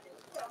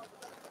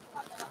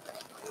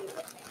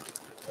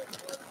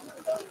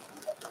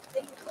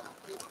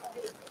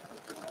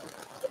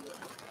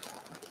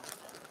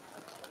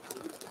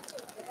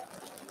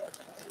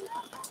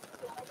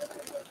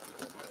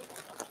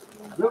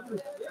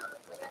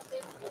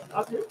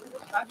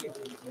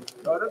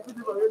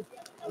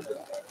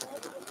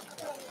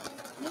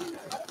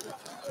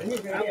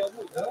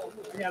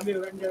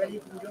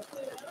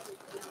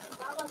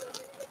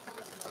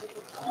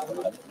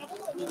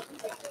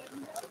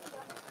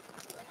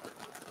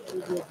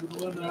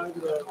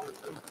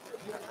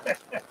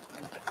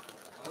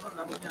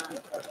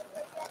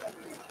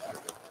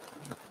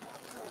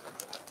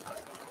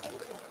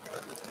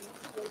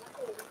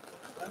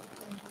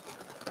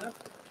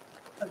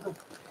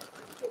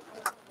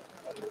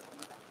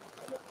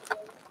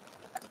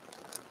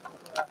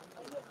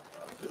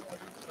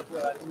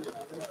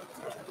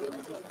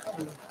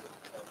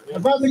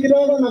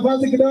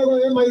nafasi kidogo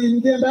yema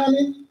ingie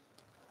ndani.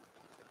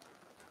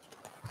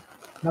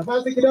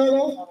 Nafasi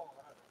kidogo.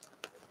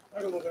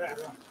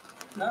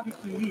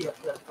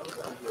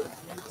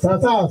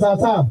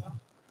 Sawa.